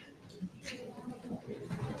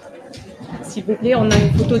 S'il vous plaît, on a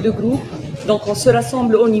une photo de groupe. Donc, on se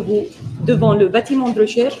rassemble au niveau devant le bâtiment de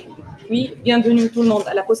recherche. Puis, bienvenue tout le monde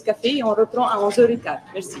à la pause café et on reprend à 11h15.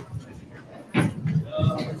 Merci.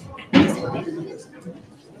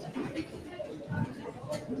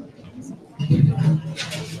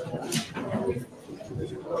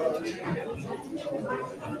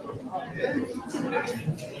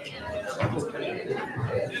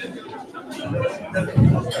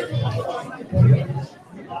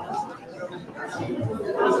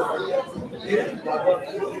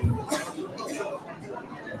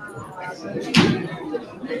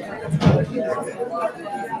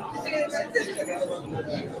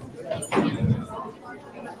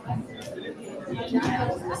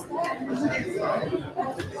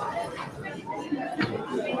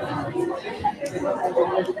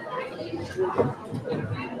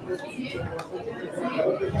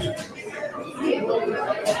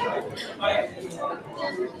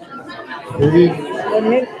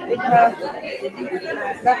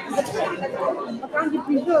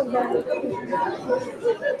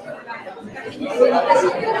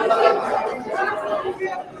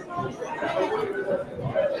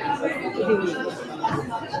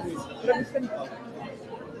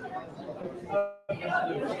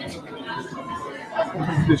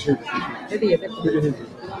 J'ai été avertie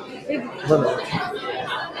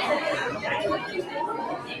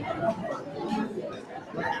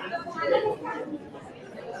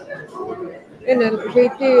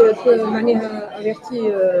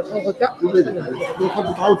en retard.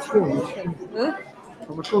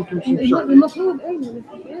 المفروض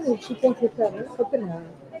انا شي كونتريتار نحط لها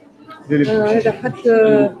هذا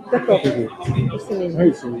حتى داكور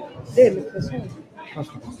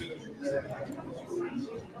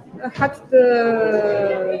حتى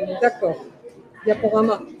داكور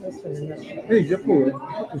diaporama. اي diapo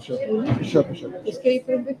الشاب ايش كيف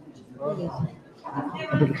عندك؟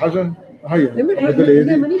 هذيك الحاجه هي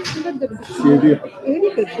لا مانيش نبدل سيدي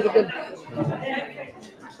هذيك الشرقل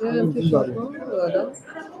voilà.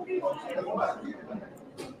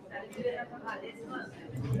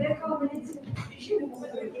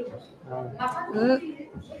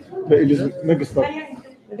 اللي نقص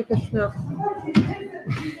هذيك الشناق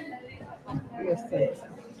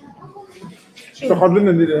اشتقد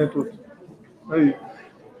لنا انتو اي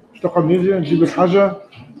اشتقد نجي نجيب لك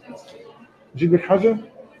حاجه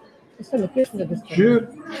استنى كيف نقص جير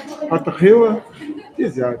حتى خيوه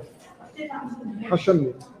تزعل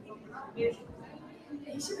حشمني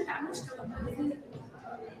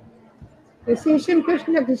بس هشام كيفاش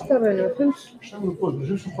نقص ترى انا ما فهمتش شنو نقول ما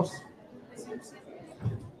نجمش نقص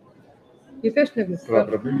كيفاش نقص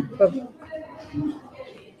تفضل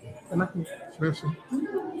سامحني ماشي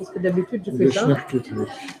باسكو دابيتود جو في باش سا نحكي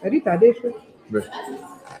ريت علاش باش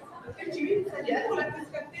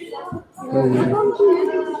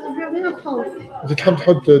انت تحب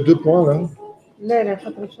تحط 2 بوان لا لا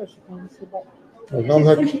خاطر مش شكون سي بون نعم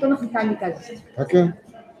هكا نمشي نخدم تاع الميكازيست هكا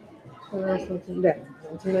لا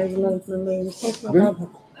انت ما يصوت مع بعضها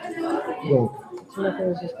دونك ما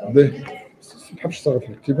كنجيش باهي ما تحبش تشتغل في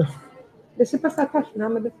الكتيبة؟ لا سي با سا باش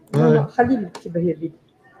نعمل لا خلي لي الكتيبة هي اللي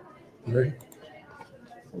باهي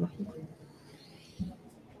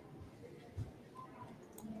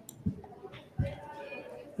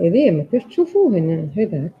هذا ما كنتش تشوفوه هنا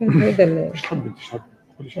هذا هذا اش تحبي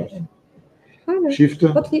قولي شنو حاجة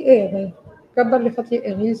شيفته حط لي ايه كبر لي حط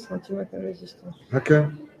لي اغيس انت ما ريزيستانس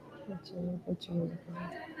هكا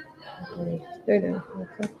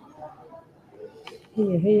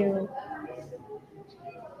هي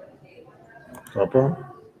رابا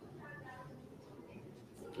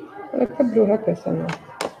كبروا هكا سنة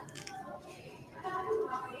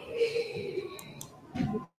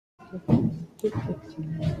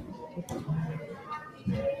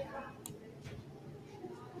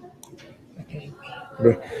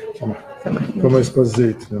باهي سامح كما يسقى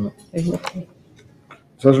الزيت هنا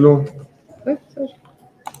سجلوا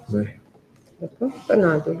باهي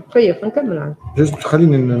انا عندي كيف نكمل عندي جست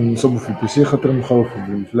خليني نصبوا في البيسي خاطر مخوف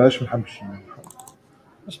بالفلاش ما نحبش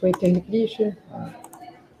باش ما يتهلكليش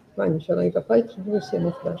ما ان شاء الله اذا فايت البيسي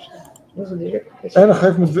ما فلاش انا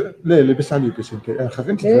خايف من لا لبس علي البيسي نتاعي انا خايف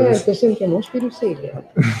انت لا البيسي نتاعي ماهوش فيروسي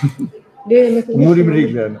لا ما اموري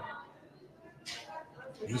بالرجل انا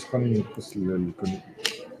جست خليني نقص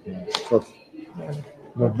تفضل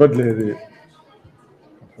نبدل هذه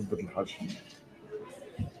نحب الحاجه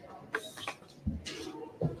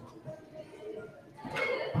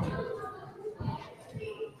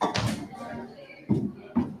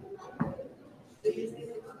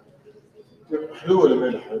حلوه ولا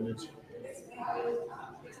مالح يا بنتي؟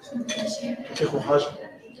 تاخذ حاجه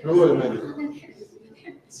حلوه ولا مالح؟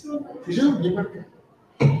 تجاوبني بركه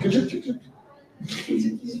كي جبت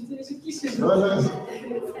لا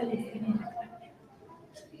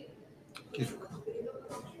كيف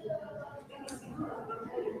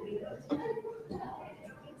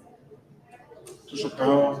تشرب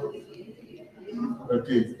قهوه ولا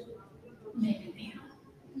تي؟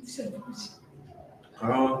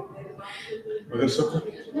 قهوه من غير سكر؟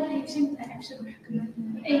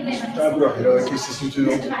 تعب روحي لو كيس سيتو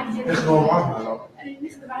ناخذوا معاهم ولا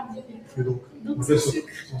في دوك من غير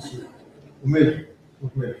سكر وملح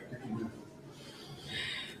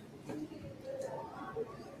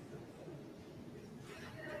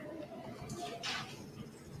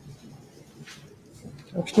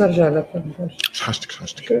باش نرجع لك شحاجتك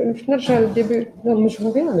باش نرجع للديبي لا مش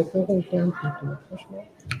هو bien avec le film franchement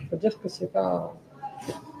faut dire que c'est pas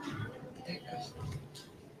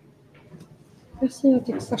merci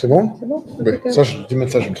يعطيك الصحة سي بون؟ سي بون باهي سجل ديما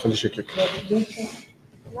تسجل ما تخليش هكاك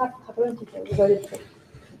لا خاطر انت vous allez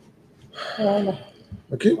voilà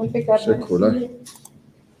اوكي شكرا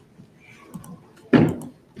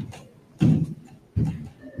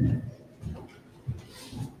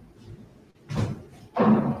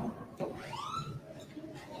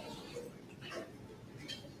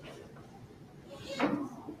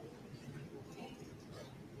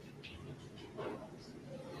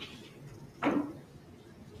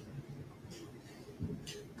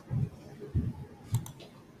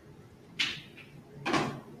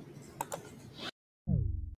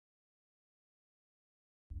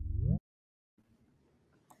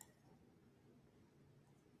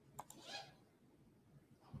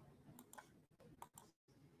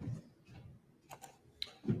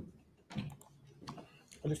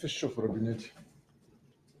خلي في الشفرة بناتي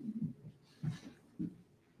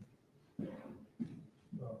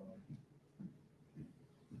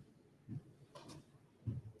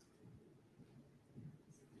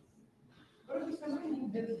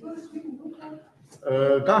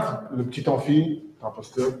تعرف البتيت امفي تاع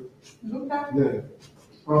باستور؟ لا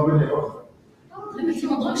بني اخر بس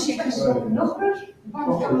ما نضربش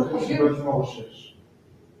نخرج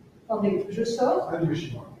Attendez, je sors.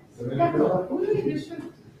 D'accord, oui, bien sûr.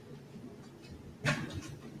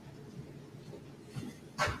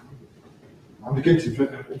 عندك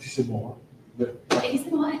انت سي بون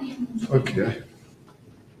اوكي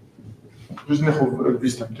جوز ناخذ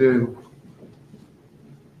الفيزا نتاعي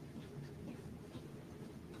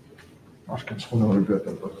عرفت كان سخونه ولا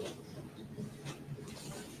بارده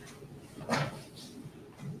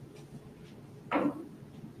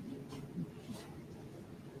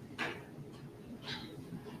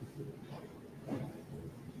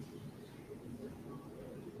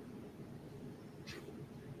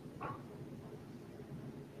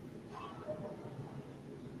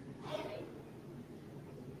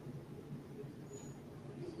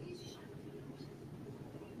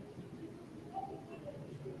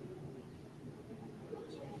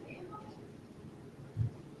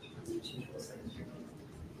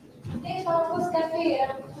pause café,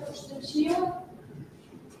 era para os tecidos.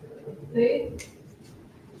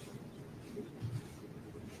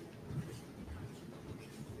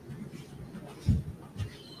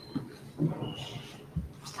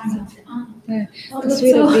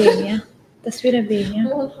 تصويرة باينة تصويرة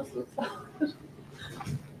باينة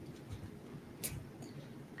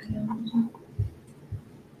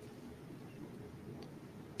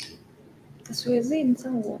تصوير زين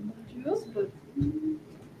مصور يصبر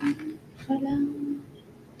خلا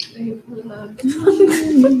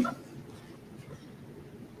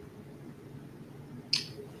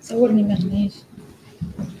صورني مرنيش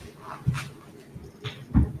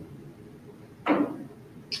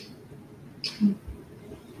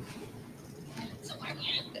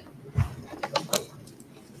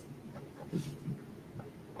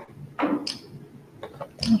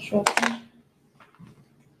نشوف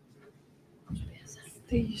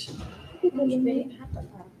ستيج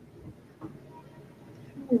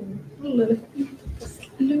والله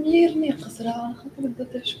اللومير ناقص راه خاطر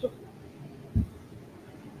بدات تشوف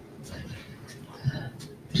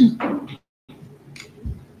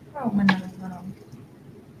أو من الغرام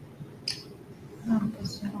نعم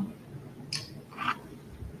بس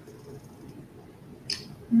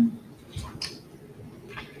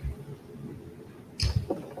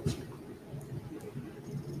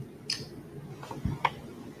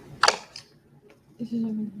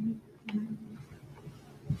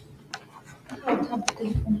تحب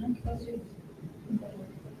التليفون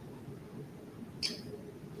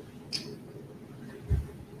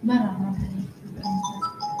برا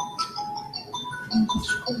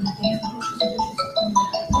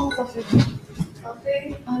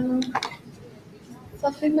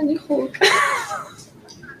صافي ماني خوك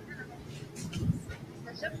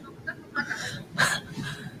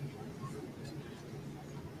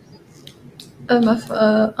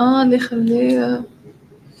ما اللي خليه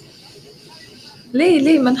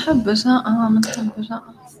ليه ما نحبش ما نحبش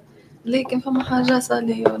ليه كان فما حاجة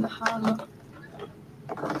سالية ولا حاجة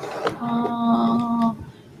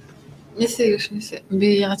نسيش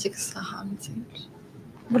بيعطيك الصحة نسيش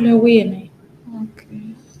بالهوية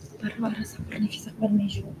اوكي برا صبرني في صبرني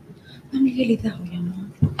جو اعمل لي ذاهو يا ماما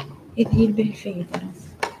هذه هي البه الفايدة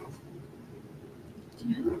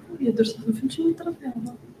يا درس ما فهمتش اللي طرا فيها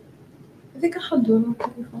هذيك حدو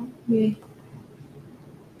التليفون وي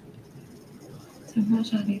سما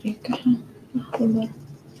جاري ريك والله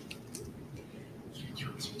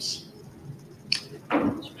تمشي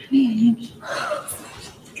شبحني يمشي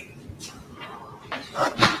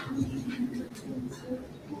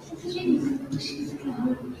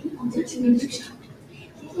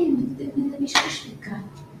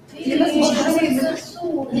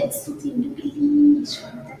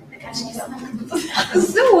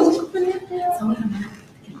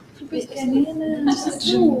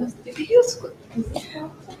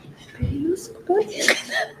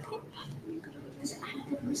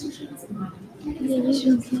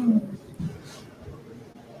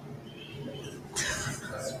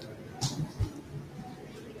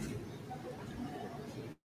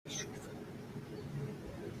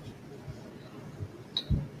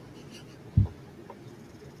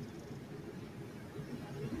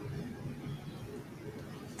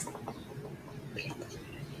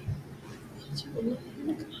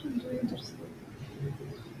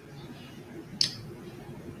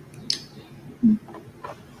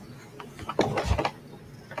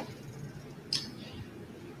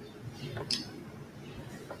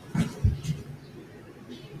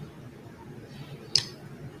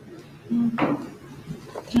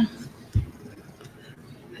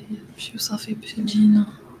شو صافي باش تجينا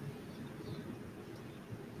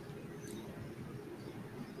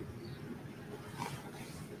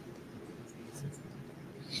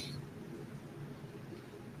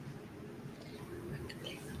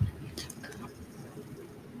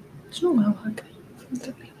شنو هو هكا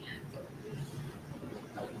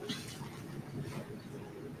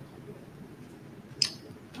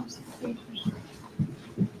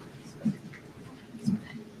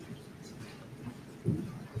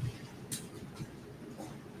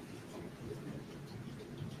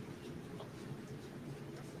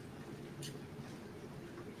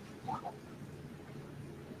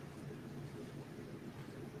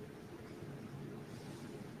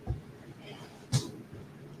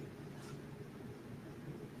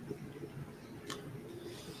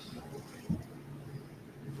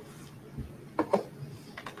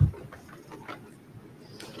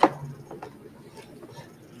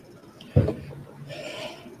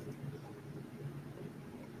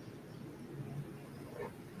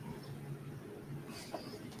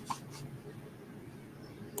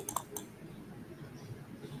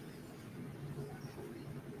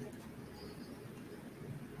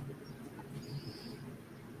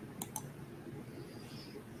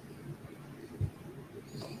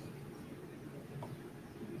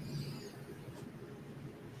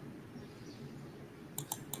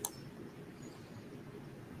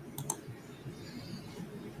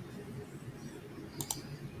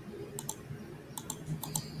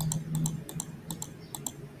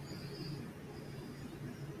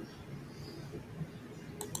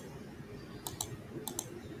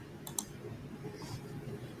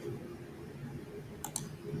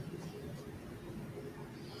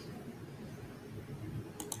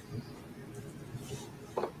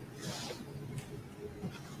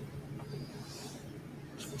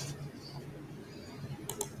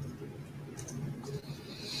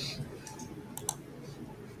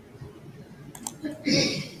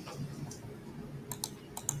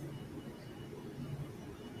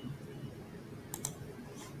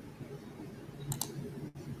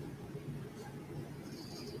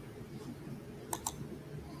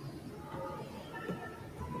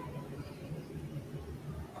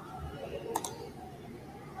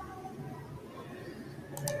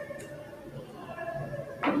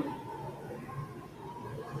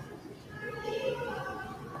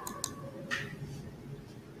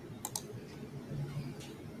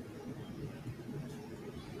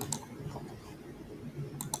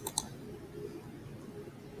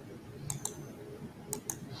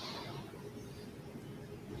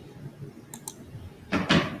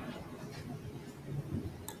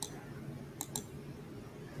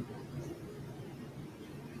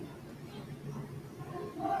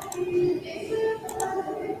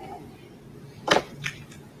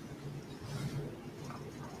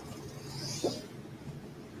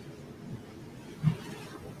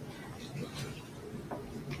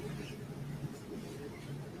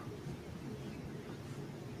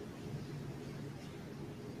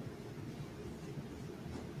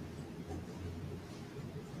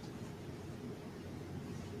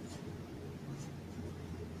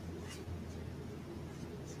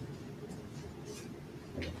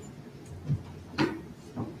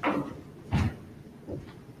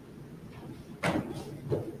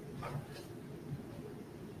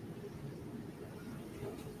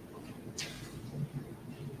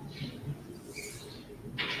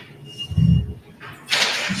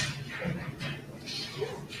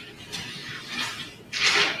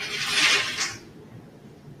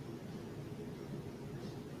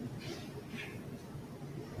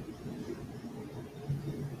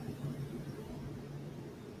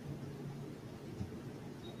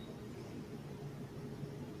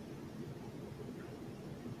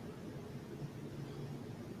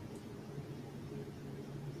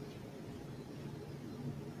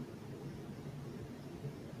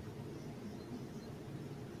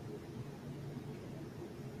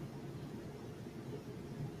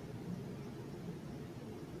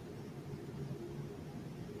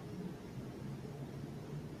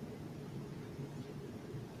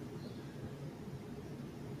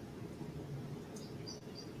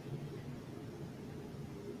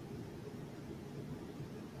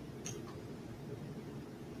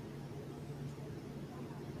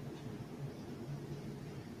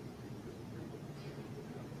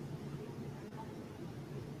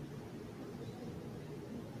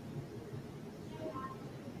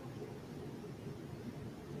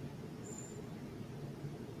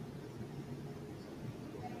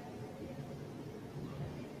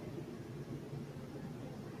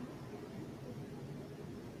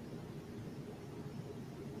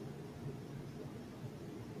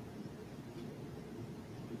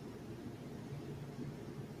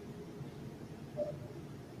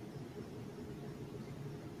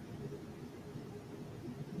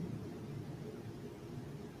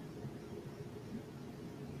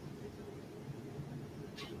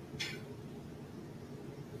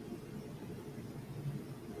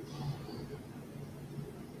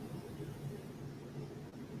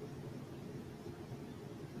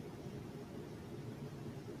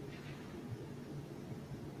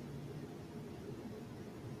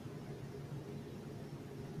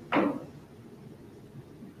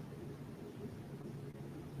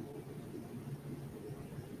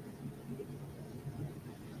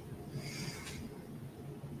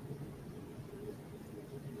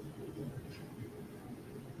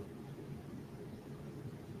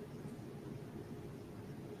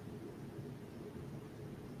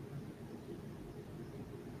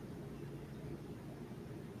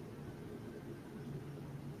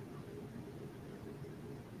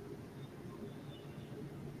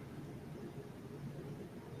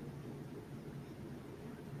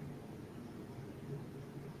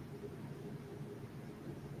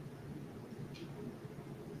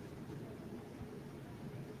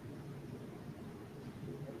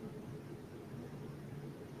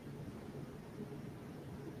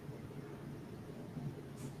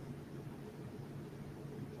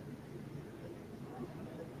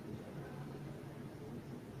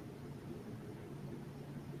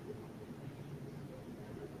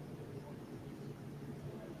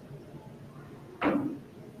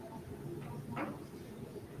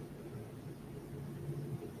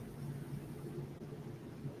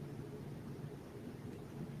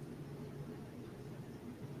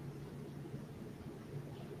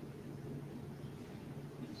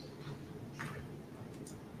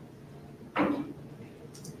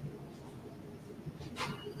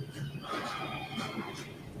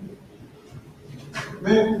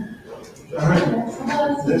Man, all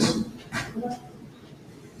right. This.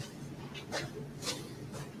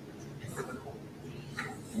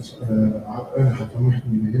 أنا حتى واحد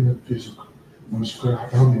من هنا فيسبوك مش كل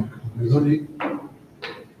حتى هم يقول لي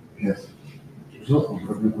يس بالضبط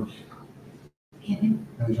بيقول لي يعني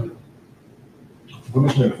قلنا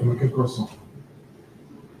شنو في مكان كروسون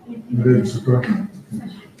بدي سكر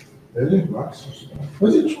ليه بالعكس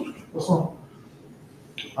بس مش مشكلة اصلا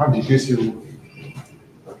عندي كيسي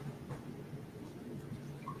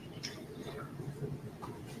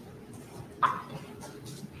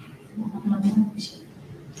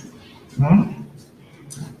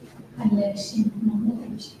الشيء موضوع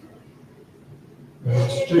الشيء.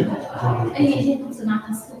 أي صناعة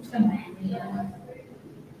الصوت فما يعني.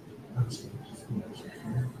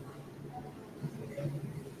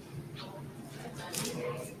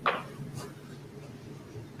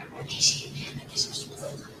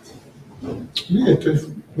 ليه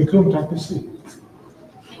الميكروب بتاع كل شيء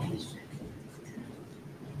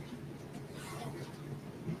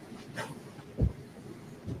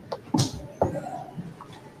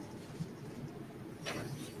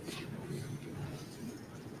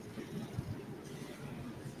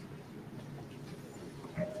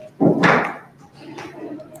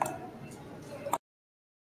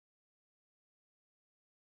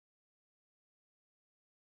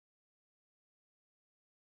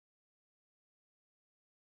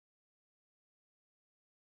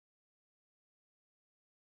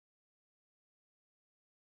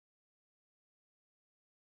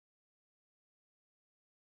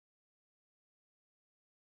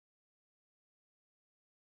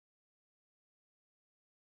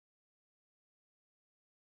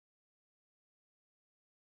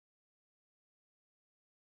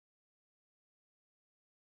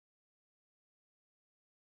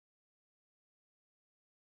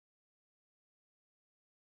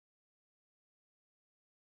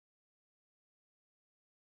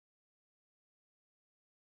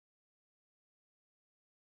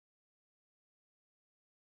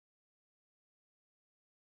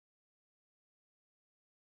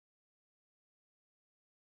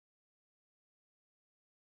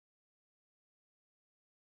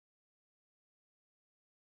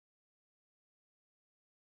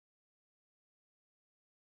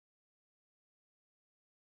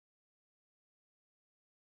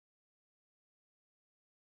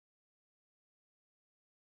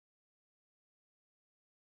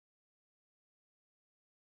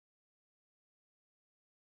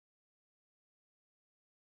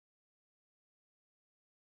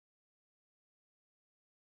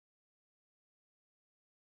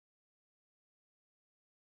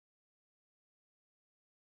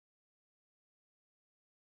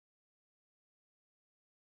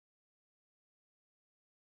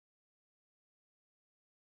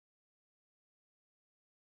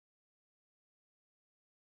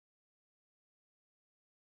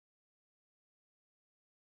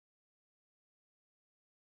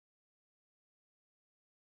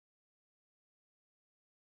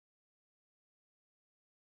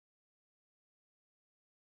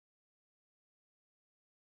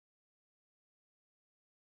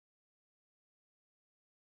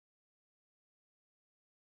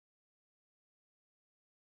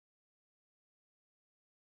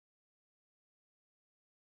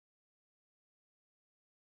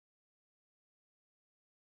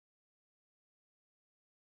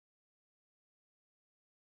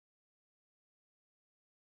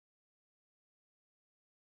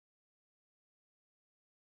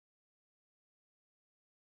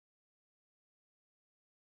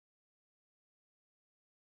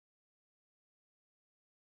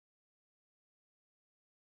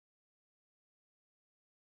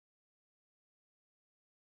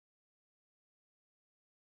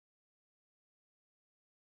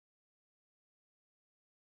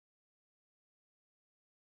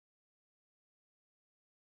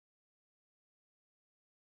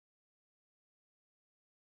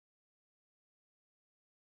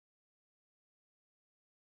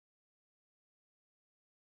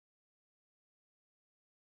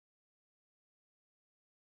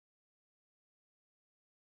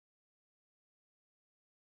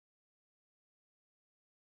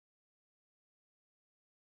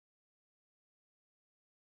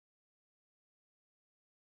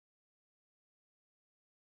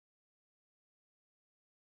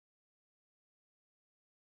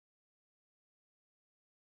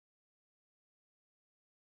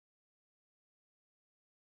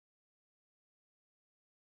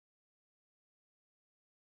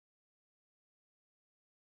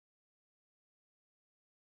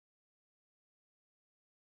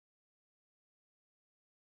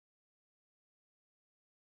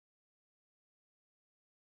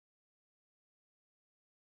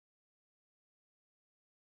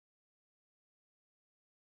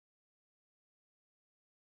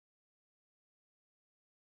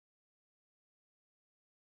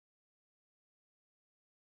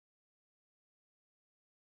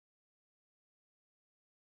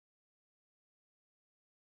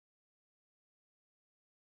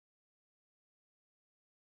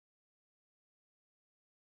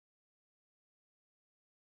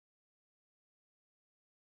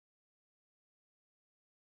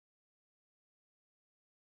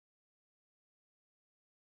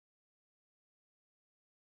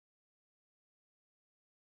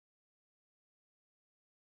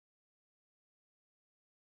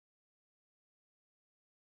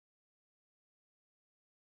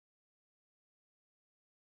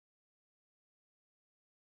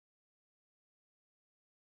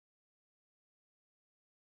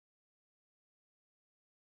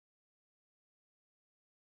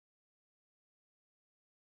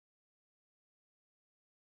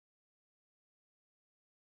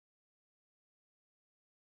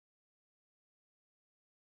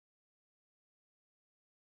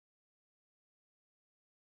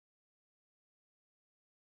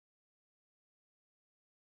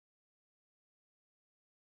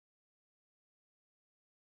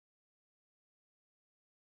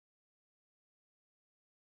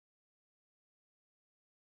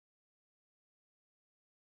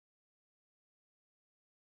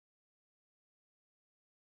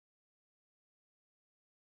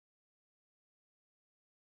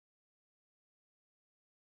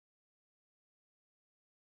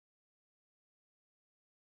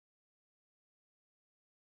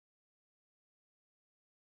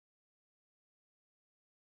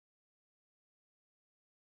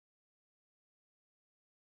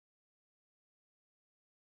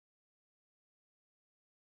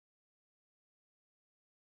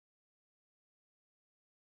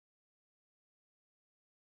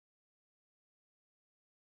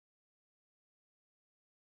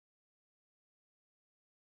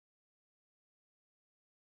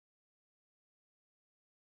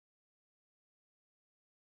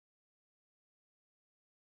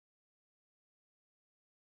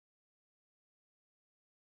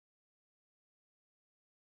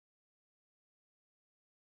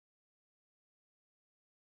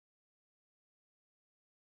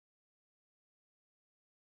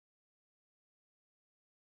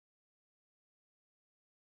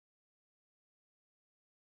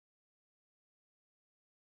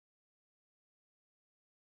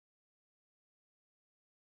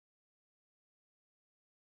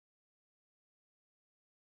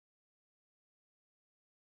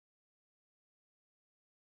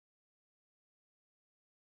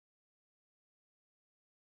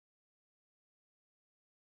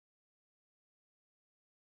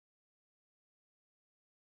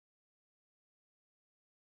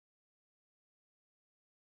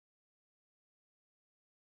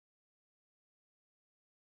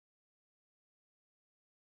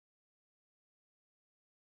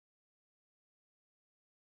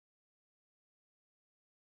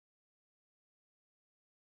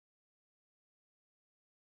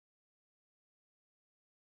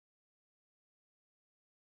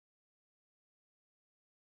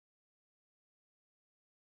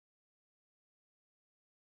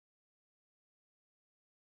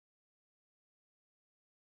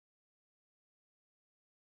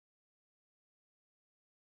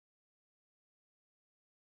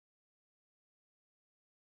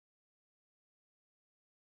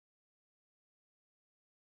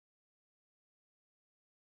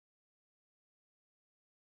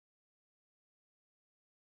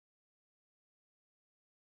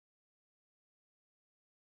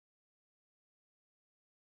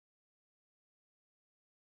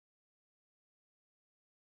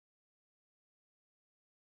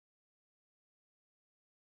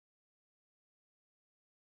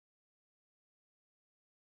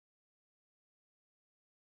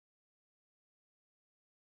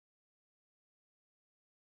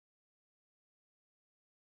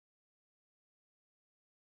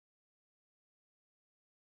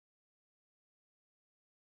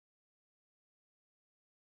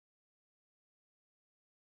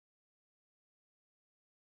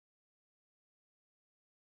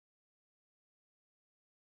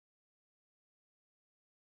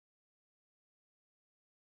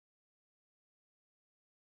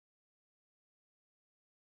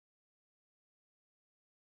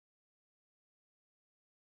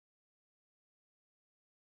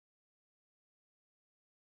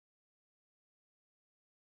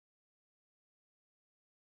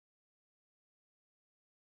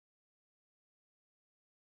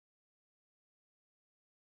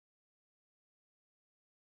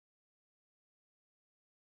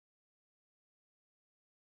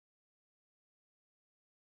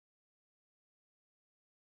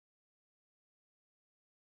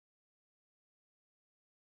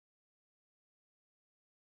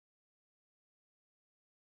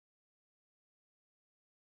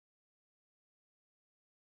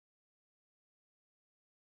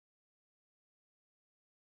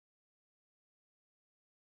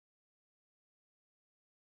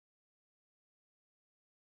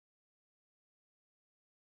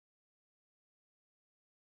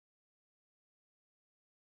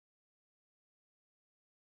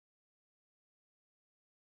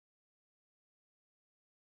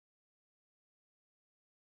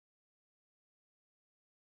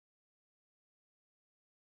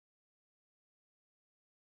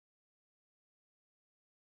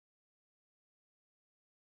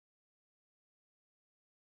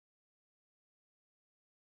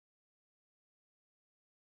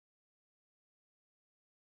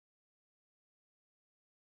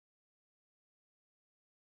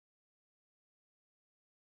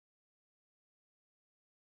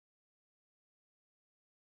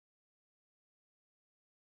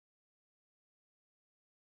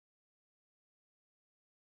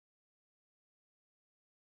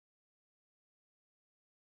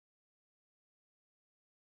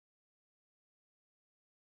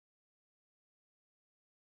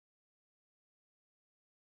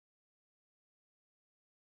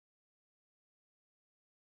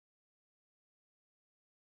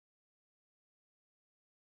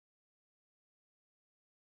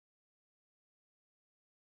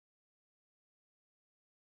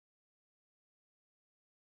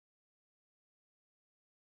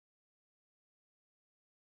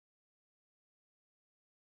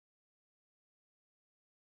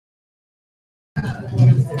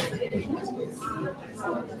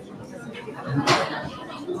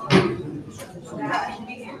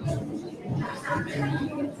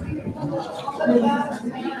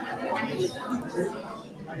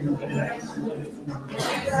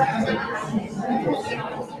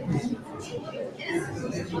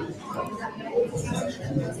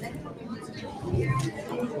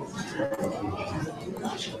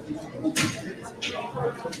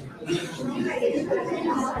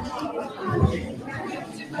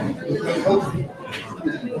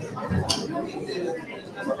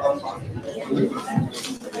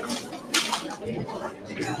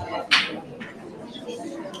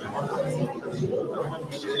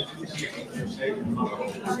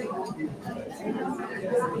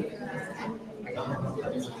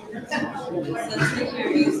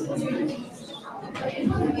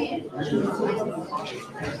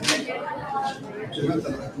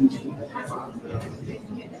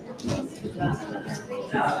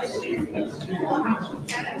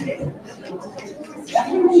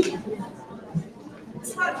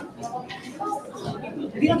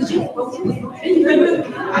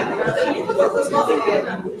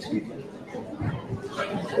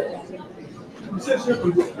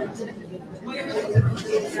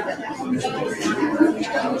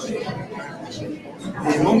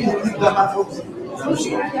ممكن نبدا مع فوز.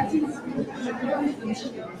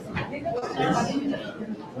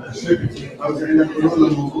 عاوز عندك حلول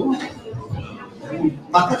للموضوع؟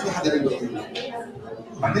 ما اعتقد في حدا عنده حلول.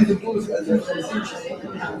 بعدين بتقولوا في 2050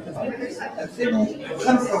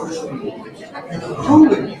 2025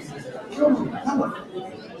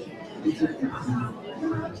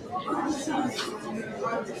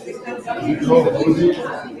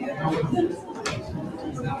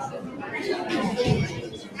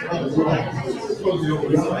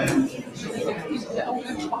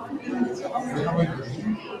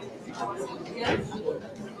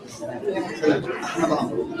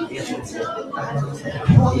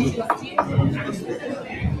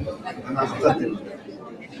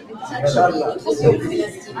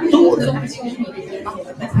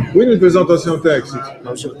 وين البرزنتاسيون تاعك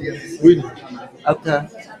سيدي؟ وين؟ هكا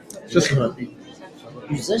شو اسمها؟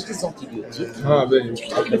 يوزاج دي زانتيبيوتيك. باهي.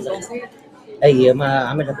 اي ما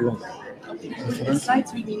عملها باللغه.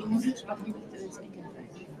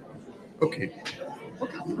 Okay.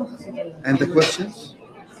 And the questions?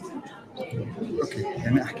 Okay.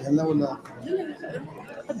 يعني احكي هلا ولا؟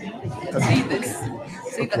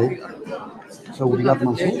 Okay. So رياض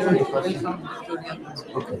منصور.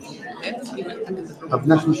 Okay. طب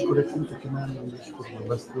ناس نشكرك انت كمان نشكر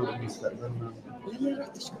بس اللي استقبلنا. لا رح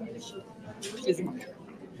تشكر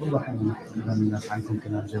والله احنا تقريبا عندكم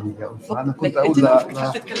كلام جميل يا ألفا. انا كنت اقول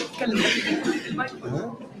لا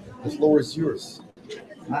The floor is yours.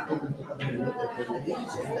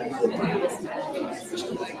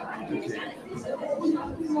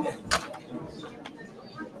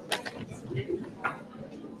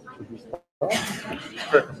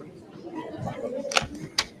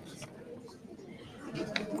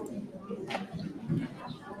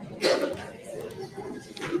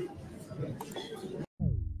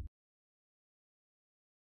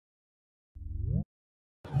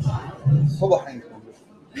 صباح عندكم.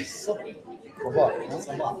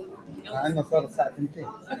 صباح عندنا صار الساعة 2.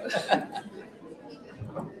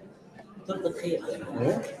 طب بخير.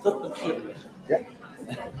 طب بخير.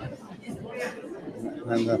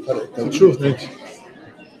 عندنا فرق شوف انت.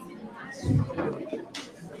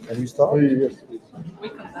 Can you start? Yes.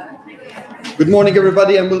 Good morning,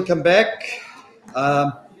 everybody, and welcome back.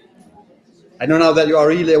 I know now that you are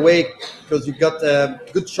really awake because you got a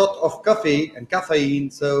good shot of coffee and caffeine,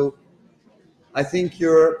 so I think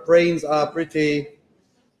your brains are pretty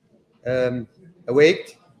awake.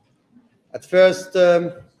 At first,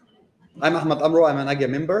 I'm Ahmed Amro. I'm an AGYA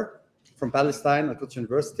member from Palestine at Tunis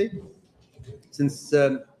University since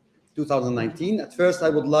 2019. At first, I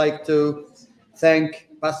would like to thank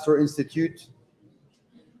Pasteur Institute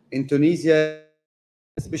in Tunisia.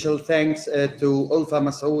 Special thanks to Ulfa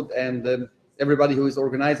Masoud and everybody who is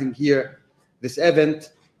organizing here this event,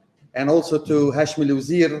 and also to Hashmi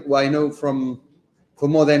Louzir, who I know from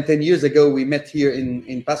more than 10 years ago. We met here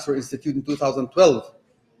in Pasteur Institute in 2012.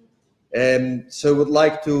 So I would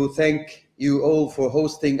like to thank you all for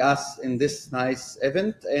hosting us in this nice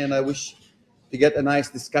event, and I wish to get a nice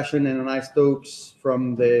discussion and a nice talks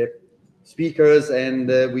from the speakers, and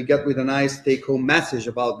we got with a nice take-home message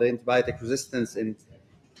about the antibiotic resistance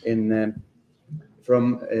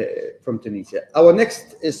from Tunisia. Our next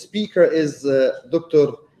speaker is Dr.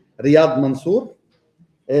 Riyad Mansour.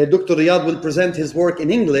 Dr. Riyad will present his work in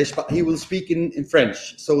English, but he will speak in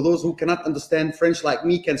French. So those who cannot understand French like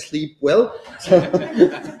me can sleep well.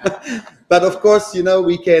 But of course, you know,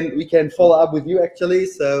 we can follow up with you actually.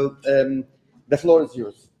 So the floor is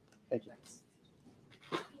yours. Thank you.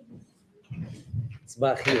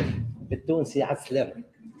 صباح الخير بالتونسي على السلامة.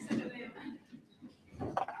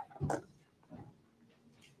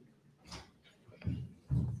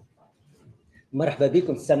 Marhaba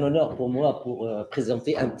bikoum, c'est un honneur pour moi pour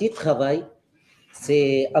présenter un petit travail.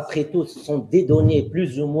 C'est, après tout, ce sont des données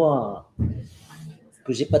plus ou moins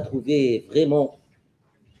que j'ai pas trouvé vraiment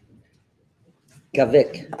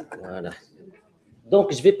qu'avec. Voilà.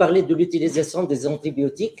 Donc, je vais parler de l'utilisation des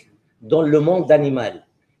antibiotiques dans le monde animal,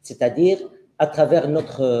 c'est-à-dire à travers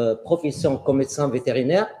notre profession comme médecin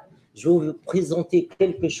vétérinaire. Je vais vous présenter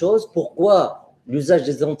quelque chose, pourquoi l'usage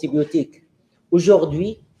des antibiotiques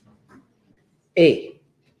aujourd'hui est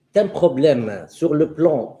un problème sur le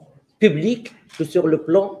plan public que sur le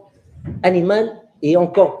plan animal et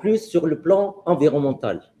encore plus sur le plan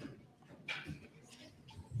environnemental.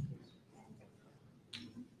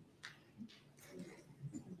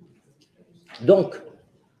 Donc,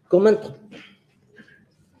 comme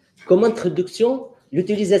introduction,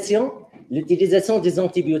 l'utilisation des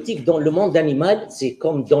antibiotiques dans le monde animal, c'est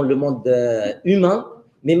comme dans le monde humain,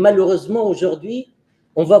 mais malheureusement aujourd'hui,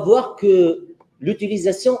 on va voir que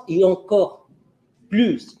l'utilisation est encore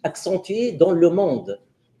plus accentuée dans le monde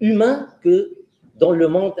humain que dans le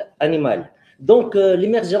monde animal. Donc,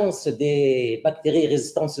 l'émergence des bactéries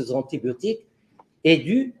résistantes aux antibiotiques est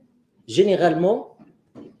due généralement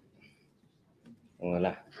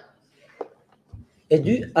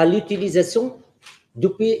à l'utilisation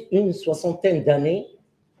depuis une soixantaine d'années,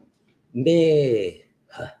 mais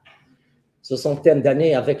soixantaine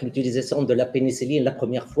d'années avec l'utilisation de la pénicilline la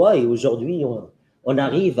première fois, et aujourd'hui, on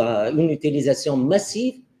arrive à une utilisation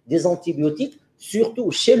massive des antibiotiques,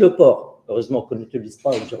 surtout chez le porc, heureusement qu'on n'utilise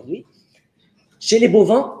pas aujourd'hui. Chez les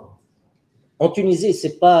bovins, en Tunisie, ce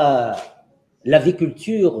n'est pas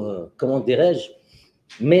l'aviculture, comment dirais-je,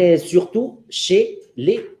 mais surtout chez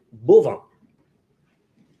les bovins.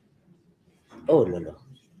 Oh là là.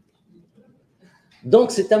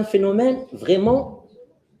 Donc, c'est un phénomène vraiment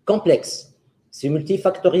complexe. C'est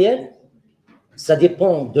multifactoriel, ça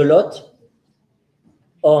dépend de l'hôte,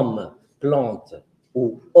 homme, plante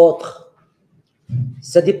ou autre.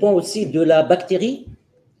 Ça dépend aussi de la bactérie,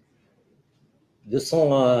 de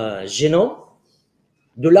son génome,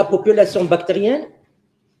 de la population bactérienne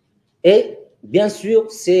et bien sûr,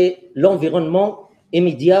 c'est l'environnement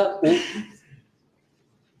immédiat ou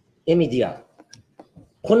immédiat.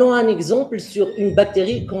 Prenons un exemple sur une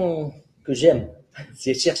bactérie que j'aime,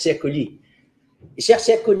 c'est Escherichia coli.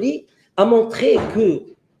 Escherichia coli a montré que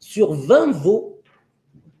sur 20 veaux,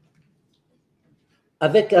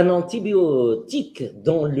 avec un antibiotique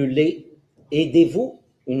dans le lait et des veaux,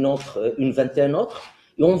 une vingtaine autres,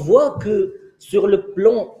 et on voit que sur le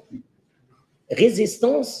plan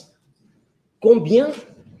résistance, combien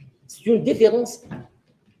c'est une différence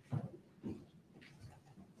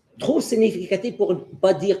trop significative pour ne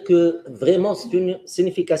pas dire que vraiment c'est une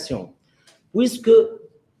signification. Puisque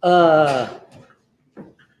à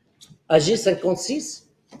G56,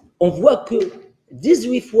 on voit que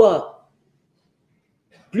 18 fois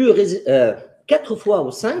plus, 4 fois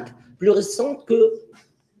ou 5 plus résistant que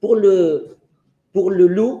pour le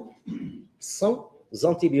loup sans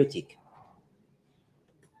antibiotiques.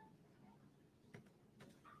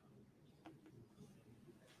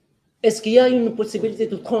 Est-ce qu'il y a une possibilité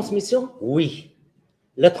de transmission? Oui.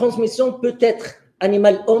 La transmission peut être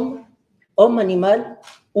animal-homme, homme-animal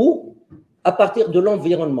ou à partir de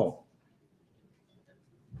l'environnement.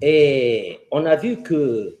 Et on a vu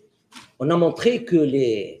que, on a montré que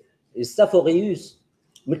les Staph aureus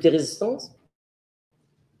multirésistants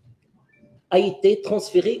a été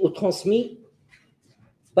transféré ou transmis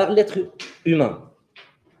par l'être humain.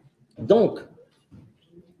 Donc,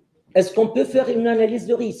 est-ce qu'on peut faire une analyse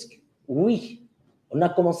de risque? Oui, on a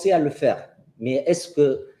commencé à le faire. Mais est-ce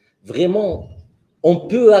que vraiment on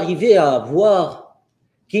peut arriver à voir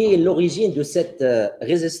quelle est l'origine de cette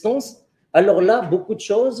résistance? Alors là, beaucoup de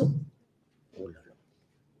choses. Oh là là.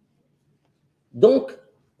 Donc,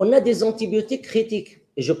 on a des antibiotiques critiques.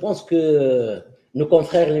 Et je pense que nos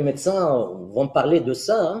confrères les médecins vont parler de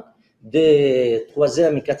ça, hein, des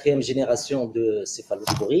 3e et 4e générations de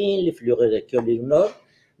céphalosporines, les fluoroquinolones.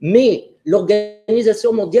 Mais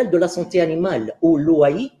l'Organisation mondiale de la santé animale, ou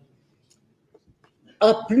l'OAI,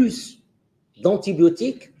 a plus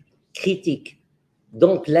d'antibiotiques critiques.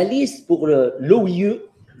 Donc, la liste pour l'OIE,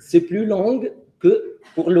 c'est plus longue que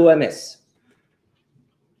pour l'OMS.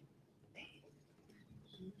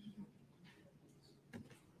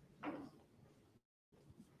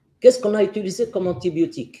 Qu'est-ce qu'on a utilisé comme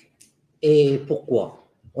antibiotique et pourquoi?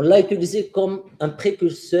 On l'a utilisé comme un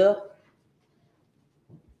précurseur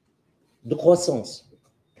de croissance.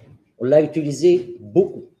 On l'a utilisé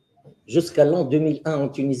beaucoup, jusqu'à l'an 2001 en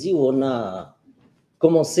Tunisie, où on a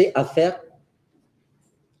commencé à faire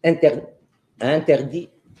interdire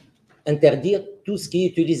tout ce qui est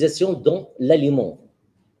utilisation dans l'aliment.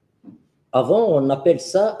 Avant, on appelle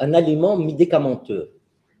ça un aliment médicamenteux.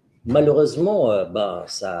 Malheureusement,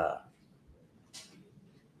 ça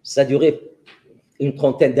a duré une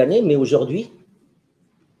trentaine d'années, mais aujourd'hui,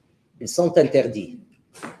 ils sont interdits.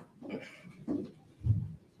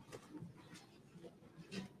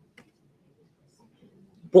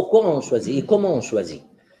 Pourquoi on choisit et comment on choisit?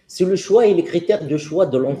 Si le choix et les critères de choix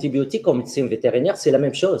de l'antibiotique en médecine vétérinaire, c'est la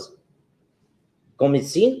même chose. Qu'en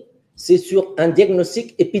médecine, c'est sur un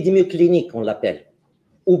diagnostic épidémioclinique, on l'appelle,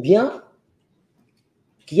 ou bien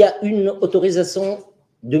qu'il y a une autorisation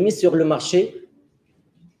de mise sur le marché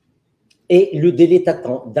et le délai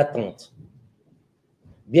d'attente.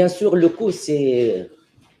 Bien sûr, le coût, c'est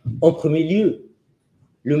en premier lieu.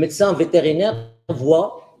 Le médecin vétérinaire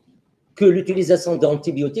voit que l'utilisation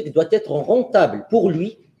d'antibiotiques doit être rentable pour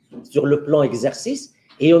lui sur le plan exercice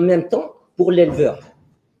et en même temps pour l'éleveur.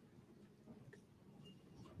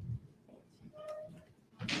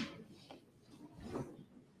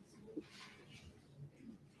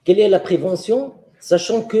 Quelle est la prévention?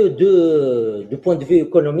 Sachant que de point de vue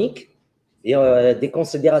économique et des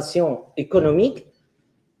considérations économiques,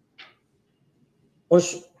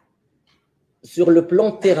 sur le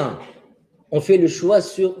plan terrain, on fait le choix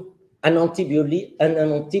sur un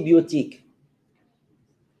antibiotique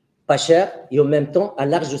pas cher et en même temps à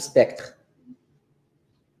large spectre.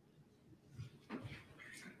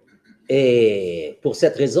 Et pour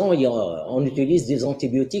cette raison, on utilise des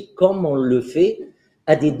antibiotiques comme on le fait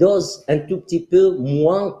à des doses un tout petit peu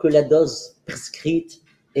moins que la dose prescrite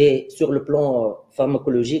et sur le plan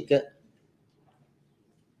pharmacologique.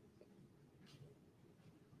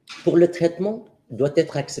 Pour le traitement, doit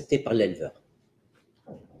être accepté par l'éleveur.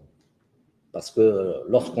 Parce que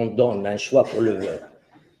lorsqu'on donne un choix pour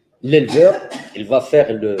l'éleveur, il va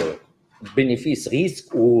faire le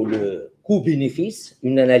bénéfice-risque ou le coût-bénéfice,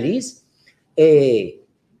 une analyse, et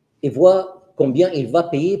voit combien il va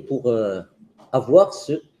payer pour avoir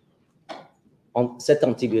cet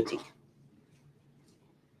antibiotique.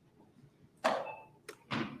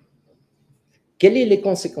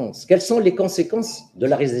 Quelles sont les conséquences de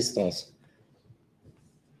la résistance?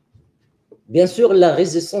 Bien sûr, la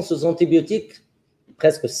résistance aux antibiotiques,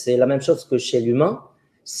 presque c'est la même chose que chez l'humain,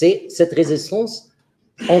 cette résistance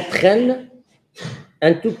entraîne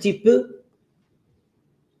un tout petit peu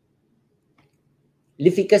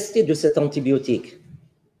l'efficacité de cet antibiotique.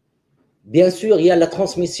 Bien sûr, il y a la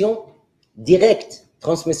transmission directe,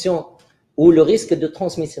 ou le risque de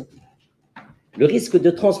transmission. Le risque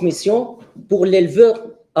de transmission pour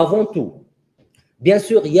l'éleveur avant tout. Bien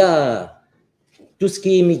sûr, il y a tout ce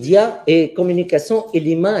qui est médias et communication et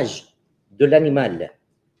l'image de l'animal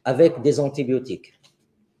avec des antibiotiques.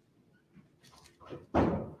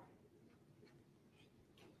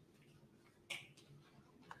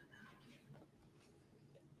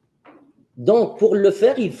 Donc, pour le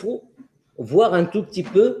faire, il faut voir un tout petit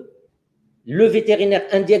peu le vétérinaire,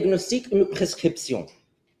 un diagnostic, une prescription.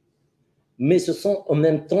 Mais ce sont en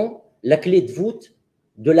même temps la clé de voûte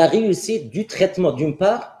de la réussite du traitement d'une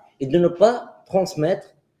part et de ne pas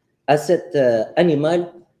transmettre à cet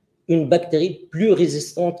animal une bactérie plus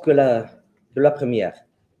résistante que la première.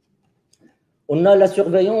 On a la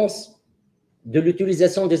surveillance de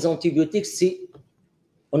l'utilisation des antibiotiques,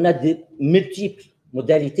 on a des multiples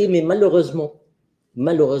modalités, mais malheureusement,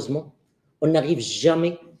 on n'arrive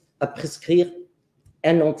jamais à prescrire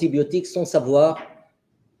un antibiotique sans savoir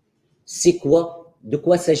c'est quoi, de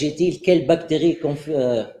quoi s'agit-il, quelle bactérie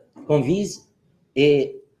qu'on vise,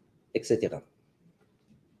 etc.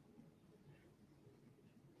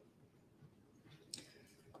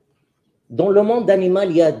 Dans le monde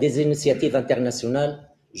animal, il y a des initiatives internationales.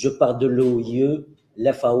 Je parle de l'OIE,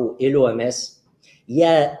 l'FAO et l'OMS. Il y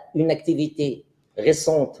a une activité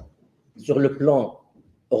récente sur le plan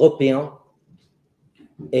européen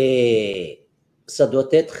et ça doit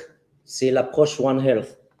être, c'est l'approche One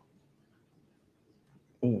Health.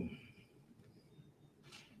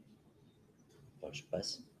 Je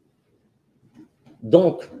passe.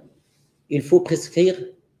 Donc, il faut prescrire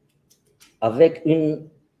avec une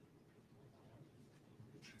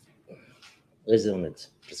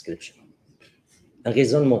prescription, un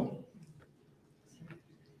raisonnement.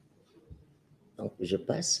 Donc, je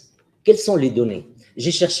passe. Quelles sont les données?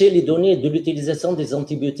 J'ai cherché les données de l'utilisation des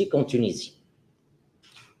antibiotiques en Tunisie.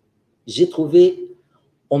 j'ai trouvé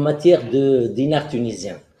en matière de dinars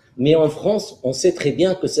tunisiens. Mais en France, on sait très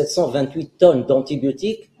bien que 728 tonnes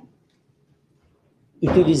d'antibiotiques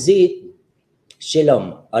utilisées chez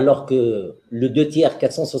l'homme, alors que le 2/3,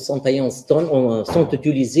 471 tonnes, sont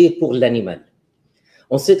utilisées pour l'animal.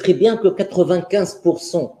 On sait très bien que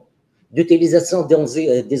 95% d'utilisation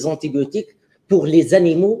des antibiotiques pour les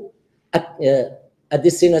animaux à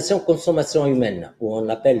destination consommation humaine, où on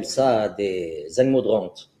appelle ça des animaux de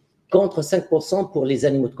rente, contre 5% pour les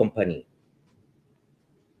animaux de compagnie.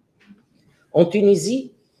 En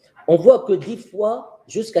Tunisie, on voit que 10 fois,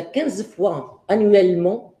 jusqu'à 15 fois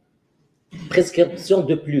annuellement, prescription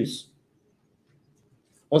de plus.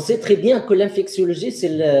 On sait très bien que l'infectiologie, c'est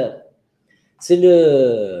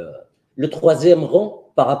le troisième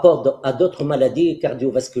rang par rapport à d'autres maladies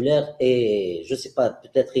cardiovasculaires et, je ne sais pas,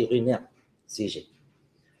 peut-être urinaires, si j'ai.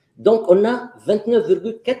 Donc, on a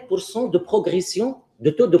 29,4% de progression,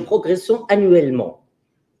 de taux de progression annuellement.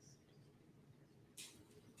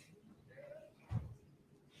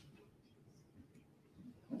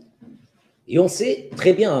 Et on sait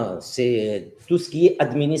très bien, c'est tout ce qui est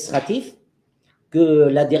administratif, que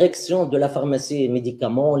la direction de la pharmacie et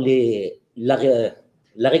médicaments,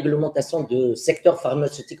 la réglementation du secteur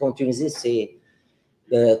pharmaceutique en Tunisie, c'est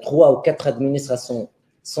 3 ou 4 administrations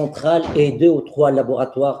centrales et 2 ou 3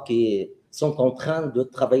 laboratoires qui sont en train de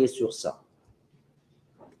travailler sur ça.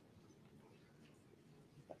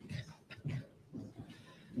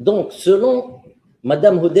 Donc, selon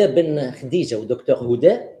Madame Houda Ben Khadija ou Dr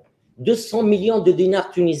Houda, 200 millions de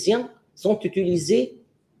dinars tunisiens sont utilisés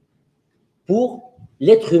pour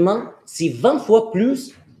l'être humain, c'est 20 fois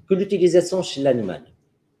plus que l'utilisation chez l'animal.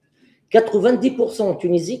 90% en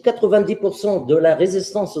Tunisie, 90% de la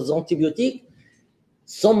résistance aux antibiotiques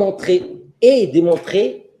sont montrés et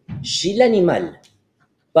démontrés chez l'animal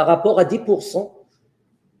par rapport à 10%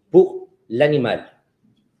 pour l'animal.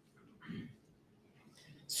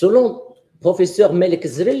 Selon le professeur Melek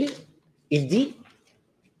Zreli, il dit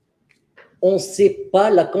on ne sait pas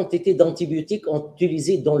la quantité d'antibiotiques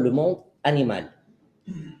utilisés dans le monde animal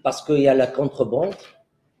parce qu'il y a la contrebande,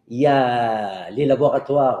 il y a les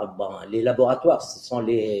laboratoires. Bon, les laboratoires, ce sont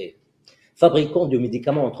les fabricants de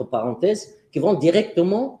médicaments, entre parenthèses, qui vont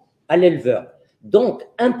directement à l'éleveur. Donc,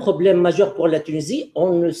 un problème majeur pour la Tunisie,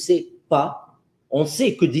 on ne sait pas, on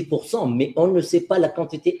sait que 10%, mais on ne sait pas la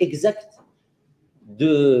quantité exacte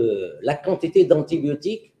de la quantité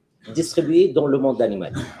d'antibiotiques distribués dans le monde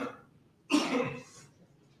animal.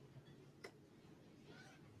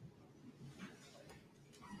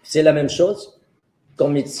 C'est la même chose qu'en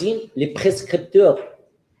médecine, les prescripteurs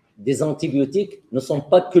des antibiotiques ne sont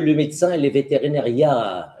pas que le médecin et les vétérinaires. Il y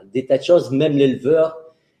a des tas de choses, même l'éleveur,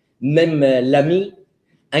 même l'ami,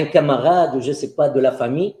 un camarade, je ne sais pas, de la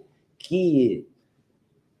famille, qui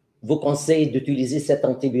vous conseille d'utiliser cet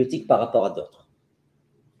antibiotique par rapport à d'autres.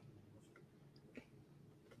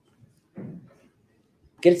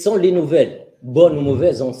 Quelles sont les nouvelles? Bonnes ou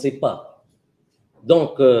mauvaises, on ne sait pas.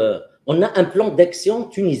 Donc, on a un plan d'action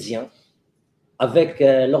tunisien avec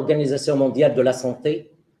l'Organisation mondiale de la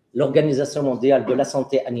santé, l'Organisation mondiale de la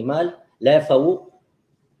santé animale, la FAO,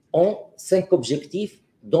 ont 5 objectifs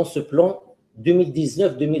dans ce plan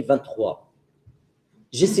 2019-2023.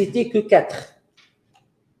 J'ai cité que 4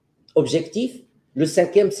 objectifs. Le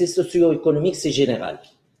 5e, c'est socio-économique, c'est général.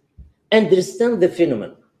 Understand the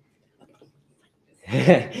phenomenon.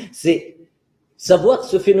 C'est savoir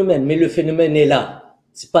ce phénomène, mais le phénomène est là.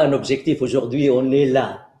 Ce n'est pas un objectif. Aujourd'hui, on est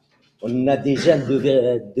là. On a des gènes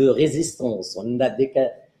de résistance. On a des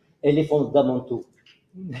éléments fondamentaux.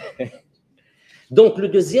 Donc, le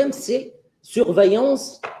 2e, c'est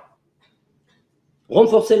surveillance,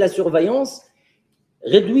 renforcer la surveillance,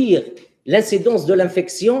 réduire l'incidence de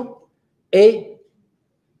l'infection et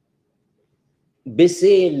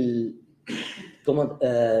baisser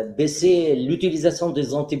l'utilisation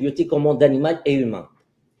des antibiotiques au monde animal et humain.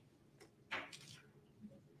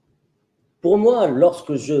 Pour moi,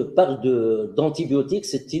 lorsque je parle d'antibiotiques,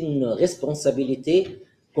 c'est une responsabilité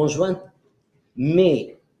conjointe,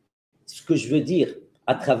 mais ce que je veux dire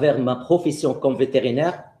à travers ma profession comme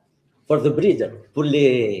vétérinaire, for the breeder, pour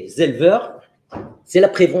les éleveurs, c'est la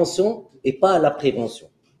prévention et pas la prévention.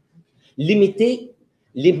 Limiter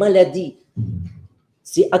les maladies,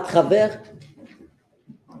 c'est à travers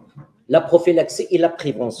la prophylaxie et la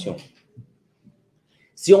prévention.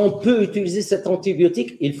 Si on peut utiliser cet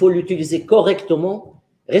antibiotique, il faut l'utiliser correctement,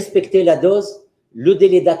 respecter la dose, le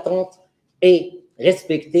délai d'attente et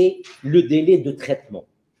respecter le délai de traitement.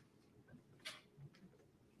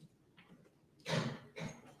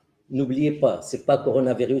 N'oubliez pas, ce n'est pas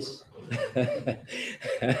coronavirus.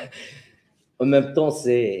 En même temps,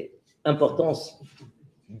 c'est importance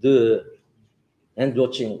de hand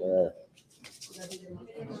washing.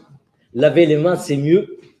 Laver les mains, c'est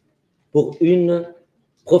mieux pour une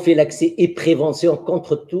prophylaxie et prévention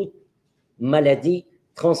contre toute maladie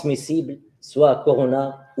transmissible, soit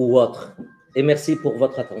corona ou autre. Et merci pour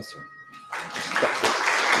votre attention.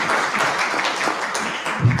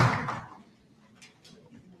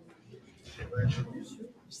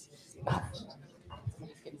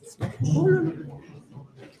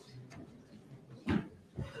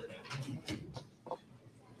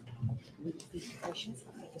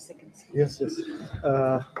 Yes.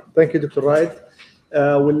 Thank you, Dr. Wright.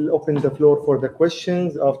 We'll open the floor for the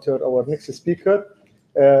questions after our next speaker,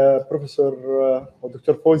 Professor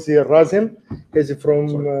Dr. Fawzi Razem. He's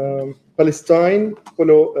from Palestine,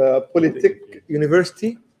 Polytech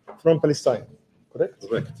University from Palestine, correct?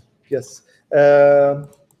 Correct. Yes.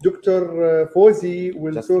 Dr. Fawzi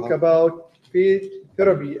will talk about phage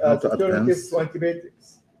therapy as alternative to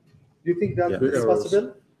antibiotics. Do you think that is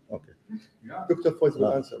possible? Okay. Dr. Fawzi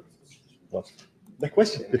will answer. What? The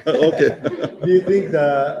question. Okay. Do you think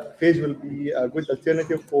the phage will be a good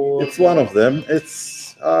alternative for? It's one of them.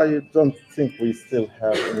 I don't think we still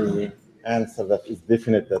have any answer that is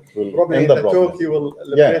definite that will Probably end in the the problem. talk you will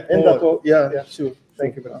Yeah, elaborate in more. the talk. Yeah, sure.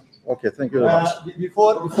 Thank you very much. Okay, thank you very much.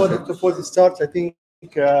 Before Dr. Fawzi starts, I think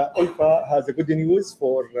Ulfa has a good news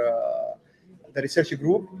for the research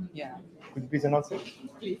group. Yeah. Could you please announce it?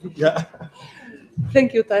 Please. Yeah.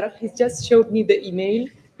 Thank you, Tarek. He's just showed me the email.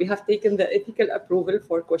 We have taken the ethical approval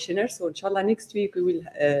for questionnaires. So inshallah, next week we will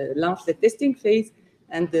launch the testing phase.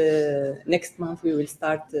 And next month we will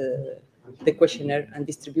start the questionnaire and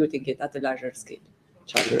distributing it at a larger scale.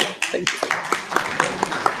 Inshallah. Thank you.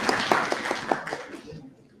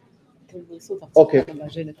 Okay.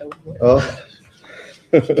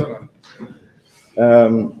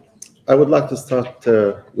 I would like to start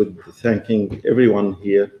with thanking everyone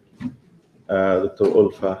here, Dr.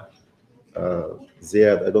 Ulfa,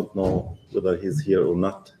 Ziad, I don't know whether he's here or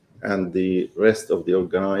not, and the rest of the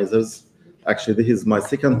organizers. Actually, this is my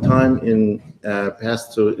second time in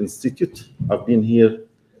Pasteur Institute. I've been here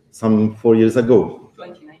some 4 years ago.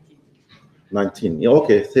 2019. 19. Yeah,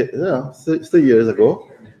 okay, 3 years ago.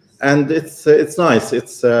 And it's nice.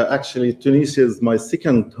 It's actually Tunisia is my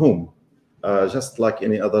second home, just like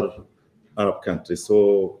any other Arab country.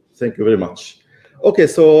 So thank you very much. Okay,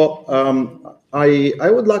 so I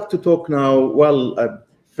would like to talk now. Well,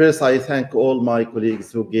 first I thank all my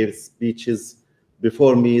colleagues who gave speeches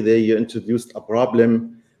before me. They introduced a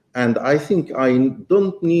problem, and I think I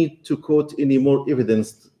don't need to quote any more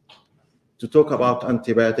evidence to talk about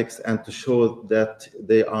antibiotics and to show that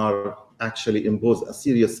they are actually impose a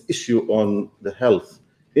serious issue on the health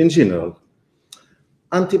in general.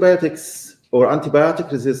 Antibiotics or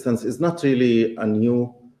antibiotic resistance is not really a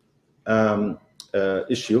new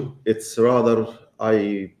issue. It's rather,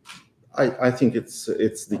 I think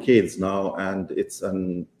it's decades now, and it's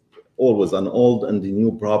always an old and a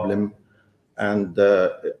new problem. And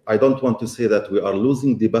I don't want to say that we are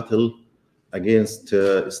losing the battle against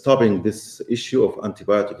stopping this issue of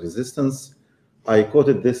antibiotic resistance. I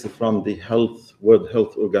quoted this from the World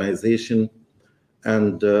Health Organization.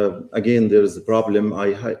 And again, there is a problem.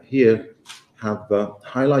 I here have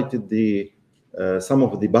highlighted some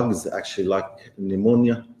of the bugs, actually, like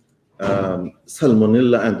pneumonia,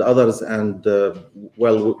 salmonella, and others. And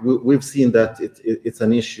well, we've seen that it's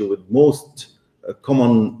an issue with most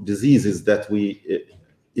common diseases that we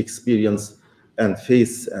experience and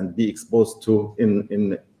face and be exposed to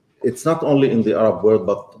in it's not only in the Arab world,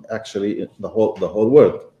 but actually in the whole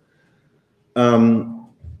world.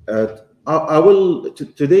 I will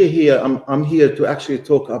today here. I'm here to actually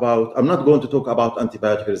talk about. I'm not going to talk about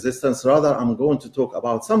antibiotic resistance. Rather, I'm going to talk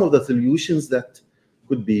about some of the solutions that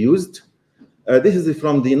could be used. This is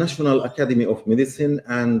from the National Academy of Medicine,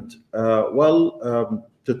 and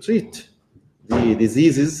to treat the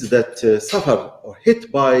diseases that suffer or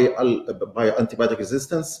hit by antibiotic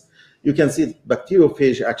resistance. You can see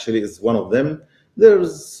bacteriophage actually is one of them.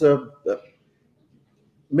 There's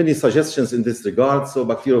many suggestions in this regard. So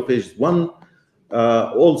bacteriophage is one.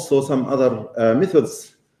 Also some other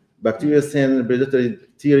methods, bacteriocin, predatory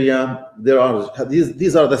bacteria.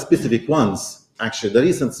 These are the specific ones, actually, the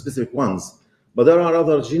recent specific ones. But there are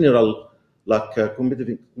other general, like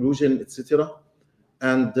competitive inclusion, etc.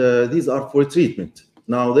 And these are for treatment.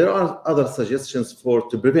 Now, there are other suggestions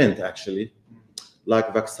to prevent, actually,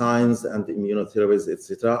 like vaccines and immunotherapies,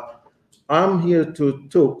 etc. I'm here to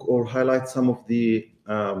talk or highlight some of the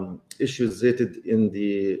issues related in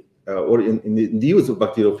the use of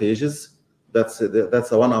bacteriophages. That's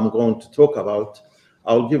the one I'm going to talk about.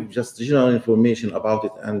 I'll give just general information about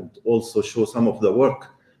it and also show some of the work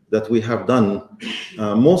that we have done,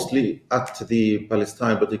 mostly at the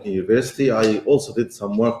Palestine Botanical University. I also did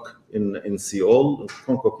some work in Seoul,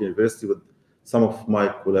 Konkuk University, with some of my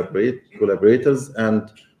collaborators,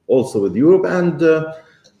 and also with Europe. And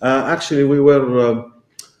actually, we were,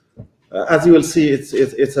 as you will see, it's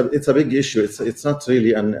a big issue. It's not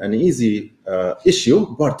really an easy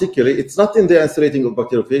issue. Particularly, it's not in the isolating of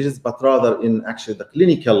bacteriophages, but rather in actually the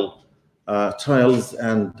clinical trials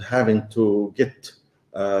and having to get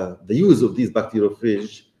the use of these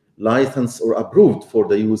bacteriophage licensed or approved for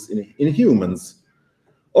the use in humans.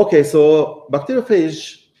 Okay, so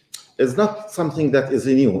bacteriophage is not something that is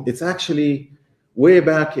new. It's actually way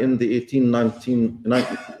back in the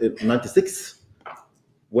 1996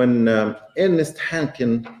 when Ernest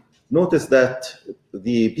Hankin noticed that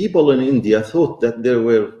the people in India thought that there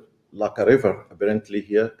were like a river apparently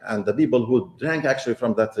here, and the people who drank actually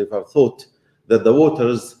from that river thought that the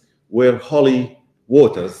waters were holy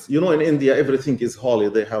waters. You know, in India, everything is holy.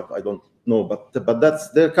 They have, I don't know, but that's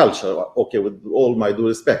their culture. Okay, with all my due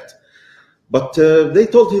respect. But they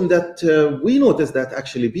told him that we noticed that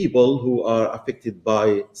actually people who are affected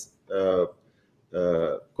by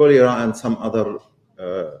cholera and some other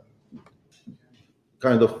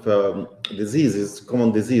kind of diseases,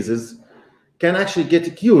 common diseases, can actually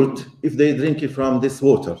get cured if they drink it from this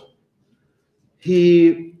water.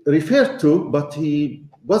 He referred to, but he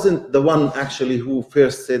wasn't the one actually who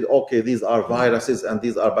first said, okay, these are viruses and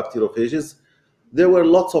these are bacteriophages. There were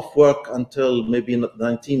lots of work until maybe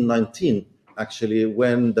 1919, actually,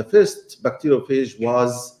 when the first bacteriophage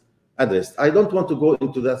was addressed. I don't want to go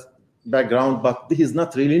into that background, but this is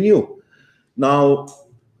not really new. Now,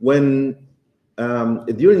 when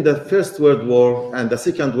during the First World War and the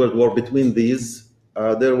Second World War, between these,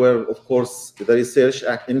 there were, of course, the research.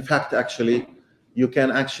 In fact, actually, you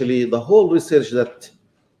can actually, the whole research that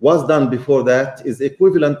was done before that is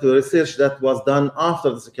equivalent to the research that was done after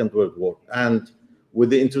the Second World War. And with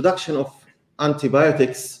the introduction of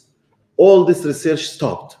antibiotics, all this research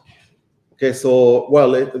stopped. Okay, so,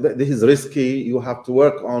 well, this is risky. You have to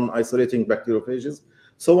work on isolating bacteriophages.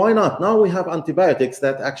 So why not? Now we have antibiotics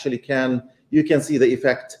that actually you can see the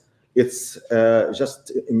effect. It's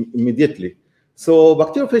just immediately. So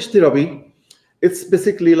bacteriophage therapy, it's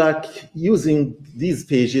basically like using these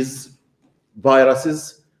phages,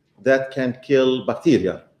 viruses that can kill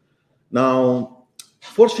bacteria. Now,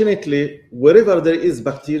 fortunately, wherever there is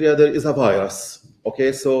bacteria, there is a virus.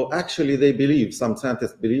 Okay, so actually they believe, some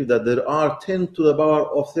scientists believe that there are 10 to the power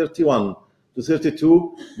of 31 to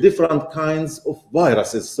 32 different kinds of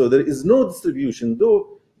viruses. So there is no distribution,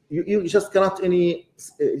 though you just cannot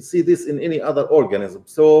see this in any other organism.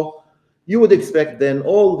 So you would expect then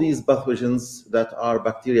all these pathogens that are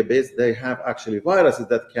bacteria-based, they have actually viruses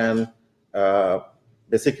that can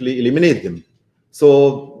basically eliminate them.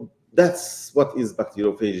 So that's what is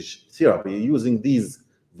bacteriophage therapy, using these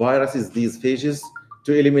viruses, these phages,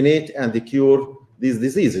 to eliminate and cure these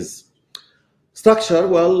diseases. Structure,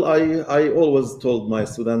 well, I always told my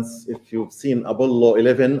students, if you've seen Apollo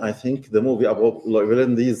 11, I think the movie Apollo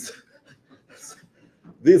 11, these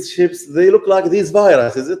ships, they look like these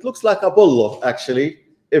viruses. It looks like Apollo, actually,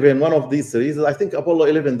 even one of these series. I think Apollo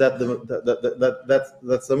 11, that's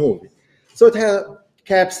the movie. So it has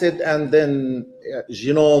capsid and then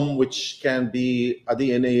genome, which can be a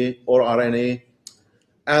DNA or RNA,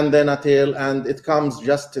 and then a tail, and it comes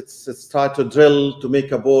just, it's tried to drill to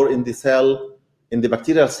make a bore in the cell, in the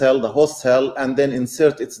bacterial cell, the host cell, and then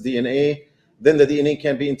insert its DNA. Then the DNA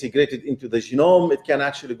can be integrated into the genome. It can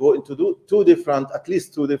actually go into at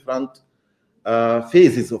least two different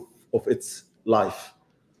phases of its life.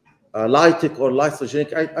 Lytic or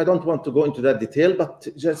lysogenic, I don't want to go into that detail, but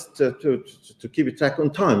just to keep it track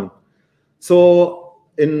on time. So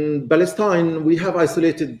in Palestine, we have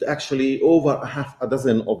isolated actually over half a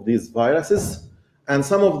dozen of these viruses, and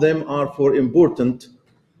some of them are for important,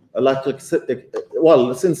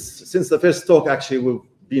 well, since the first talk, actually, we've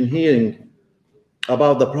been hearing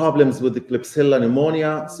about the problems with the Klebsiella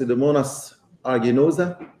pneumonia, Pseudomonas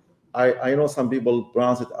aeruginosa. I know some people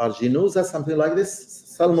pronounce it aeruginosa, something like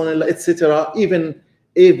this, Salmonella, etc. Even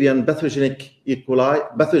avian pathogenic E. coli,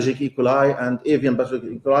 and avian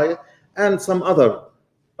pathogenic E. coli, and some other.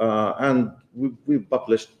 And we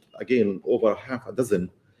published, again, over half a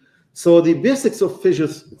dozen. So the basics of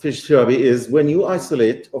phage therapy is when you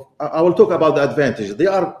isolate, I will talk about the advantage. They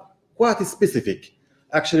are quite specific.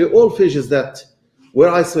 Actually, all phages that were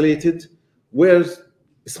isolated were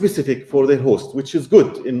specific for their host, which is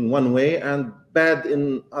good in one way and bad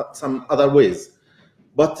in some other ways.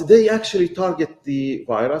 but they actually target the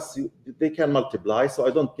virus. They can multiply, so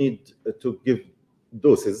I don't need to give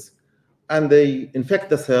doses. And they infect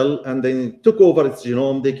the cell and they took over its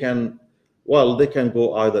genome. They can, well, they can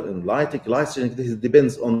go either in lytic, this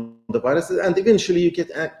depends on the viruses, and eventually you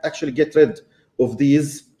actually get rid of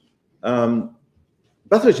these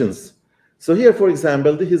pathogens. So here, for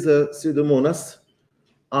example, this is a Pseudomonas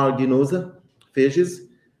aeruginosa phages.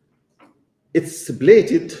 It's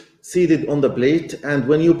bladed, seeded on the blade, and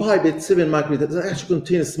when you pipe it 7 microliters, it actually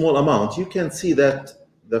contains a small amount. You can see that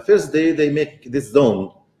the first day they make this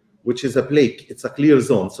zone, which is a plaque. It's a clear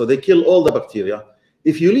zone, so they kill all the bacteria.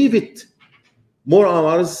 If you leave it more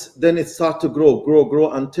hours, then it starts to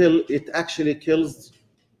grow until it actually kills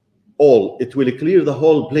all. It will clear the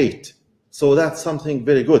whole plate. So that's something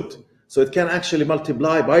very good. So it can actually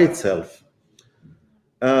multiply by itself,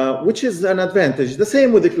 which is an advantage. The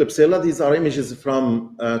same with the Klebsiella. These are images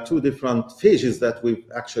from 2 different phages that we've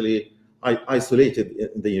actually isolated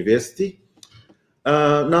in the university.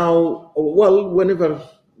 Now, well, whenever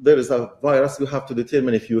there is a virus, you have to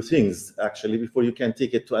determine a few things, actually, before you can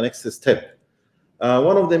take it to a next step.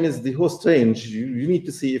 One of them is the host range. You need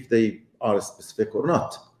to see if they are specific or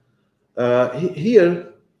not.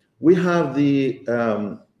 Here, we have the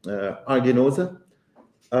aeruginosa.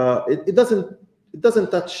 It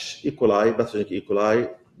doesn't touch E. coli, pathogenic E.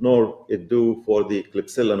 coli, nor it do for the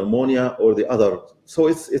Klebsiella pneumonia or the other. So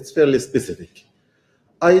it's fairly specific.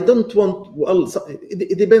 I don't want, well,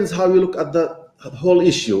 it depends how you look at the whole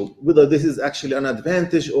issue, whether this is actually an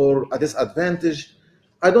advantage or a disadvantage.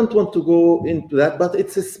 I don't want to go into that, but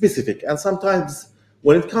it's specific. And sometimes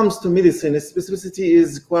when it comes to medicine, specificity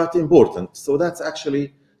is quite important. So that's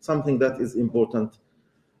actually something that is important.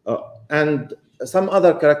 And some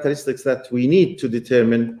other characteristics that we need to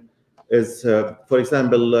determine is, for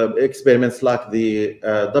example, experiments like the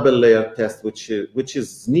double layer test, which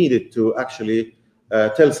is needed to actually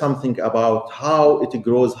tell something about how it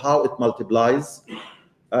grows, how it multiplies.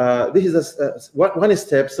 This is one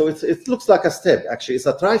step, so it looks like a step, actually. It's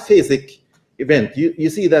a triphasic event. You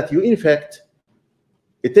see that you infect,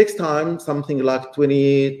 it takes time, something like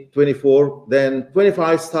 20, 24, then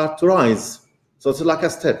 25 start to rise. So it's like a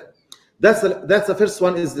step. That's the first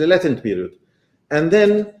one, is the latent period. And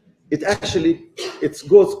then it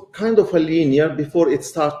goes kind of a linear before it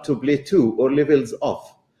starts to plateau or levels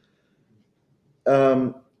off.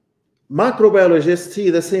 Microbiologists see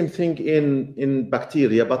the same thing in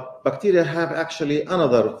bacteria, but bacteria have actually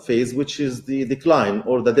another phase, which is the decline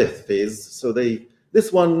or the death phase. So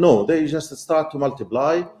this one, no, they just start to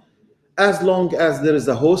multiply. As long as there is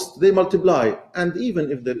a host, they multiply. And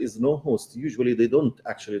even if there is no host, usually they don't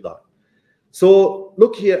actually die. So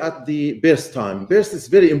look here at the birth time. Birth is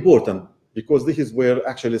very important because this is where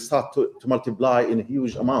actually start to multiply in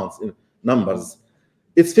huge amounts, in numbers.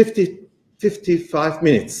 It's 55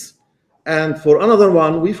 minutes. And for another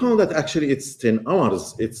one, we found that actually it's 10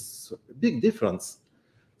 hours. It's a big difference.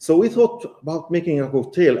 So we thought about making a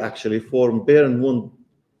cocktail actually for burn wound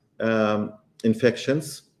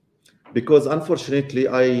infections, because unfortunately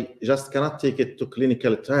I just cannot take it to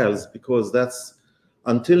clinical trials because that's,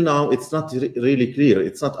 until now, it's not really clear.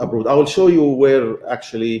 It's not approved. I will show you where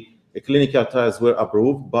actually clinical trials were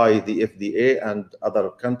approved by the FDA and other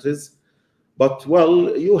countries. But,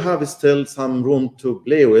 well, you have still some room to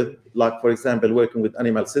play with, like, for example, working with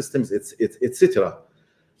animal systems, etc.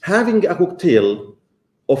 Having a cocktail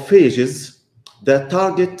of phages that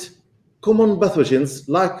target common pathogens,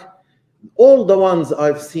 like all the ones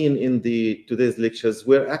I've seen in today's lectures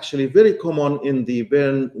were actually very common in the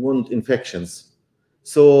burn wound infections.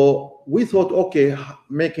 So we thought, okay,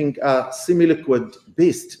 making a semi-liquid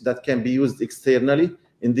paste that can be used externally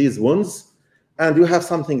in these wounds, and you have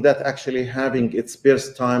something that actually having its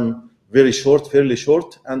burst time very short, fairly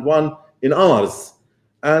short, and one in hours.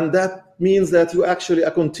 And that means that you actually a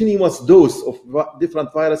continuous dose of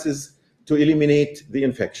different viruses to eliminate the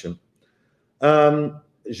infection.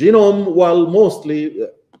 Genome, well, mostly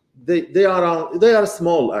they are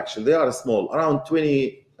small, actually. They are small, around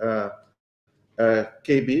 20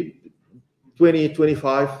 kb, 20,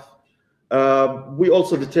 25. We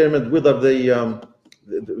also determined whether the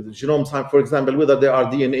genome type, for example, whether they are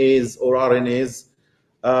DNAs or RNAs.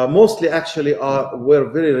 Mostly actually were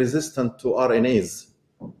very resistant to RNAs.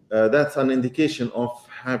 That's an indication of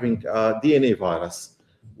having a DNA virus.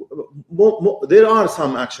 There are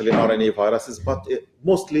some actually RNA viruses, but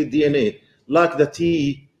mostly DNA, like the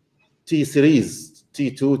T series,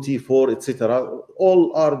 T2, T4, etc.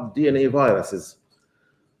 All are DNA viruses.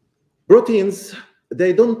 Proteins,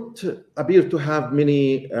 they don't appear to have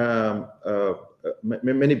many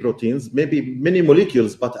proteins, maybe many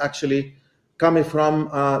molecules, but actually coming from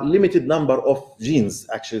a limited number of genes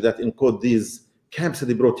actually that encode these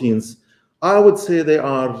capsid proteins. I would say they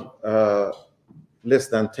are less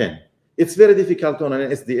than 10. It's very difficult on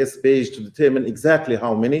an SDS page to determine exactly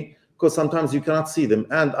how many, because sometimes you cannot see them.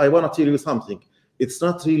 And I want to tell you something. It's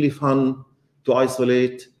not really fun to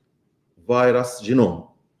isolate virus genome,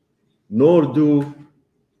 nor do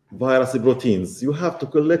virus proteins. You have to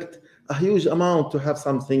collect a huge amount to have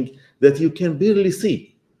something that you can barely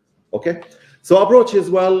see, okay? So approach is,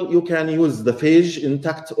 well, you can use the phage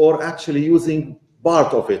intact or actually using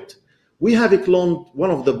part of it. We have cloned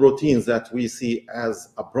one of the proteins that we see as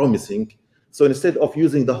a promising. So instead of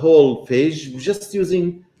using the whole phage, just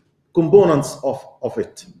using components of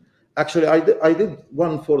it. Actually, I did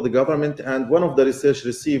one for the government, and one of the research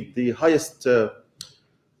received the highest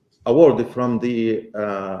award from the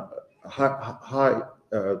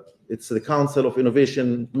it's the Council of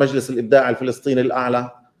Innovation, مجلس الإبداع الفلسطيني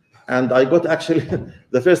الأعلى, and I got actually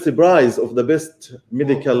the first prize of the best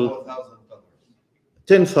medical.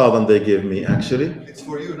 $10,000 they gave me actually. It's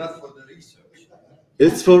for you, not for the research.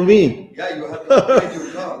 It's for me. Yeah, you have to upgrade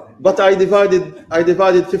your card. But I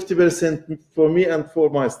divided 50% for me and for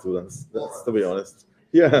my students. That's to be honest.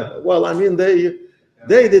 Yeah. Well, I mean they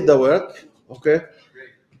did the work. Okay.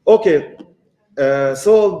 Okay.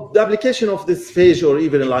 So the application of this phage or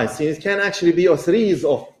even lysine can actually be a series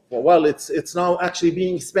of, well, it's now actually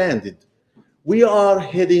being expanded. We are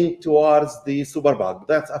heading towards the superbug.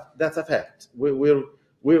 That's a fact.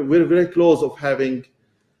 We're very close of having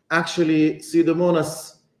actually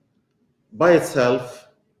Pseudomonas by itself.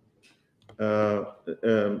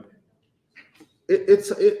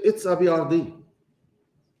 It's a BRD.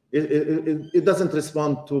 It doesn't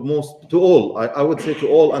respond to all. I would say to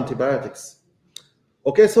all antibiotics.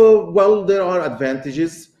 Okay, so well, there are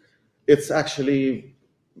advantages. It's actually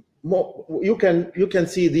more, you can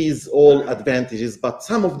see these all advantages, but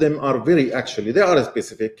some of them are they are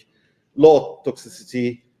specific, low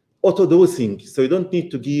toxicity, auto dosing, so you don't need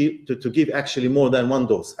to give actually more than one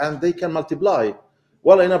dose, and they can multiply.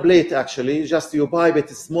 Well, in a plate actually, just you pipette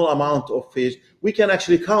a small amount of phage, we can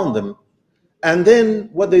actually count them, and then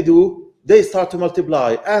what they do, they start to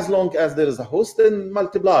multiply as long as there is a host, then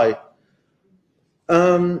multiply.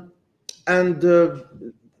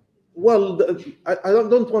 Well, I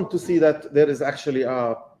don't want to see that there is actually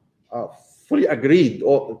a fully agreed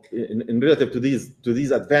or in relative to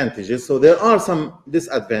these advantages. So there are some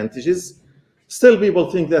disadvantages. Still, people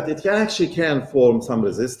think that it can form some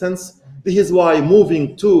resistance. This is why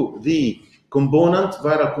moving to the component,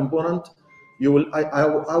 viral component,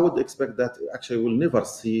 I would expect that actually we'll never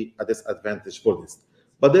see a disadvantage for this.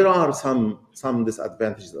 But there are some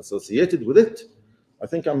disadvantages associated with it. I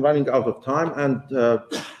think I'm running out of time, and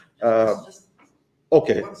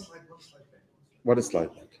okay. What is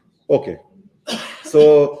slide back? Okay.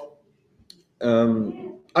 So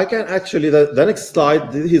I can actually, the next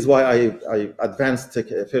slide, this is why I advanced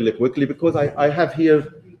fairly quickly, because I have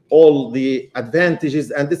here all the advantages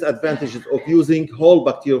and disadvantages of using whole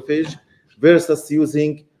bacteriophage versus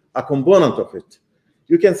using a component of it.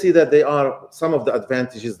 You can see that there are some of the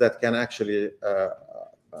advantages that can actually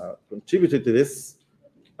contribute to this.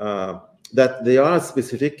 That they are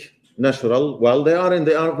specific, natural, well, they are in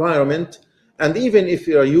the environment, and even if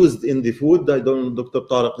they are used in the food, Dr.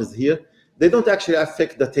 Tariq is here, they don't actually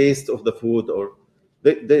affect the taste of the food, or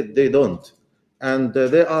they don't. And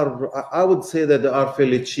they are, I would say that they are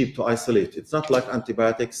fairly cheap to isolate. It's not like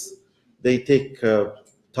antibiotics. They take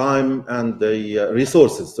time and the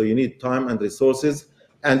resources. So you need time and resources,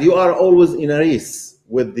 and you are always in a race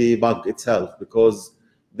with the bug itself, because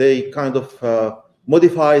they kind of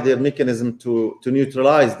modify their mechanism to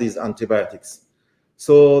neutralize these antibiotics.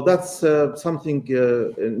 So that's something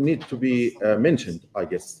need to be mentioned, I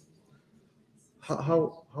guess.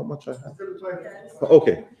 How much I have?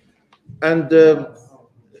 Okay, and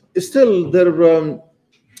still there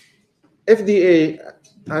FDA,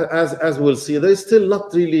 as we'll see, there is still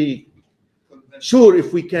not really sure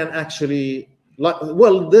if we can actually.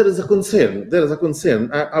 Well, there is a concern. There is a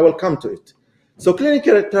concern. I will come to it. So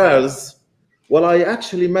clinical trials. Well, I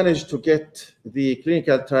actually managed to get the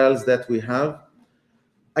clinical trials that we have.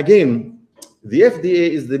 Again, the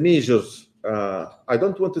FDA is the major, I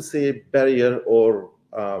don't want to say barrier, or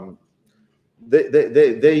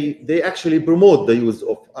they actually promote the use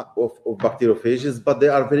of bacteriophages, but they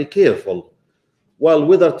are very careful. Well,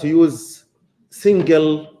 whether to use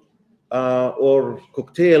single or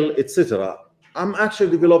cocktail, etc. I'm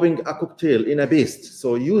actually developing a cocktail in a paste,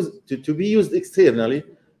 so to be used externally.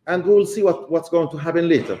 And we will see what's going to happen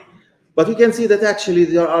later. But you can see that actually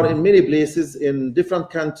there are in many places in different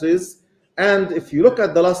countries, And if you look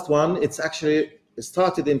at the last one, it's actually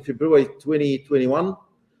started in February 2021.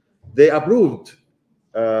 They approved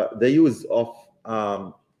the use of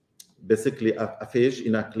basically a phage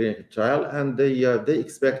in a clinical trial, and they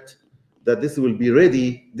expect that this will be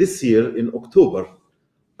ready this year in October,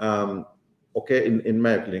 okay, in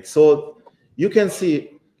Mayo Clinic. So you can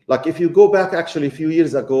see, like if you go back actually a few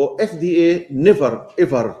years ago, FDA never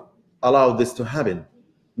ever allowed this to happen.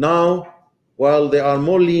 Now, well, they are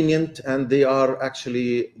more lenient, and they are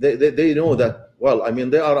actually, they know that, well, I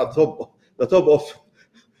mean, they are at the top of,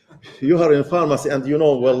 you are in pharmacy, and you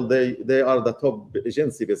know, well, they are the top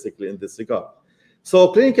agency basically in this regard. So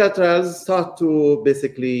clinical trials start to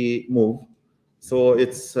basically move. So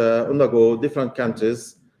it's on the go, different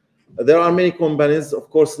countries. There are many companies, of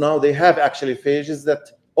course, now they have actually phages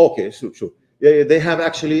that, okay, sure. Yeah, they have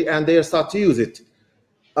actually, and they start to use it.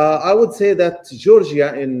 I would say that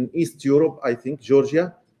Georgia in East Europe, I think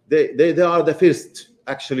Georgia, they are the first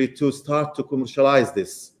actually to start to commercialize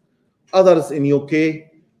this. Others in UK,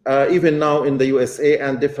 even now in the USA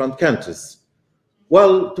and different countries.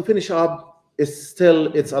 Well, to finish up, it's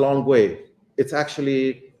a long way. It's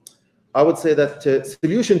actually, I would say that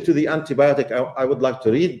solution to the antibiotic, I would like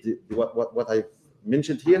to read what I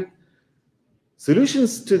mentioned here.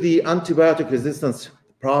 Solutions to the antibiotic resistance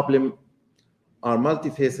problem are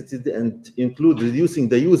multifaceted and include reducing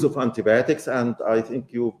the use of antibiotics. And I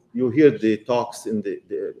think you hear the talks in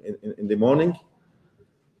the morning.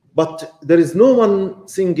 But there is no one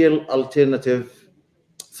single alternative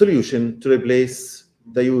solution to replace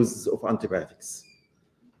the use of antibiotics,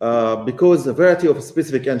 because a variety of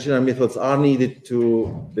specific and general methods are needed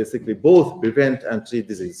to basically both prevent and treat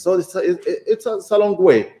disease. So it's a long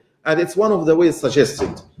way, and it's one of the ways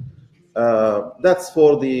suggested. That's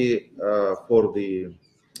for the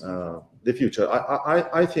future.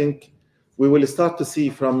 I think we will start to see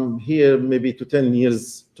from here maybe to 10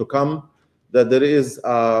 years to come that there is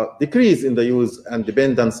a decrease in the use and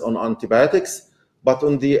dependence on antibiotics, but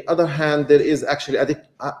on the other hand, there is actually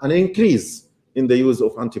an increase in the use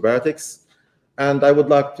of antibiotics. And I would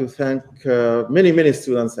like to thank many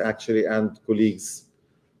students actually and colleagues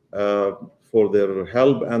for their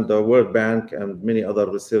help, and the World Bank and many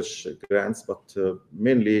other research grants, but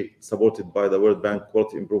mainly supported by the World Bank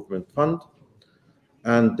Quality Improvement Fund.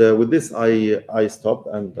 And with this, I stop,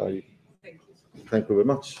 and I thank you very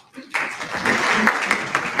much.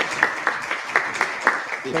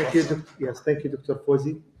 Thank you. Yes, thank you, Dr.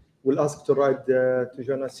 Fawzi. We'll ask to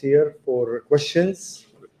join us here for questions.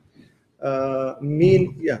 Dr.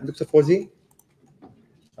 Fawzi.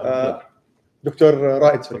 Dr.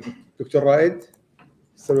 Raed, sorry. Dr. Raed,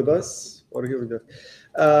 still with us or here with us?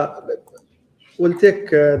 We'll take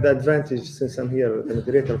the advantage, since I'm here, the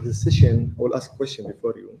moderator of this session. I will ask a question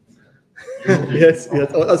before you. yes,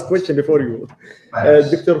 I'll ask a question before you.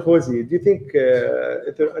 Dr. Fawzi, do you think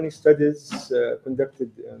if there are any studies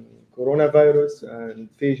conducted on coronavirus and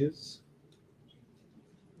phages?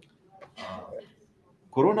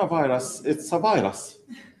 Coronavirus, it's a virus.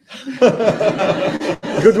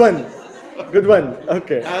 Good one. Good one.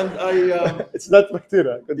 Okay. And I. It's not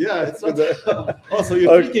bacteria. Yeah, it's not. Also,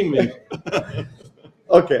 you're tricking me.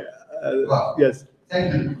 Okay. Well, yes.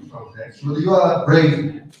 Thank you. So you are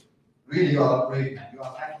brave. Really, you are brave. You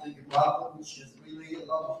are tackling a problem which has really a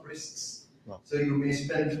lot of risks. No. So you may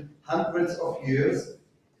spend hundreds of years,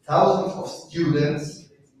 thousands of students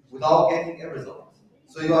without getting a result.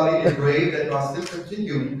 So you are really brave that you are still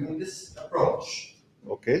continuing in this approach.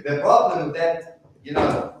 Okay. The problem with that,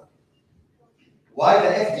 why the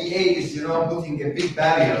FDA is, putting a big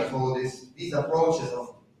barrier for these approaches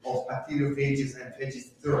of bacteriophages and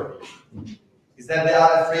phages therapy, is that they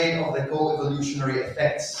are afraid of the co-evolutionary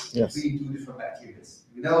effects between two different bacteria.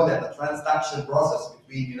 We know that the transduction process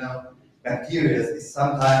between, bacteria is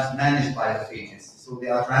sometimes managed by the phages. So they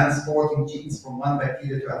are transporting genes from one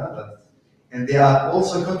bacteria to another. And they are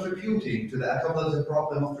also contributing to the accumulative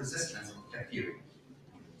problem of resistance of bacteria.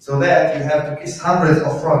 So that you have to kiss hundreds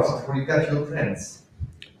of frogs before you get your friends.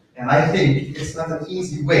 And I think it's not an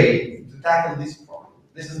easy way to tackle this problem.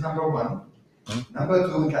 This is number one. Number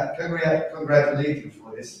two, congratulate you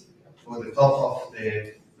for this, for the top of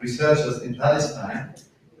the researchers in Palestine.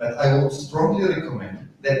 But I would strongly recommend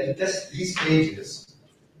that you test these phages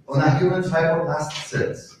on a human fibroblast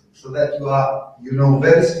cells, so that you are,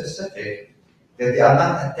 very specific that they are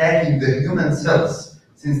not attacking the human cells,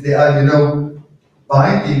 since they are,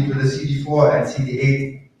 binding to the CD4 and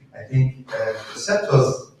CD8, I think,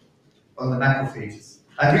 receptors on the macrophages.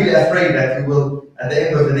 I'm really afraid that you will, at the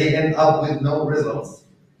end of the day, end up with no results.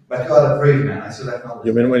 But you are a brave man. I should acknowledge.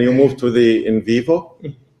 You mean when you move to the in vivo?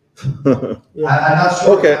 I'm not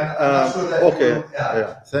sure. Okay. I'm not sure that Okay. you-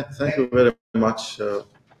 yeah. Thank you very much.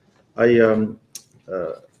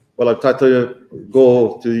 Well, I'll try to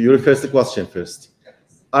go to your first question first.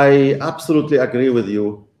 I absolutely agree with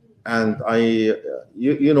you, and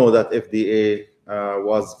you know that FDA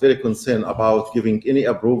was very concerned about giving any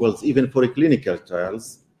approvals, even for clinical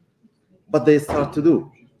trials, but they start to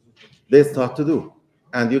do.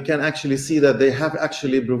 And you can actually see that they have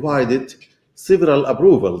actually provided several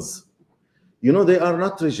approvals. You know, they are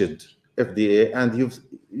not rigid, FDA, and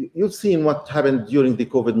you've seen what happened during the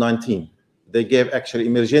COVID-19. They gave actually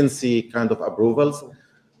emergency kind of approvals,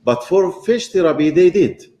 but for fish therapy,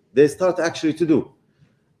 they start actually to do.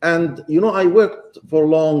 And, you know, I worked for a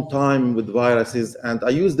long time with viruses, and I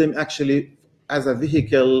use them actually as a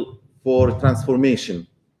vehicle for transformation.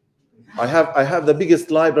 I have the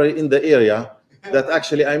biggest library in the area that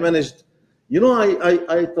actually I managed. You know,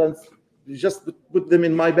 I just put them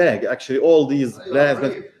in my bag, actually, all these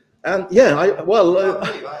plasmas. And yeah,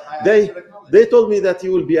 they told me that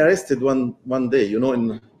you will be arrested one day, you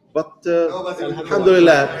know, but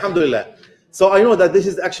alhamdulillah. So I know that this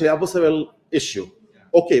is actually a possible issue.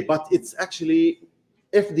 Okay, but it's actually,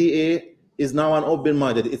 FDA is now an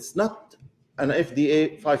open-minded. It's not an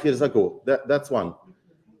FDA 5 years ago. That's one.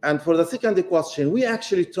 And for the second question, we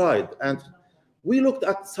actually tried, and we looked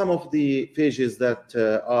at some of the phages that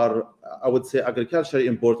are, I would say, agriculturally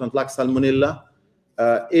important, like Salmonella,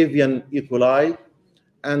 avian E. coli,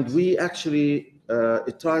 and we actually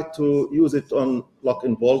tried to use it on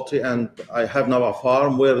in poultry, and I have now a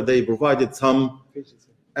farm where they provided some,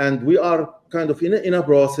 and we are kind of in a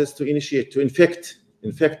process to initiate, to infect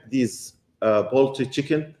these poultry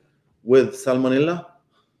chicken with Salmonella,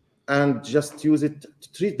 and just use it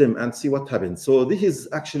to treat them and see what happens. So this is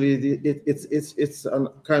actually it's a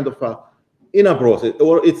kind of in a process,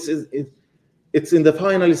 or it's in the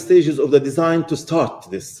final stages of the design to start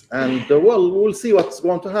this, and well, we'll see what's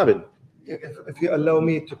going to happen. If you allow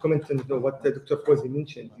me to comment on what Dr. Fawzi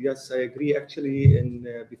mentioned, yes, I agree. Actually,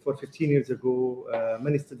 before 15 years ago,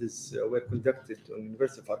 many studies were conducted on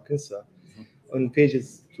University of Arkansas on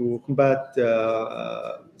phages to combat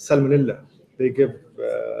Salmonella. They give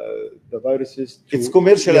the viruses to... It's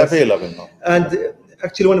commercially available now. And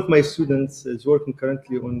actually, one of my students is working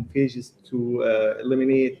currently on phages to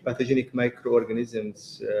eliminate pathogenic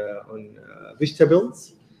microorganisms on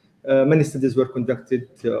vegetables. Many studies were conducted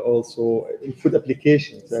also in food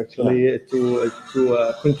applications, actually, to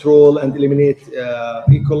control and eliminate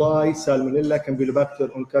E. coli, Salmonella,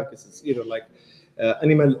 Campylobacter on carcasses, either like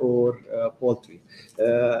animal or poultry.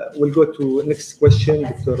 We'll go to next question,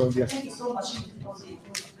 Dr. Rodia. Thank you so much. It was a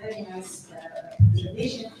very nice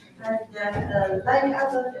presentation. And like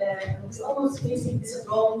other, we're almost facing this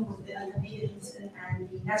problem with the antibiotics and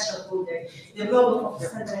the natural border, the problem of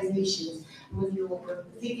standardization. When you're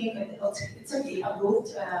thinking it's already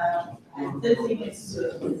approved, I don't think it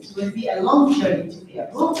will be a long journey to be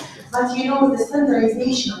approved. But you know, the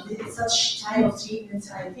standardization of such type of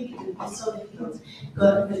treatments, I think it will be so difficult.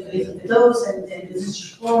 Calculating the dose and the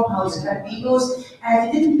dosage form, how it can be used. And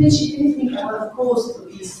I didn't mention anything about the cost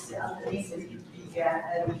of these pages.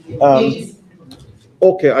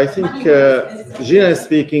 Okay, I think generally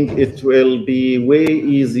speaking, it will be way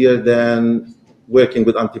easier than working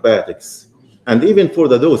with antibiotics. And even for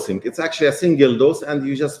the dosing, it's actually a single dose, and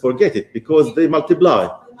you just forget it because they multiply.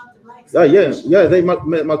 They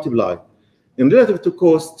multiply. In relative to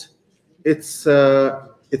cost, it's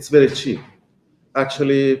very cheap.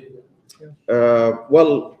 Actually,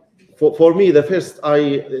 well, for me, the first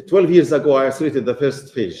 12 years ago, I isolated the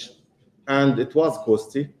first phage, and it was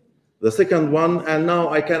costly. The second one, and now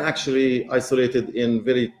I can actually isolate it in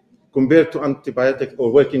compared to antibiotic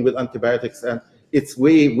or working with antibiotics, and it's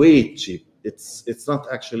way cheap. It's not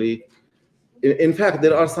actually. In fact,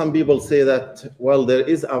 there are some people say that, well, there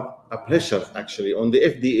is a pressure actually on the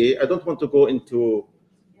FDA. I don't want to go into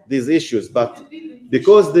these issues, but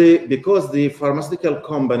because the pharmaceutical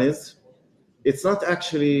companies, it's not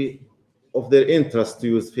actually of their interest to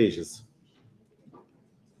use phages.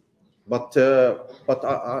 But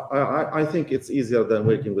I think it's easier than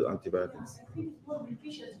working with antibiotics. I think for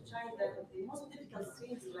efficient to try the most difficult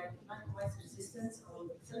things like microbiome resistance or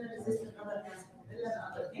cellular resistance, other than Salmonella and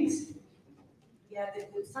other things. Yeah,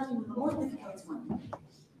 they're starting with the most difficult one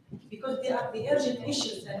because they are the urgent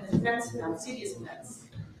issues and the threats and serious threats.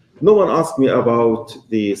 No one asked me about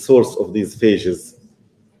the source of these phages.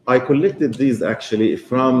 I collected these actually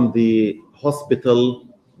from the hospital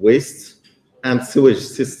waste and sewage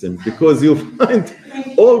system because you find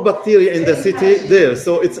all bacteria in the city there.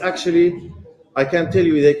 So it's actually, I can tell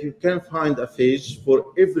you that you can find a phage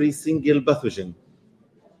for every single pathogen.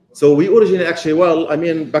 So we originally actually, well, I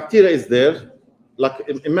mean, bacteria is there. Like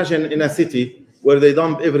imagine in a city where they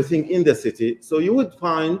dump everything in the city. So you would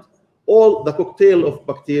find all the cocktail of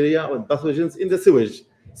bacteria or pathogens in the sewage.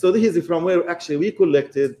 So this is from where actually we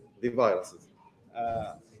collected the viruses.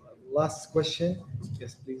 Last question.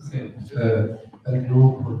 Yes, please. Thank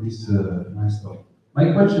you for this nice talk.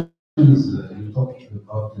 My question is, you talked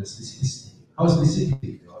about the specificity. How specific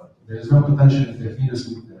you are? There is no potential interference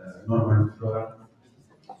with normal flora?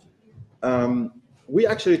 We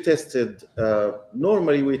actually tested,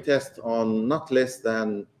 normally we test on not less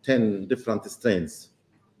than 10 different strains,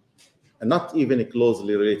 and not even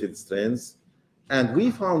closely related strains. And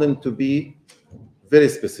we found them to be very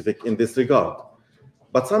specific in this regard.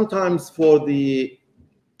 But sometimes for the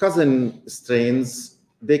cousin strains,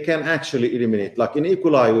 they can actually eliminate. Like in E.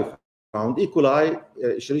 coli, we found E. coli,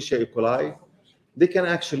 Escherichia E. coli, they can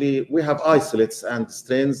actually, we have isolates and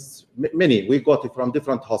strains, many, we got it from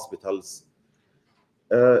different hospitals.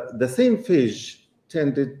 The same fish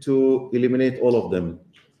tended to eliminate all of them.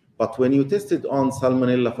 But when you tested on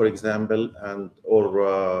Salmonella, for example, and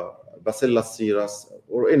or Bacillus cereus,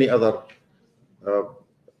 or any other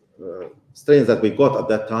strains that we got at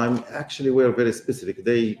that time, actually were very specific.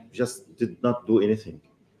 They just did not do anything.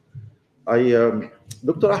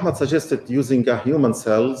 Dr. Ahmed suggested using human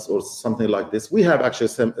cells or something like this. We have actually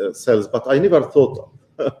some cells, but I never thought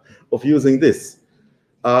of using this.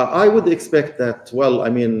 I would expect that, well, I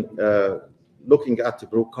mean, looking at the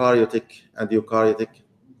prokaryotic and eukaryotic,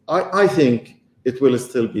 I think it will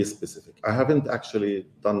still be specific. I haven't actually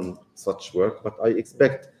done such work, but I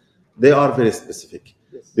expect they are very specific.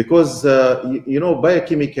 Yes. Because, you know,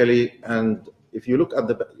 biochemically, and if you look at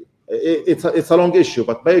the, it's a long issue,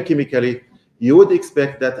 but biochemically, you would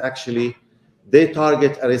expect that actually they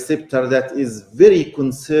target a receptor that is very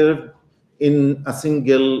conserved in a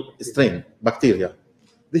single strain, bacteria.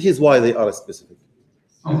 This is why they are specific.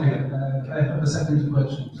 Okay, I have a second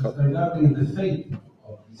question. So regarding the fate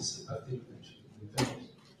of these bacteria,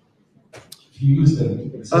 if you use them,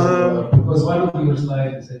 because one of your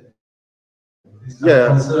slides said,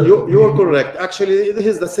 yeah, you are correct. Actually, this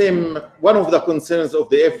is the same, one of the concerns of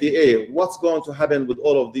the FDA. What's going to happen with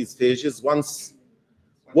all of these phages once,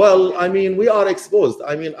 well, I mean, we are exposed.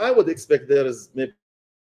 I mean, I would expect there is maybe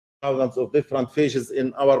thousands of different phages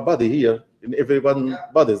in our body here, in everyone's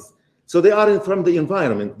bodies. So they are from the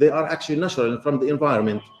environment. They are actually natural from the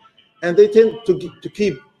environment. And they tend to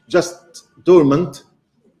keep just dormant.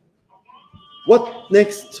 What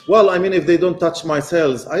next? Well, I mean, if they don't touch my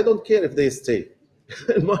cells, I don't care if they stay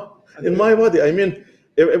in my body. I mean,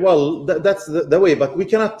 well, that's the way, but we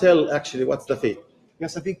cannot tell actually what's the fate.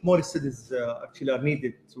 Yes, I think more studies actually are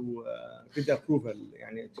needed to get the approval,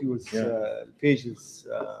 to use phages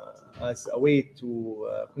as a way to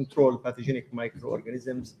control pathogenic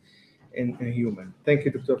microorganisms in human. Thank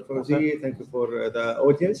you, Dr. Fawzi. Thank you for the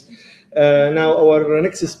audience. Now, our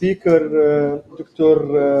next speaker,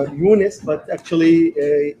 Dr. Yunus, but actually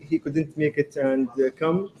he couldn't make it and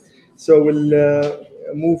come. So we'll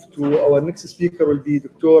move to our next speaker will be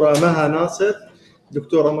Dr. Maha Nasser.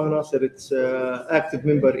 Dr. Maha Nasser, it's active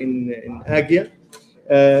member in AGYA.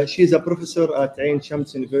 She's a professor at Ain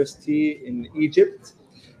Shams University in Egypt.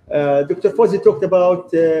 Dr. Fawzi talked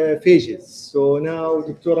about phages. So now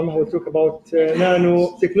Dr. Maha will talk about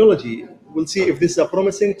nanotechnology. We'll see if this is a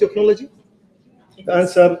promising technology. The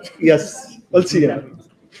answer, yes. We'll see now.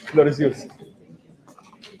 The floor is yours.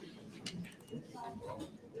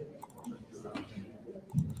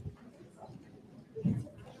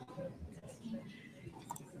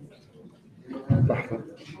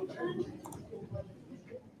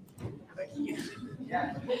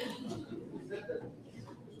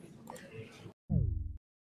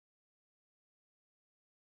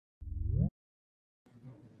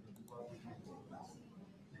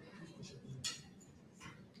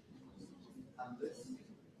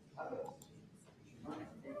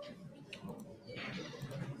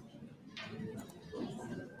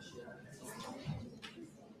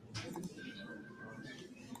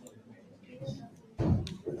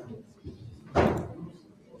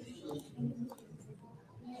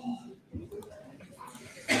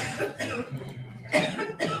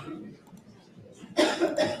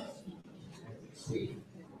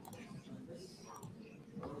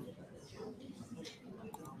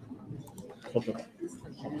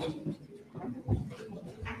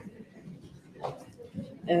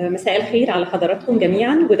 مساء الخير على حضراتكم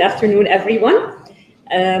جميعا. Good afternoon, everyone.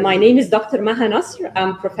 My name is Dr. Maha Nasr.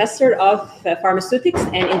 I'm professor of pharmaceutics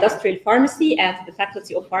and industrial pharmacy at the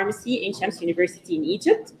Faculty of Pharmacy in Shams University in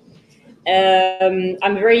Egypt.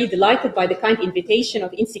 I'm very delighted by the kind invitation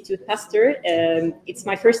of Institut Pasteur. It's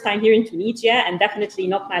my first time here in Tunisia and definitely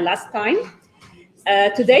not my last time.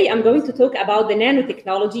 Today, I'm going to talk about the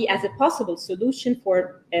nanotechnology as a possible solution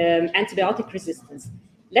for antibiotic resistance.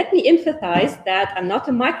 Let me emphasize that I'm not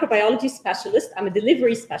a microbiology specialist, I'm a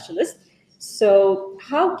delivery specialist. So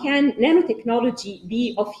how can nanotechnology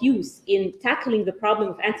be of use in tackling the problem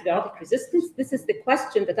of antibiotic resistance? This is the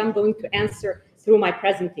question that I'm going to answer through my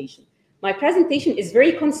presentation. My presentation is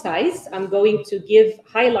very concise. I'm going to give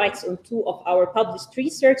highlights on 2 of our published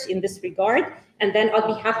research in this regard, and then I'll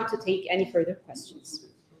be happy to take any further questions.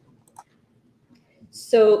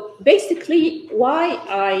 So basically, why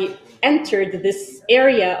I entered this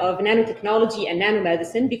area of nanotechnology and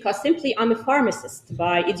nanomedicine, because simply I'm a pharmacist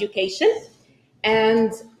by education,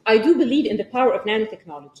 and I do believe in the power of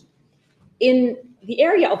nanotechnology. In the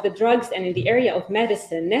area of the drugs and in the area of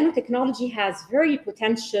medicine, nanotechnology has very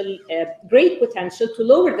great potential to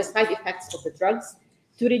lower the side effects of the drugs,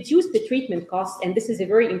 to reduce the treatment costs, and this is a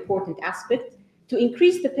very important aspect, to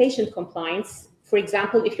increase the patient compliance. For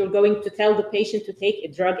example, if you're going to tell the patient to take a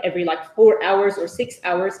drug every like 4 hours or 6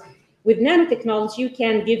 hours, with nanotechnology, you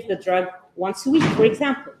can give the drug once a week, for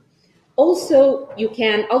example. Also, you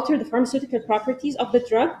can alter the pharmaceutical properties of the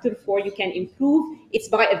drug, therefore you can improve its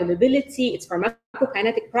bioavailability, its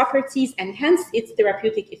pharmacokinetic properties, and hence its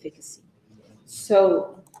therapeutic efficacy.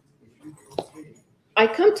 So I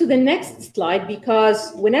come to the next slide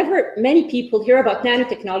because whenever many people hear about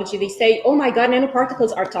nanotechnology, they say, oh my God,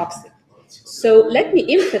 nanoparticles are toxic. So let me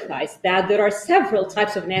emphasize that there are several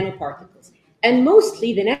types of nanoparticles, and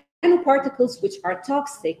mostly the nanoparticles which are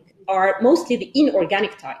toxic are mostly the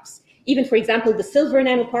inorganic types. Even, for example, the silver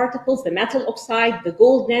nanoparticles, the metal oxide, the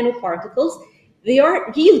gold nanoparticles, they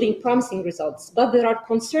are yielding promising results, but there are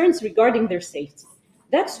concerns regarding their safety.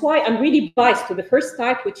 That's why I'm really biased to the first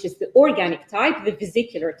type, which is the organic type, the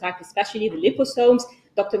vesicular type, especially the liposomes.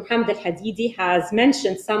 Dr. Hamza al-Hadidi has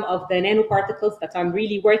mentioned some of the nanoparticles that I'm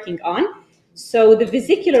really working on. So the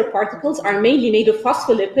vesicular particles are mainly made of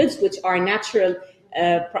phospholipids, which are natural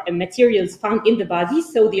materials found in the body,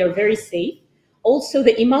 so they are very safe. Also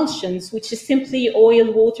the emulsions, which is simply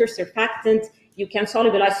oil, water, surfactant. You can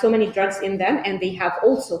solubilize so many drugs in them, and they have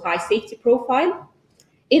also high safety profile.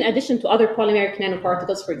 In addition to other polymeric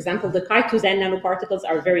nanoparticles, for example, the chitosan nanoparticles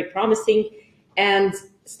are very promising and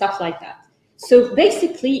stuff like that. So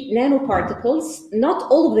basically, nanoparticles, not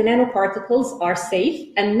all of the nanoparticles are safe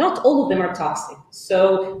and not all of them are toxic.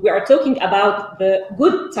 So we are talking about the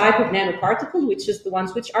good type of nanoparticle, which is the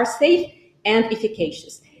ones which are safe and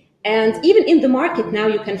efficacious. And even in the market now,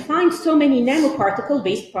 you can find so many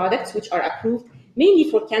nanoparticle-based products which are approved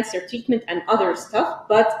mainly for cancer treatment and other stuff,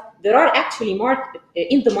 but there are actually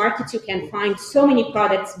in the market you can find so many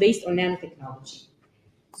products based on nanotechnology.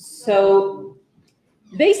 So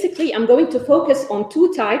basically, I'm going to focus on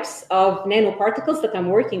 2 types of nanoparticles that I'm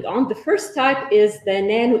working on. The first type is the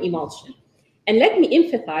nanoemulsion. And let me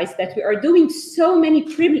emphasize that we are doing so many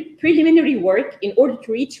preliminary work in order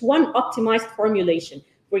to reach one optimized formulation.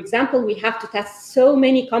 For example, we have to test so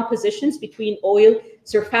many compositions between oil,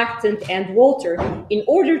 surfactant, and water in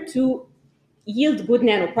order to yield good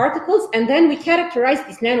nanoparticles. And then we characterize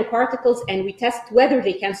these nanoparticles and we test whether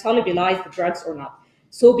they can solubilize the drugs or not.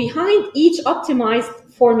 So behind each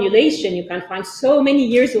optimized formulation, you can find so many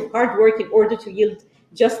years of hard work in order to yield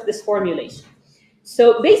just this formulation.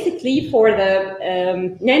 So basically, for the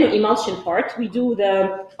nanoemulsion part, we do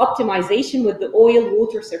the optimization with the oil,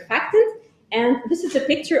 water, surfactant. And this is a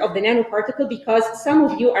picture of the nanoparticle because some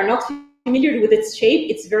of you are not familiar with its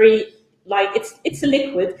shape. It's very like, it's a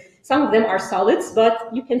liquid. Some of them are solids,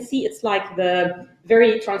 but you can see it's like the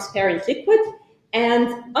very transparent liquid.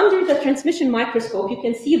 And under the transmission microscope, you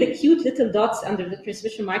can see the cute little dots under the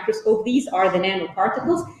transmission microscope. These are the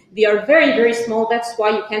nanoparticles. They are very, very small. That's why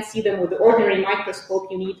you can't see them with the ordinary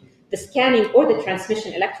microscope. You need the scanning or the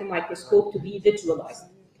transmission electron microscope to be visualized.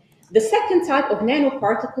 The second type of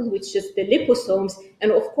nanoparticle, which is the liposomes, and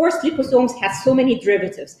of course, liposomes have so many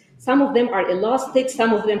derivatives. Some of them are elastic,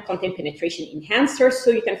 some of them contain penetration enhancers,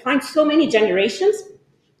 so you can find so many generations.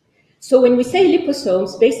 So when we say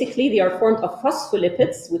liposomes, basically they are formed of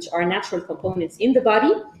phospholipids, which are natural components in the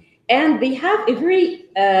body, and they have a very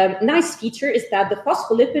nice feature is that the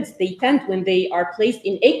phospholipids, they tend, when they are placed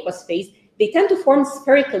in aqueous phase, they tend to form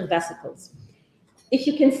spherical vesicles. If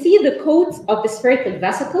you can see the coat of the spherical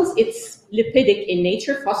vesicles, it's lipidic in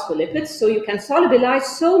nature, phospholipids, so you can solubilize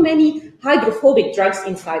so many hydrophobic drugs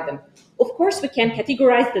inside them. Of course, we can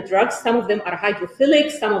categorize the drugs. Some of them are hydrophilic,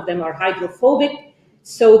 some of them are hydrophobic.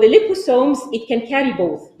 So the liposomes, it can carry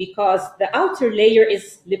both because the outer layer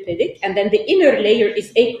is lipidic and then the inner layer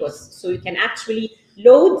is aqueous. So you can actually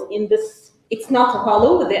load in this, it's not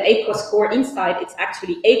hollow, the aqueous core inside, it's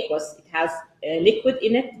actually aqueous. It has liquid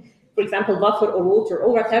in it, for example, buffer or water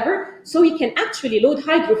or whatever. So you can actually load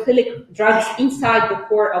hydrophilic drugs inside the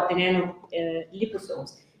core of the nano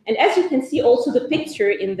liposomes. And as you can see also the picture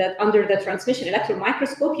in that under the transmission electron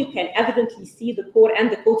microscope, you can evidently see the core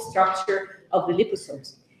and the coat structure of the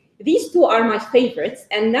liposomes. These two are my favorites,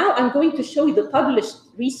 and now I'm going to show you the published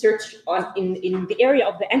research in the area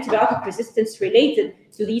of the antibiotic resistance related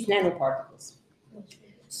to these nanoparticles.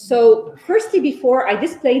 So firstly, before I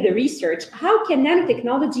display the research, how can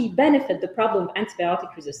nanotechnology benefit the problem of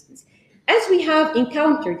antibiotic resistance? As we have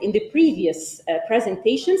encountered in the previous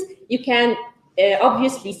presentations, you can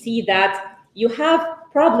obviously see that you have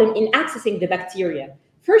problem in accessing the bacteria.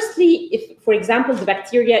 Firstly, if, for example, the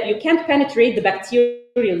bacteria, you can't penetrate the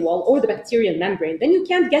bacterial wall or the bacterial membrane, then you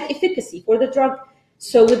can't get efficacy for the drug.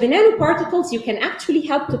 So with the nanoparticles, you can actually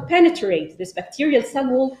help to penetrate this bacterial cell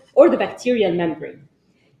wall or the bacterial membrane.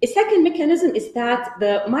 A second mechanism is that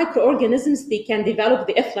the microorganisms, they can develop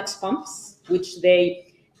the efflux pumps, which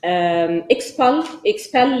they expel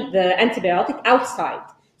the antibiotic outside.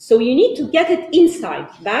 So you need to get it inside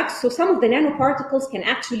back, so some of the nanoparticles can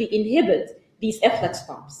actually inhibit these efflux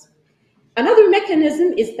pumps. Another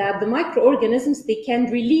mechanism is that the microorganisms, they can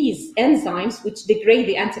release enzymes which degrade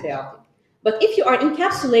the antibiotic. But if you are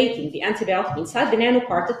encapsulating the antibiotic inside the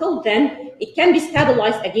nanoparticle, then it can be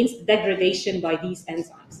stabilized against degradation by these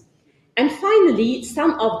enzymes. And finally,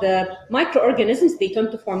 some of the microorganisms, they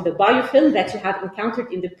tend to form the biofilm that you have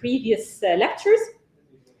encountered in the previous lectures.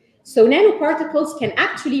 So nanoparticles can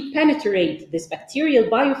actually penetrate this bacterial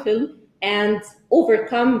biofilm and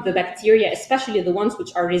overcome the bacteria, especially the ones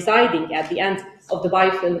which are residing at the end of the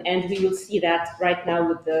biofilm, and we will see that right now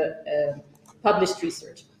with the published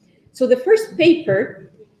research. So the first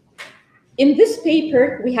paper, in this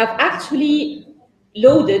paper, we have actually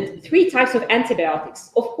loaded 3 types of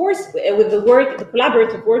antibiotics. Of course, with the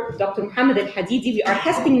collaborative work with Dr. Mohammed Al-Hadidi, we are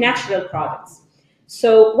testing natural products.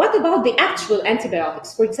 So what about the actual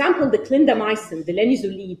antibiotics? For example, the clindamycin, the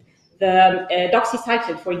linezolid, the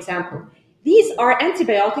doxycycline, for example. These are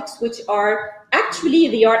antibiotics which are actually,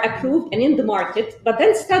 they are approved and in the market, but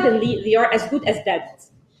then suddenly they are as good as dead.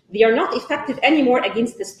 They are not effective anymore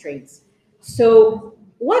against the strains. So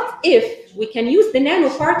what if we can use the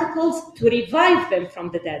nanoparticles to revive them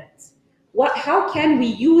from the dead? How can we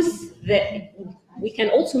use we can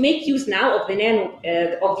also make use now of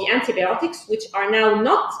the antibiotics, which are now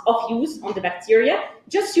not of use on the bacteria.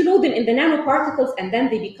 Just you load them in the nanoparticles and then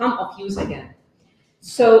they become of use again.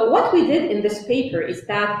 So what we did in this paper is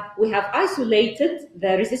that we have isolated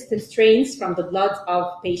the resistant strains from the blood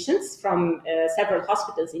of patients from several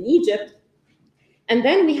hospitals in Egypt. And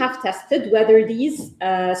then we have tested whether these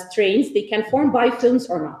strains, they can form biofilms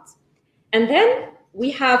or not. And then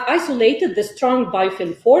we have isolated the strong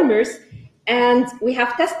biofilm formers, and we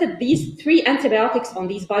have tested these 3 antibiotics on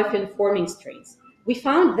these biofilm forming strains. We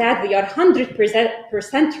found that they are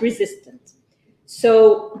 100% resistant.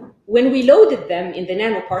 So when we loaded them in the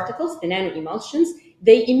nanoparticles, the nanoemulsions,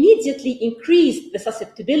 they immediately increased the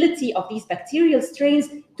susceptibility of these bacterial strains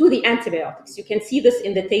to the antibiotics. You can see this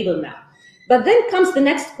in the table now. But then comes the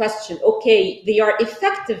next question. Okay, they are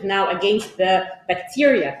effective now against the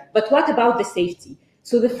bacteria, but what about the safety?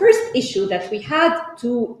 So the first issue that we had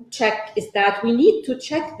to check is that we need to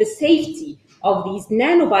check the safety of these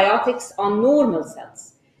nanobiotics on normal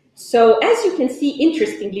cells. So as you can see,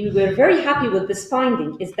 interestingly, we were very happy with this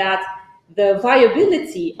finding, is that the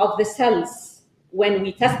viability of the cells, when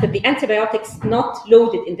we tested the antibiotics not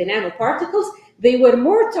loaded in the nanoparticles, they were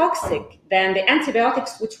more toxic than the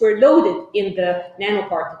antibiotics which were loaded in the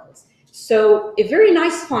nanoparticles. So a very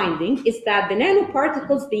nice finding is that the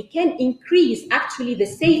nanoparticles, they can increase actually the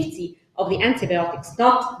safety of the antibiotics,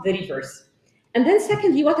 not the reverse. And then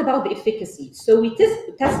secondly, what about the efficacy? So we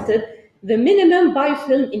tested the minimum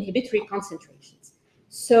biofilm inhibitory concentrations.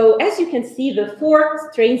 So as you can see, the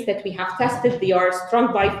 4 strains that we have tested, they are strong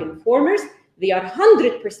biofilm formers. They are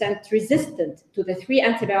 100% resistant to the 3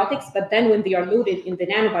 antibiotics, but then when they are loaded in the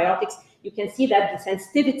nanobiotics, you can see that the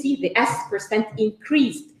sensitivity, the S%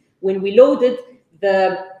 increased when we loaded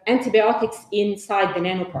the antibiotics inside the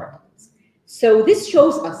nanoparticles. So this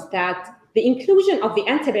shows us that the inclusion of the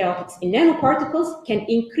antibiotics in nanoparticles can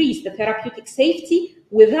increase the therapeutic safety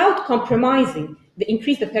without compromising,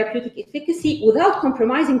 increase the therapeutic efficacy without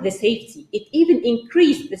compromising the safety. It even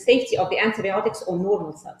increased the safety of the antibiotics on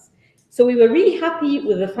normal cells. So we were really happy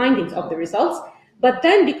with the findings of the results. But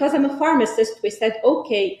then, because I'm a pharmacist, we said,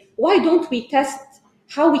 okay, why don't we test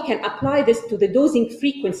how we can apply this to the dosing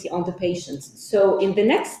frequency on the patients. So in the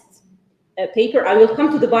next paper, I will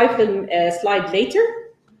come to the biofilm slide later.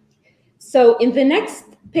 So in the next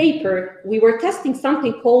paper, we were testing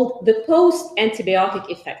something called the post-antibiotic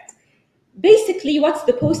effect. Basically, what's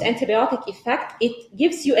the post-antibiotic effect? It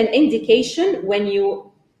gives you an indication when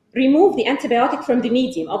you remove the antibiotic from the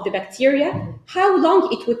medium of the bacteria, how long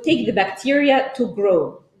it would take the bacteria to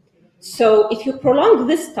grow. So if you prolong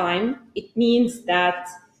this time, it means that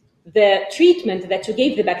the treatment that you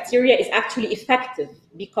gave the bacteria is actually effective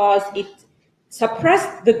because it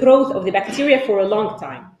suppressed the growth of the bacteria for a long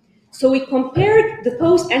time. So we compared the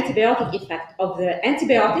post-antibiotic effect of the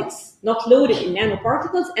antibiotics not loaded in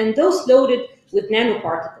nanoparticles and those loaded with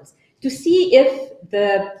nanoparticles to see if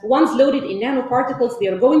the ones loaded in nanoparticles, they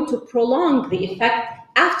are going to prolong the effect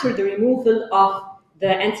after the removal of the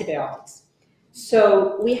antibiotics.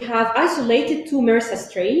 So we have isolated 2 MRSA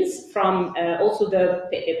strains from also the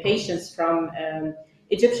patients from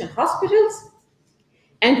Egyptian hospitals.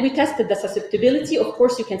 And we tested the susceptibility. Of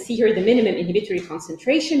course, you can see here the minimum inhibitory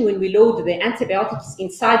concentration. When we load the antibiotics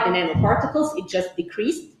inside the nanoparticles, it just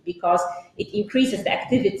decreased because it increases the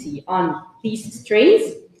activity on these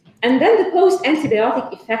strains. And then the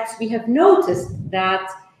post-antibiotic effects, we have noticed that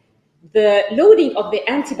the loading of the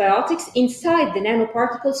antibiotics inside the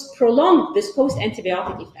nanoparticles prolonged this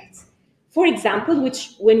post-antibiotic effects. For example,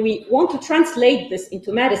 which when we want to translate this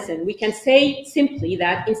into medicine, we can say simply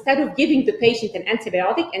that instead of giving the patient an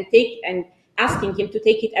antibiotic and asking him to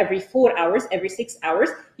take it every 4 hours, every 6 hours,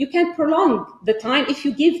 you can prolong the time if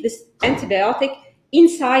you give this antibiotic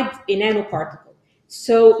inside a nanoparticle.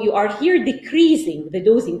 So you are here decreasing the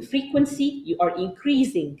dosing frequency, you are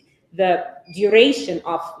increasing the duration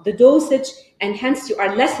of the dosage, and hence you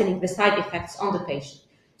are lessening the side effects on the patient.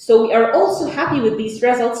 So we are also happy with these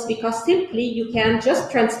results because simply you can just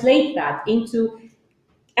translate that into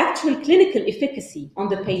actual clinical efficacy on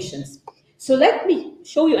the patients. So let me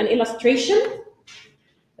show you an illustration.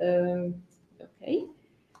 Okay.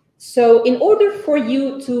 So in order for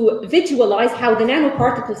you to visualize how the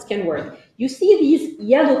nanoparticles can work, you see these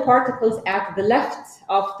yellow particles at the left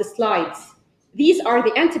of the slides. These are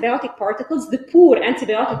the antibiotic particles, the poor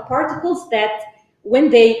antibiotic particles that when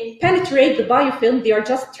they penetrate the biofilm, they are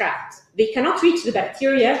just trapped. They cannot reach the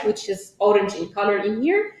bacteria, which is orange in color in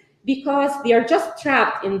here, because they are just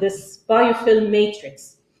trapped in this biofilm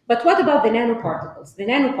matrix. But what about the nanoparticles? The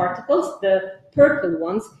nanoparticles, the purple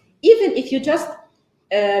ones, even if you just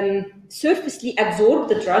surfacely absorb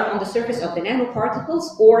the drug on the surface of the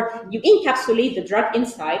nanoparticles or you encapsulate the drug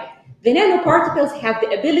inside, the nanoparticles have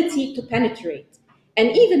the ability to penetrate.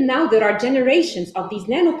 And even now there are generations of these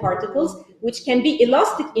nanoparticles which can be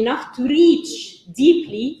elastic enough to reach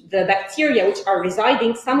deeply the bacteria which are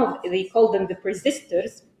residing, they call them the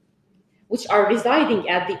persisters, which are residing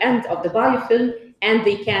at the end of the biofilm, and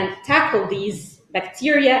they can tackle these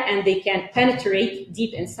bacteria and they can penetrate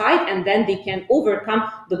deep inside, and then they can overcome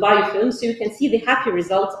the biofilm. So you can see the happy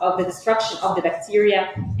results of the destruction of the bacteria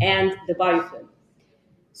and the biofilm.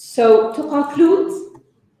 So to conclude,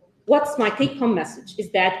 what's my take-home message is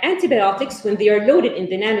that antibiotics, when they are loaded in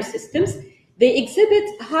the nanosystems, they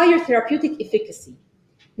exhibit higher therapeutic efficacy.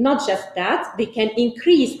 Not just that, they can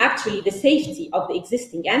increase actually the safety of the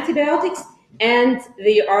existing antibiotics, and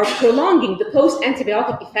they are prolonging the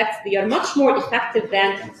post-antibiotic effects. They are much more effective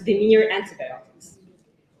than the mere antibiotics.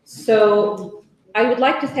 So I would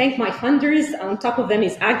like to thank my funders. On top of them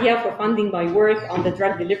is AGYA for funding my work on the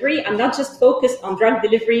drug delivery. I'm not just focused on drug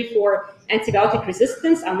delivery for antibiotic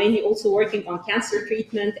resistance. I'm mainly also working on cancer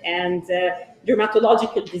treatment and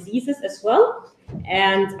dermatological diseases as well.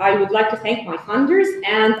 And I would like to thank my funders,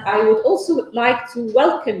 and I would also like to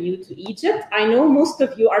welcome you to Egypt. I know most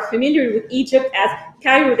of you are familiar with Egypt as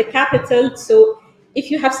Cairo, the capital. So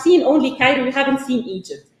if you have seen only Cairo, you haven't seen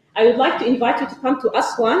Egypt. I would like to invite you to come to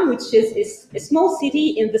Aswan, which is a small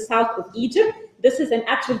city in the south of Egypt. This is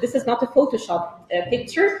not a Photoshop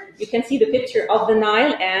picture. You can see the picture of the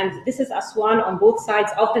Nile, and this is Aswan on both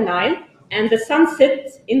sides of the Nile. And the sunset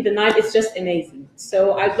in the Nile is just amazing.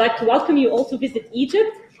 So I'd like to welcome you all to visit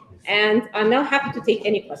Egypt, and I'm now happy to take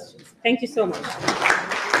any questions. Thank you so much.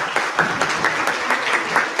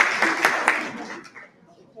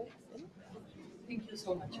 Thank you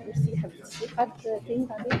so much.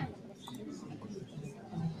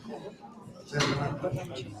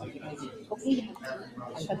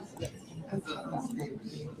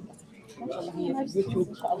 يوتيوب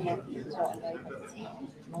ان شاء الله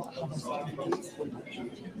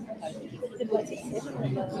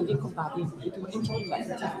نجيكم بعدين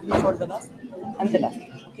before the last and the last.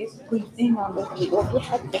 Okay. كل اثنين عم بيوضحوا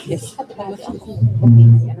حد بس حد بعرف اوكي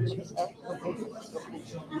انا مش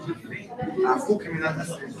أخوك من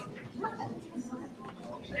الأسئلة.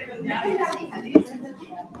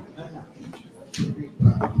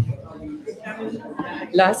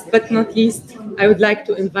 Last but not least, I would like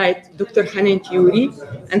to invite Dr. Hanan Tiouri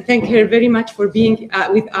and thank her very much for being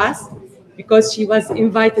with us because she was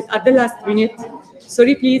invited at the last minute.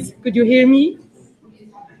 Sorry, please, could you hear me?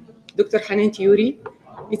 Dr. Hanan Tiouri,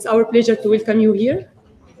 it's our pleasure to welcome you here.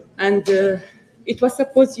 And it was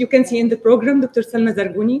supposed, you can see in the program, Dr. Salma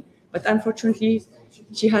Zargouni, but unfortunately,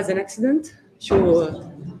 she has an accident. So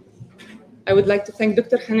I would like to thank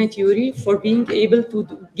Dr. Hanan Tiouri for being able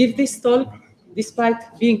to give this talk despite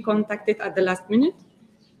being contacted at the last minute.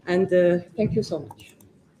 And thank you so much.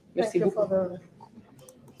 Merci beaucoup.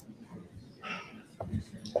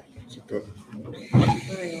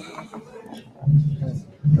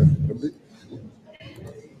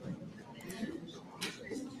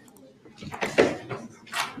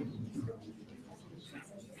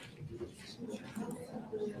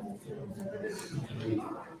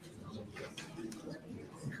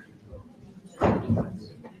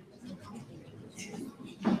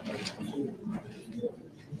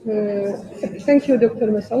 Thank you, Dr.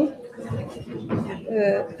 Massoud.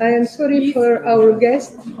 I am sorry for our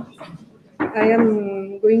guest. I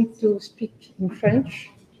am going to speak in French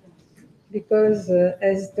because,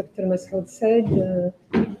 as Dr. Massoud said,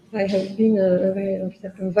 I have been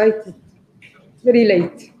invited very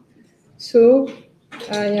late. So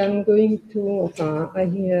I am going to,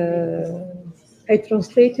 I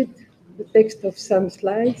translated the text of some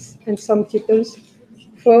slides and some titles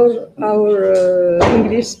for our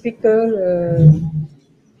English speaker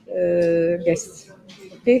guests.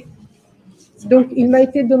 Okay. Donc, il m'a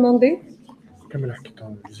été demandé.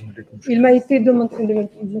 Il m'a été demandé.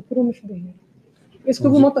 Est-ce que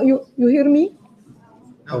vous m'entendez? You hear me?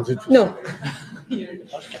 No.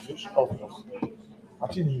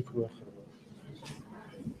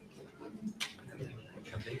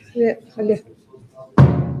 Yeah, خليها.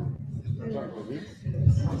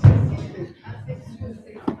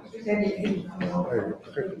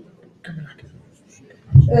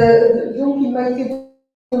 Donc, il m'a été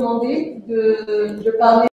demandé de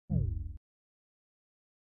parler.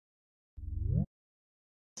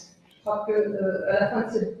 Je crois qu'à la fin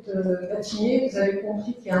de cette matinée, vous avez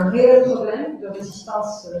compris qu'il y a un réel problème de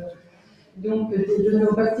résistance donc de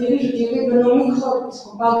nos bactéries, je dirais de nos microbes, parce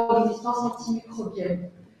qu'on parle de résistance antimicrobienne.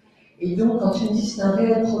 Et donc, en Tunisie, c'est un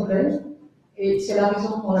réel problème. Et c'est la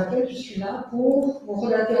raison pour laquelle je suis là pour vous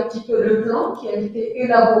relater un petit peu le plan qui a été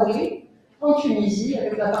élaboré en Tunisie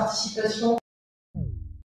avec la participation.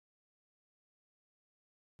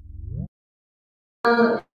 Il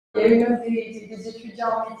y a eu même des étudiants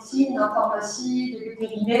en médecine, en pharmacie, des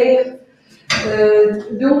vétérinaires.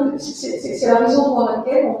 Donc, c'est la raison pour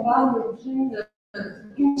laquelle on parle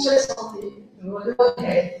d'une seule santé,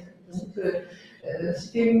 de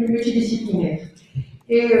c'était multidisciplinaire.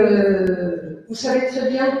 Et vous savez très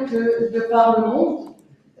bien que, de par le monde,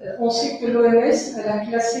 on sait que l'OMS a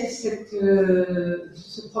classé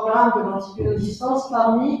ce programme de l'antibiorésistance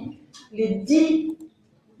parmi les 10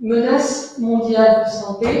 menaces mondiales de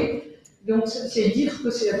santé. Donc, c'est dire que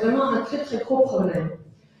c'est vraiment un très très gros problème.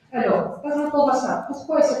 Alors, par rapport à ça,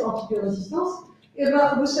 pourquoi cette antibiorésistance? Eh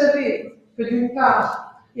bien, vous savez que d'une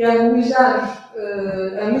part, il y a un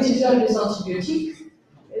mésusage des antibiotiques.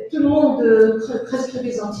 Tout le monde prescrit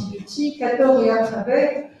des antibiotiques, à tort et à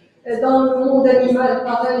travers. Dans le monde animal,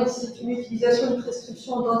 pareil, c'est une utilisation, une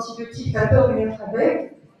prescription d'antibiotiques à tort et à travers.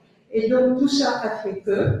 Et donc, tout ça a fait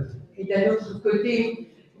que, et d'un autre côté,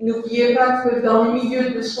 n'oubliez pas que dans les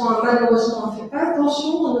milieux de soins, malheureusement, on ne fait pas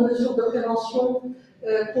attention aux mesures de prévention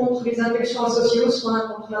contre les infections associées aux soins,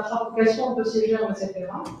 contre la propagation de ces germes, etc.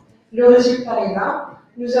 Le résultat est là.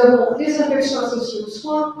 Nous avons des infections associées aux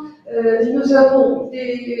soins, nous avons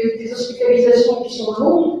des hospitalisations qui sont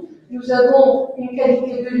longues, nous avons une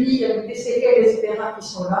qualité de vie avec des séquelles, etc., qui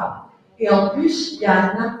sont là. Et en plus, il y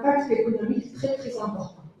a un impact économique très, très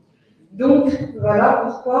important. Donc, voilà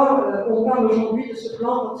pourquoi on parle aujourd'hui de ce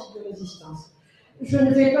plan d'antibiorésistance. Je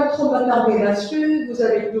ne vais pas trop m'attarder là-dessus, vous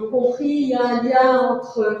avez tout compris, il y a un lien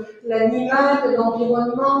entre l'animal,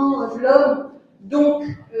 l'environnement, l'homme, donc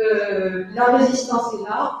la résistance est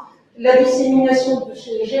là, la dissémination de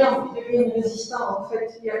ces germes qui deviennent résistants, en fait,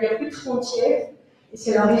 il n'y a plus de frontières, et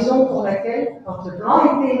c'est la raison pour laquelle, quand le plan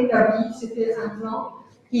a été établi, c'était un plan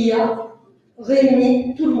qui a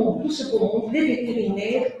réuni tout le monde, tout ce beau monde, les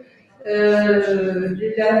vétérinaires,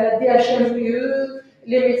 la DHME,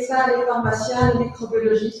 les médecins, les pharmaciens, les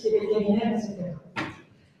microbiologistes, les vétérinaires, etc.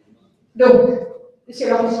 Donc, c'est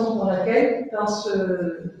la raison pour laquelle, dans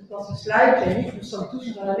ce slide, j'ai mis que nous sommes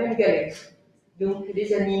tous dans la même galère. donc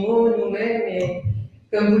les animaux, nous-mêmes, et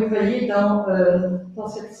comme vous le voyez dans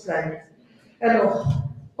cette slide. Alors,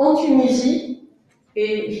 en Tunisie,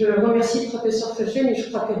 et je remercie le professeur Feugen, et je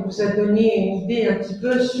crois qu'elle vous a donné une idée un petit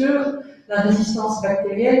peu sur la résistance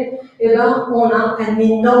bactérienne, eh ben, on a un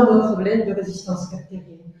énorme problème de résistance bactérienne.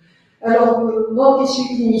 Alors, moi qui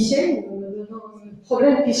suis clinicienne, le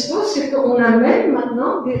problème qui se pose, c'est qu'on a même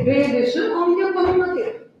maintenant des BLSE en milieu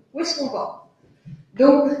communautaire. Où est-ce qu'on va?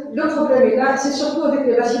 Donc, le problème est là, c'est surtout avec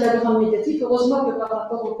les bacilles gram-négatifs. Heureusement que par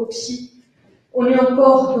rapport au cocci, on est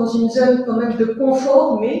encore dans une zone quand même de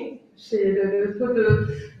confort, mais c'est le taux de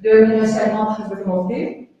MRSA est en train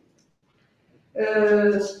d'augmenter.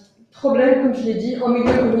 Problème, comme je l'ai dit, en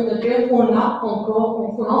milieu communautaire,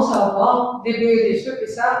 on commence à avoir des BLSE et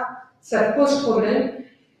ça pose problème.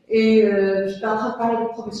 Et j'étais en train de parler avec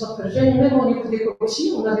le professeur Feugen, même au niveau des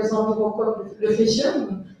cocci, on a des entérocoques, le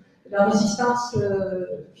Fessium, la résistance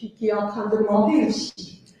qui est en train d'augmenter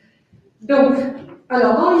aussi. Donc,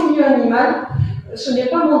 alors dans le milieu animal, ce n'est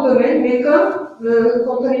pas mon domaine, mais comme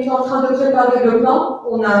quand on était en train de préparer le plan,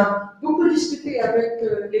 on a beaucoup discuté avec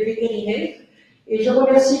les vétérinaires, et je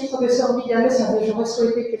remercie le professeur Migamès, j'aurais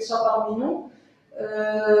souhaité qu'elle soit parmi nous.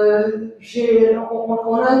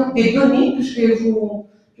 On a eu des données que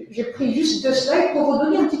j'ai pris juste 2 slides pour vous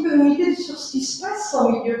donner un petit peu une idée sur ce qui se passe en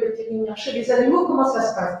milieu vétérinaire. Chez les animaux, comment ça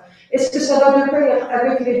se passe? Est-ce que ça va de pair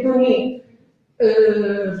avec les données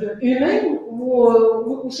humaines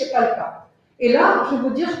ou c'est pas le cas? Et là, je vais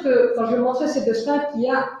vous dire que, quand je vais montrer ces 2 slides, il y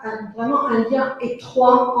a vraiment un lien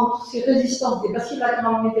étroit entre ces résistances des bacilles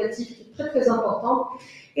gram-négatifs qui est très très importante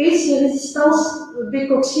et ces résistances des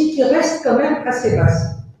cocci qui restent quand même assez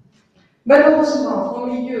basses. Malheureusement, en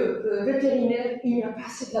milieu vétérinaire, il n'y a pas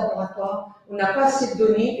assez de laboratoires, on n'a pas assez de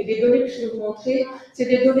données, et les données que je vais vous montrer, c'est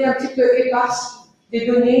des données un petit peu éparses, des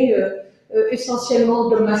données essentiellement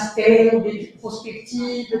de master, d'études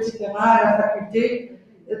prospectives, etc., à la faculté,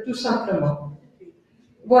 tout simplement.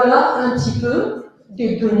 Voilà un petit peu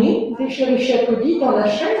des données d'Escherichia coli dans la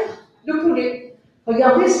chair de poulet.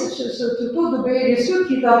 Regardez ce taux de BLSE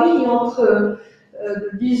qui varie entre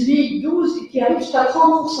 18, 12 et qui arrive jusqu'à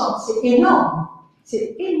 30%. C'est énorme.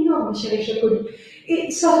 C'est énorme, Escherichia coli.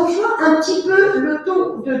 Et ça rejoint un petit peu le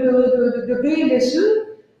taux de BLSE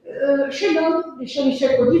chez l'homme.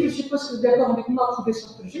 Escherichia coli, je suppose que vous êtes d'accord avec moi,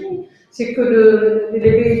 professeur Feugen, c'est que les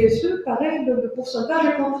BLSE, pareil, le pourcentage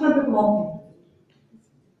est en train d'augmenter.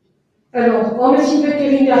 Alors, en médecine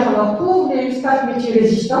vétérinaire, alors pour les staphes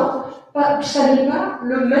multirésistants, ça n'est pas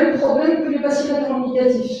le même problème que les bacilles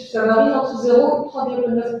gram-négatifs. Ça varie entre 0 et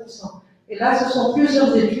 3,9%. Et là, ce sont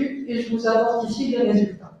plusieurs études et je vous apporte ici les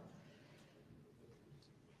résultats.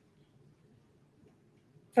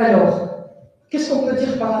 Alors, qu'est-ce qu'on peut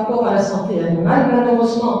dire par rapport à la santé animale?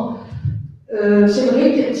 Malheureusement, c'est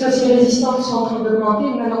vrai que ces résistances sont en train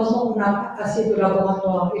d'augmenter, malheureusement, on n'a pas assez de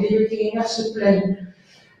laboratoires et les vétérinaires se plaignent.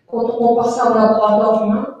 Quand on compare ça au laboratoire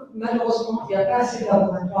humain, malheureusement, il n'y a pas assez de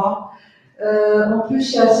laboratoires. En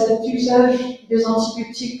plus, il y a cet usage des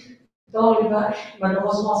antibiotiques dans les vaches.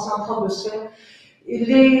 Malheureusement, c'est en train de se faire. Il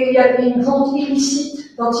y a une vente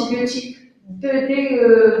illicite d'antibiotiques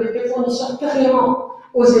des fournisseurs carrément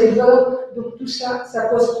aux éleveurs. Donc tout ça, ça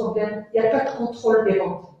pose problème. Il n'y a pas de contrôle des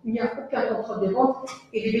ventes. Il n'y a aucun contrôle des ventes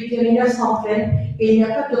et les vétérinaires s'en plaignent. Et il n'y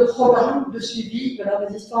a pas de programme de suivi de la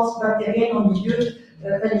résistance bactérienne en milieu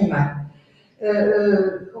animal.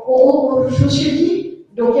 Je me suis dit,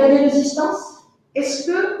 donc il y a des résistances.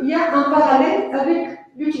 Est-ce qu'il y a un parallèle avec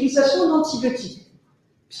l'utilisation d'antibiotiques?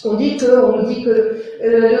 Puisqu'on dit que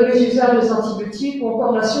le mésusage des antibiotiques ou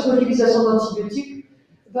encore la surutilisation d'antibiotiques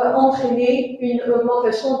va entraîner une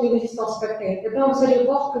augmentation des résistances bactériennes. Et bien, vous allez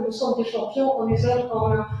voir que nous sommes des champions en usage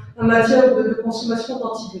en matière de consommation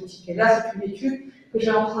d'antibiotiques. Et là, c'est une étude que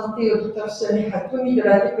j'ai empruntée au Dr Sani Hatoumi de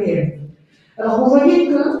la TPM. Alors, vous voyez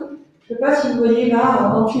que, je ne sais pas si vous voyez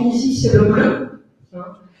là, en Tunisie, c'est le bleu. Hein.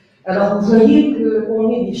 Alors, vous voyez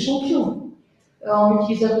qu'on est des champions en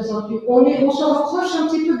utilisant des antibiotiques. On se rapproche un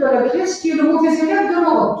petit peu de la Grèce, qui est le mauvais élève de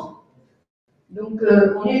l'Europe. Donc,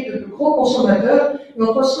 on est de gros consommateurs, et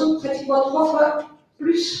on consomme pratiquement 3 fois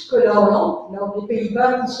plus que la Hollande, les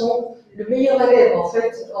Pays-Bas qui sont le meilleur élève en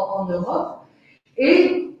fait en Europe,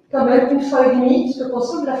 et quand même 1,5 fois ce que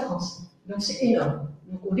consomme la France. Donc, c'est énorme.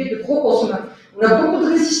 Donc, on est de gros consommateurs. On a beaucoup de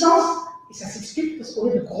résistance, et ça s'explique parce qu'on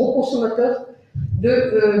est de gros consommateurs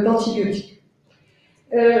d'antibiotiques.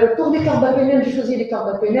 Pour les carbapénèmes, j'ai choisi les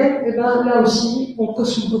carbapénèmes, et bien là aussi, on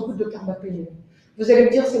consomme beaucoup de carbapénèmes. Vous allez me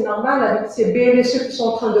dire, c'est normal, avec ces BLSE qui sont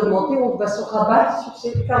en train d'augmenter, on va se rabattre sur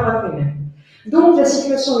ces carbapénèmes. Donc, la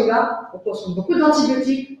situation est là, on consomme beaucoup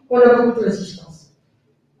d'antibiotiques, on a beaucoup de résistance.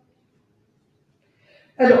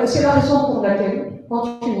 Alors, c'est la raison pour laquelle,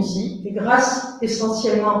 en Tunisie, et grâce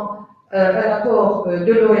essentiellement à l'apport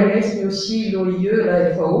de l'OMS, mais aussi l'OIE,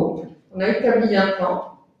 la FAO, on a établi un plan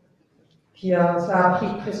ça a pris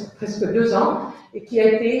presque 2 ans et qui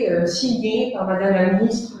a été signé par Madame la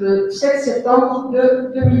Ministre le 7 septembre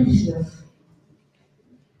de 2019.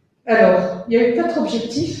 Alors, il y a eu 4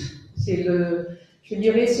 objectifs, je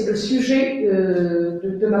dirais, c'est le sujet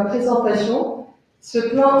de ma présentation. Ce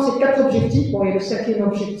plan, c'est 4 objectifs. Bon, et le 5e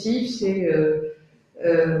objectif, c'est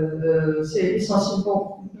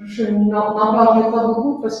essentiellement, je n'en parlerai pas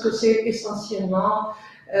beaucoup parce que c'est essentiellement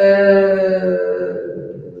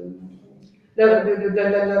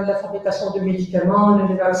la fabrication de médicaments,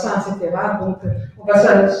 des vaccins, etc. Donc, on va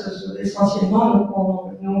essentiellement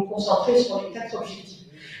nous concentrer sur les 4 objectifs.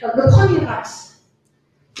 Alors, le premier axe,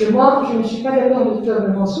 et moi, je ne suis pas d'accord avec le Dr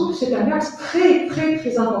Mansour, c'est un axe très, très,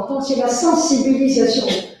 très important, c'est la sensibilisation.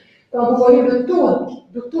 Quand vous voyez le taux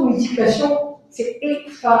d'automédication, c'est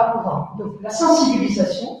effarant. Donc, la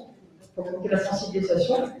sensibilisation,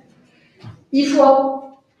 il faut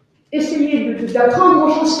essayer d'apprendre aux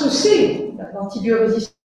gens ce que c'est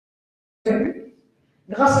l'antibiorésistance.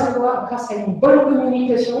 Grâce à quoi? Grâce à une bonne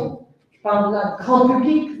communication, je parle de grand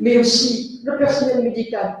public, mais aussi le personnel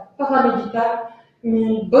médical, paramédical,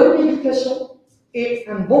 une bonne éducation et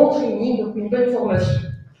un bon training, donc une bonne formation.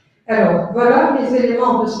 Alors, voilà les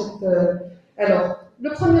éléments de cette... alors, le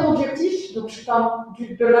premier objectif, donc je parle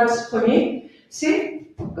de l'axe premier, c'est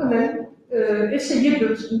quand même essayer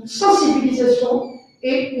de sensibilisation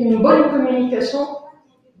et une bonne communication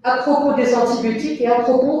à propos des antibiotiques et à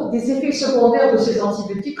propos des effets secondaires de ces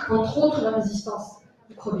antibiotiques, entre autres la résistance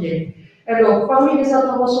microbienne. Alors, parmi les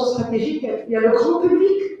interventions stratégiques, il y a le grand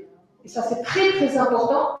public, et ça c'est très très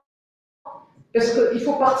important, parce qu'il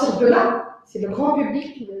faut partir de là, c'est le grand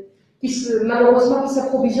public malheureusement qui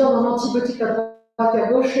s'approvisionne en antibiotiques à droite à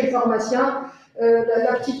gauche chez le pharmacien,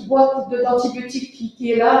 la petite boîte d'antibiotiques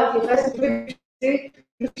qui est là, qui reste,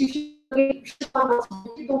 je suis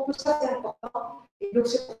donc tout ça c'est important, et donc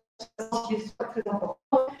c'est très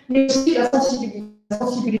important, mais aussi la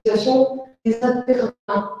sensibilisation des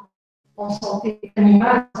intervenants en santé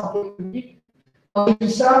animale, en santé publique. Et tout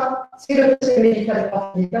ça, c'est le conseil médical et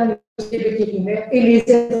paramédical, le conseil vétérinaire et les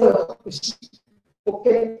éleveurs aussi,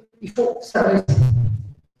 auxquels il faut s'adresser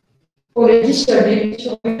pour les dissuader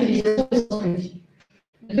sur l'utilisation des antibiotiques.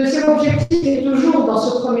 Le deuxième objectif est toujours dans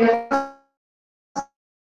ce premier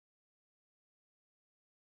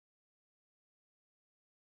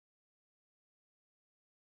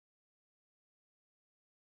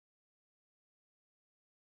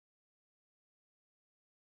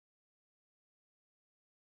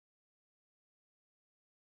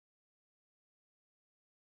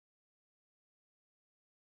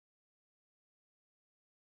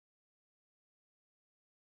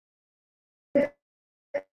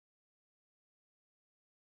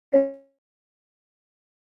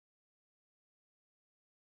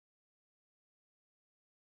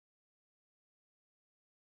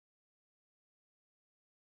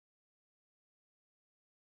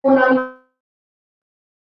on a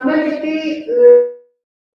même été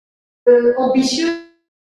ambitieux.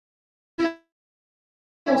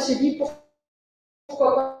 On s'est dit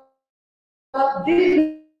pourquoi pas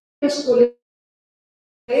dès le scolaire